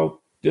about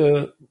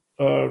the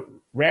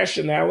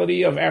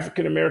rationality of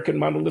African-American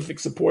monolithic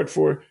support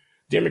for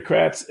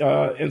Democrats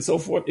and so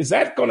forth? Is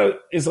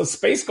a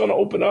space going to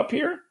open up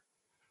here?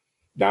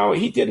 Now,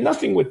 he did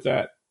nothing with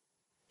that.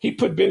 He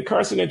put Ben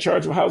Carson in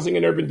charge of housing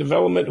and urban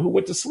development, who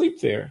went to sleep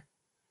there.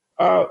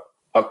 A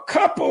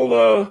couple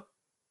of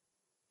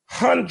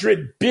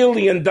 $100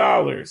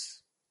 billion,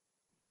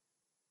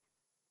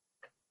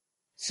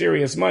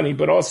 serious money,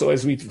 but also,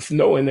 as we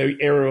know, in the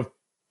era of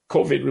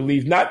COVID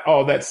relief, not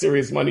all that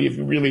serious money if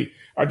you really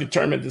are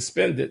determined to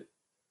spend it,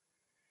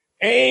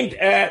 aimed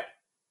at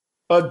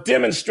a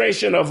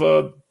demonstration of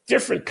a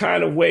different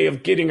kind of way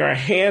of getting our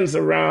hands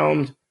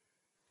around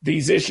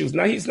these issues.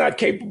 Now, he's not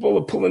capable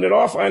of pulling it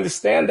off. I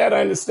understand that.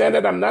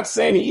 I'm not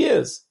saying he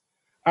is.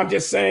 I'm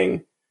just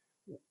saying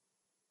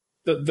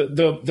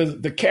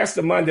the cast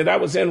of mind that I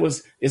was in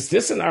was, is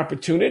this an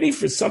opportunity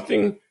for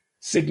something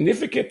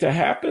significant to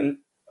happen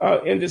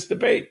in this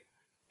debate?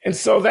 And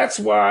so that's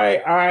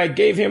why I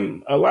gave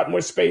him a lot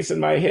more space in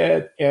my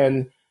head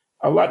and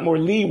a lot more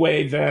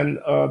leeway than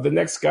the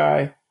next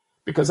guy,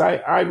 because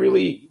I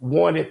really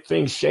wanted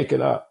things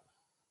shaken up.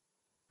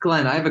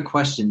 Glenn, I have a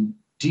question.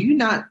 Do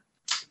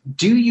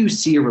you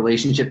see a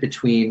relationship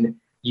between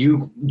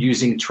you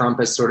using Trump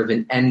as sort of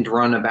an end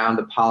run around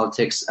the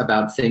politics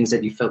about things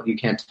that you felt you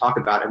can't talk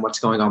about and what's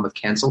going on with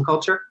cancel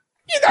culture?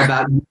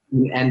 About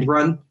an end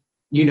run?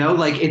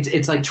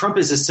 It's like Trump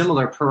is a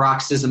similar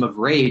paroxysm of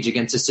rage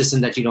against a system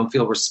that you don't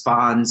feel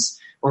responds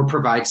or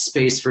provides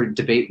space for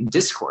debate and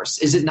discourse.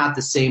 Is it not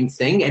the same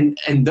thing? And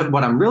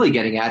what I'm really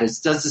getting at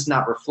is, does this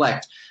not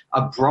reflect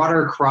a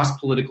broader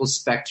cross-political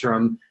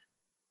spectrum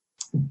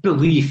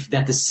belief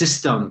that the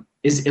system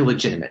is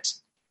illegitimate?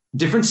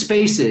 different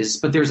spaces,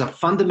 but there's a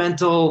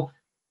fundamental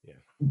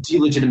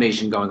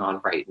delegitimation going on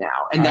right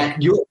now. And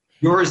that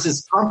yours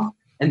is Trump,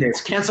 and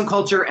there's cancel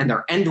culture, and there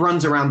are end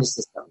runs around the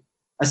system.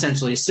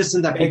 Essentially, a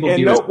system that people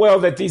and note well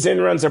that these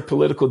end runs are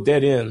political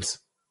dead ends.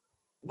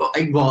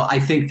 Well, I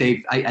think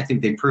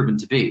they've proven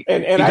to be.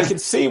 And I can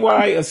see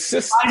why a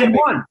system.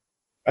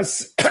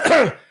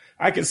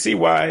 I can see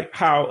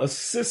how a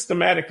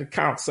systematic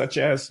account such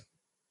as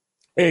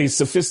a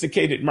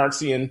sophisticated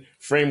Marxian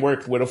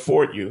framework would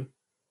afford you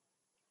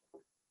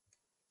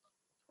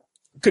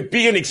could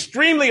be an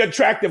extremely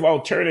attractive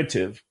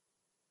alternative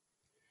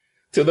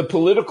to the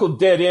political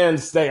dead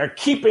ends that are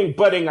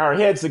butting our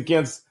heads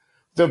against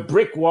the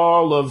brick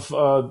wall of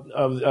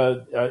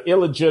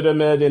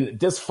illegitimate and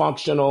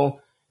dysfunctional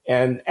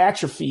and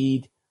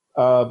atrophied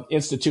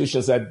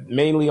institutions that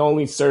mainly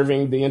only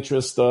serving the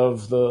interest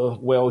of the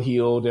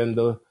well-heeled and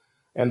the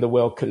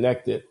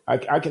well-connected.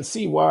 I can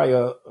see why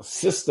a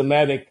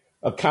systematic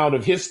account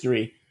of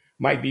history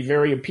might be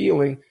very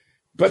appealing,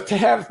 but to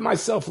have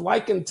myself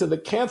likened to the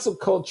cancel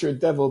culture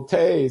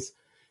devotees,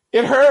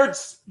 it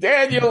hurts,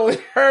 Daniel.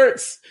 It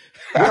hurts.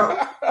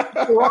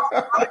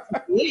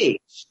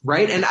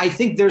 Right? And I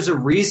think there's a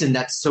reason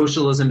that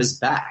socialism is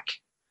back,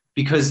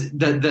 because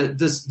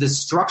the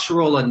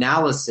structural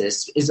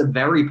analysis is a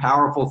very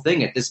powerful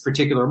thing at this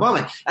particular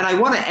moment. And I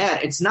want to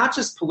add, it's not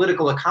just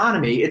political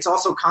economy, it's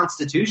also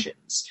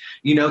constitutions.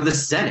 The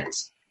Senate.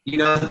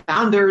 The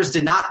founders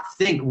did not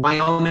think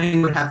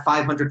Wyoming would have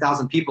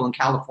 500,000 people and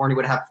California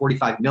would have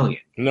 45 million.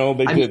 No,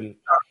 they didn't.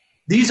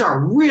 These are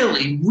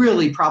really,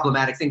 really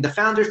problematic things. The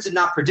founders did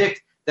not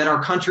predict that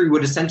our country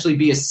would essentially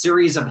be a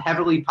series of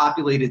heavily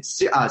populated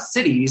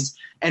cities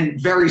and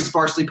very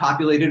sparsely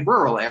populated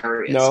rural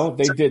areas. No,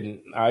 they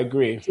didn't. I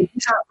agree. So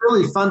these are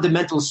really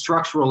fundamental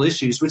structural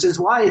issues, which is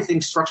why I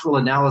think structural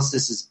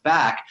analysis is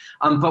back.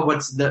 But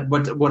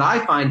what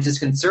I find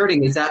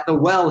disconcerting is that the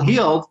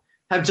well-heeled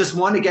have just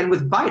won again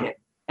with Biden.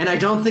 And I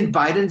don't think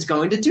Biden's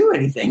going to do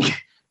anything.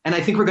 And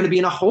I think we're going to be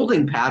in a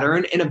holding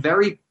pattern in a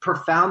very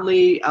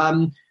profoundly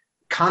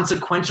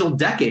consequential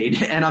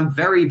decade. And I'm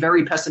very,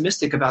 very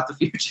pessimistic about the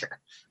future,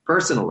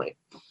 personally.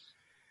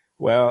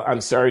 Well, I'm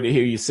sorry to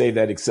hear you say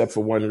that, except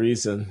for one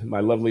reason.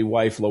 My lovely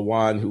wife,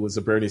 LaJuan, who was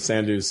a Bernie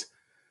Sanders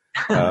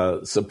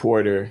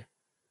supporter,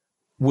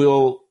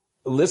 will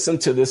listen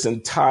to this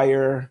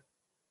entire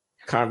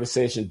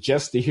conversation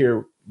just to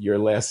hear your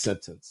last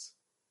sentence.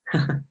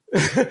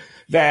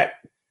 That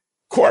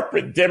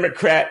corporate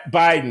Democrat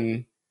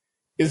Biden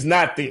is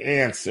not the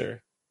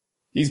answer.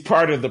 He's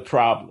part of the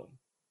problem.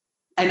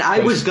 And I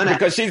was going to...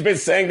 Because she's been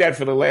saying that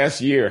for the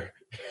last year.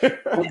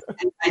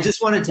 I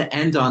just wanted to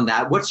end on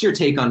that. What's your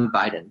take on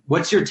Biden?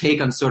 What's your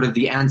take on sort of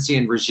the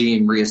ancien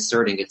regime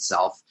reasserting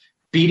itself,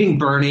 beating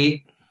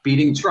Bernie,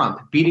 beating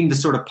Trump, beating the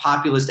sort of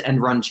populist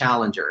end-run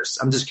challengers?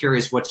 I'm just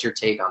curious, what's your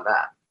take on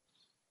that?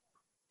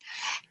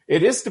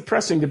 It is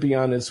depressing, to be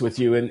honest with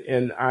you,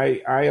 and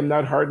I am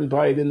not hardened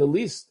by it in the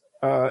least.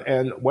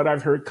 And what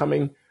I've heard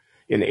coming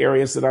in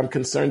areas that I'm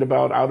concerned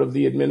about out of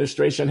the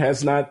administration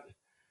has not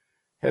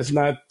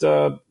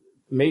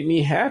made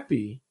me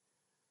happy.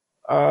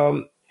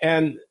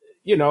 And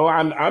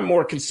I'm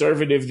more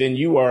conservative than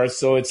you are,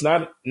 so it's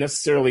not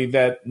necessarily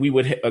that we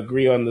would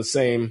agree on the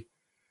same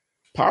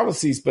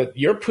policies, but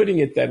you're putting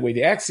it that way.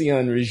 The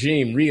ancien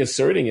regime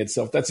reasserting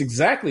itself. That's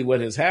exactly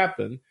what has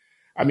happened.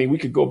 I mean, we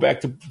could go back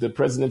to the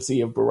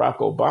presidency of Barack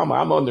Obama.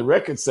 I'm on the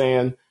record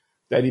saying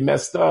that he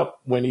messed up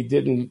when he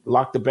didn't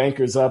lock the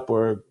bankers up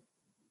or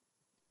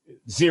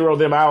zero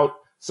them out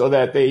so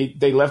that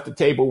they left the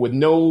table with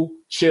no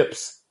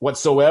chips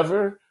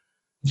whatsoever.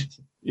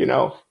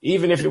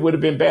 Even if it would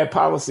have been bad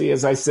policy,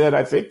 as I said,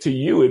 I think to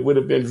you, it would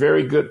have been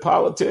very good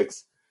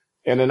politics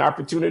and an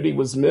opportunity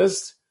was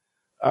missed.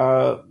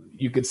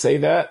 You could say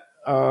that.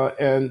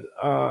 And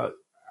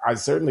I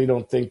certainly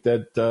don't think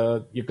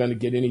that you're going to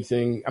get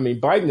anything. I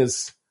mean, Biden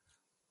is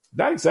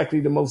not exactly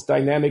the most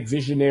dynamic,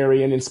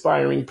 visionary, and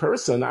inspiring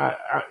person.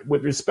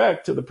 With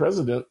respect to the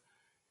president,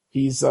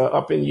 he's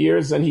up in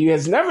years, and he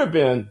has never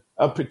been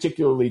a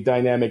particularly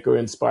dynamic or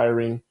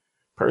inspiring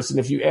person.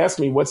 If you ask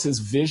me what's his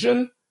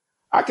vision,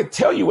 I could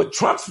tell you what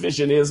Trump's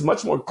vision is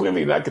much more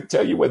clearly than I could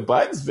tell you what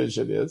Biden's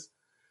vision is.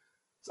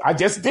 I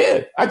just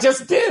did. I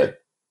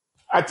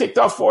ticked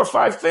off 4 or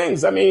 5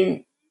 things. I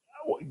mean,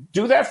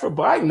 do that for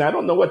Biden. I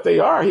don't know what they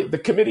are. The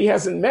committee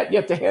hasn't met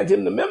yet to hand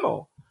him the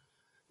memo.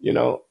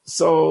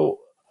 So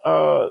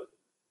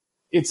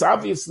it's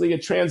obviously a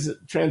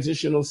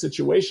transitional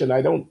situation.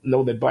 I don't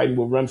know that Biden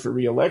will run for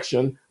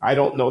re-election. I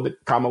don't know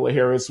that Kamala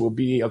Harris will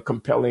be a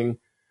compelling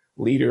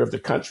leader of the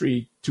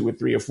country 2 or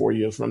 3 or 4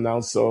 years from now.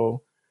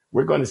 So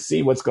we're going to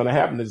see what's going to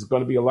happen. There's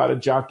going to be a lot of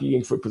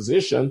jockeying for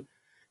position.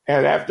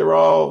 And after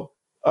all,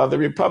 the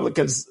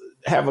Republicans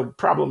have a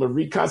problem of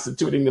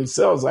reconstituting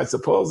themselves, I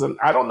suppose. And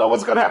I don't know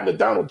what's going to happen to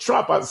Donald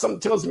Trump. Something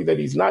tells me that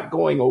he's not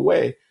going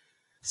away.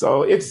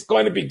 So it's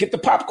going to be, get the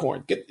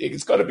popcorn.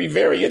 It's going to be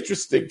very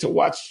interesting to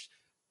watch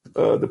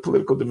the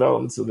political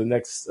developments of the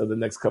next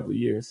couple of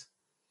years.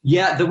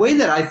 Yeah, the way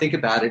that I think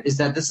about it is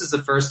that this is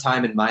the first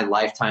time in my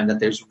lifetime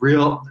that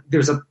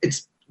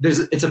it's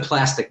it's a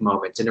plastic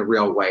moment in a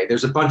real way.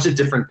 There's a bunch of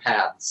different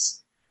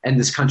paths, and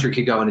this country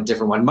could go in a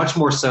different one, much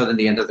more so than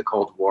the end of the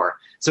Cold War.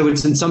 So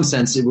it's in some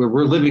sense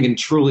we're living in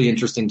truly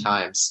interesting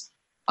times.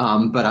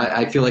 But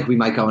I feel like we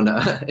might go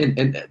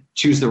and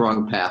choose the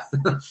wrong path.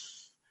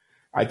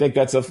 I think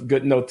that's a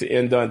good note to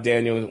end on,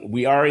 Daniel.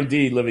 We are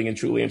indeed living in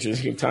truly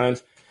interesting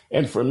times.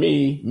 And for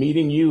me,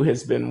 meeting you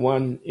has been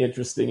one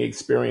interesting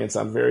experience.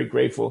 I'm very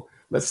grateful.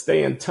 Let's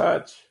stay in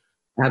touch.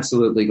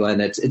 Absolutely,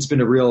 Glenn. It's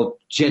been a real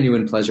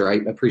genuine pleasure.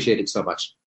 I appreciate it so much.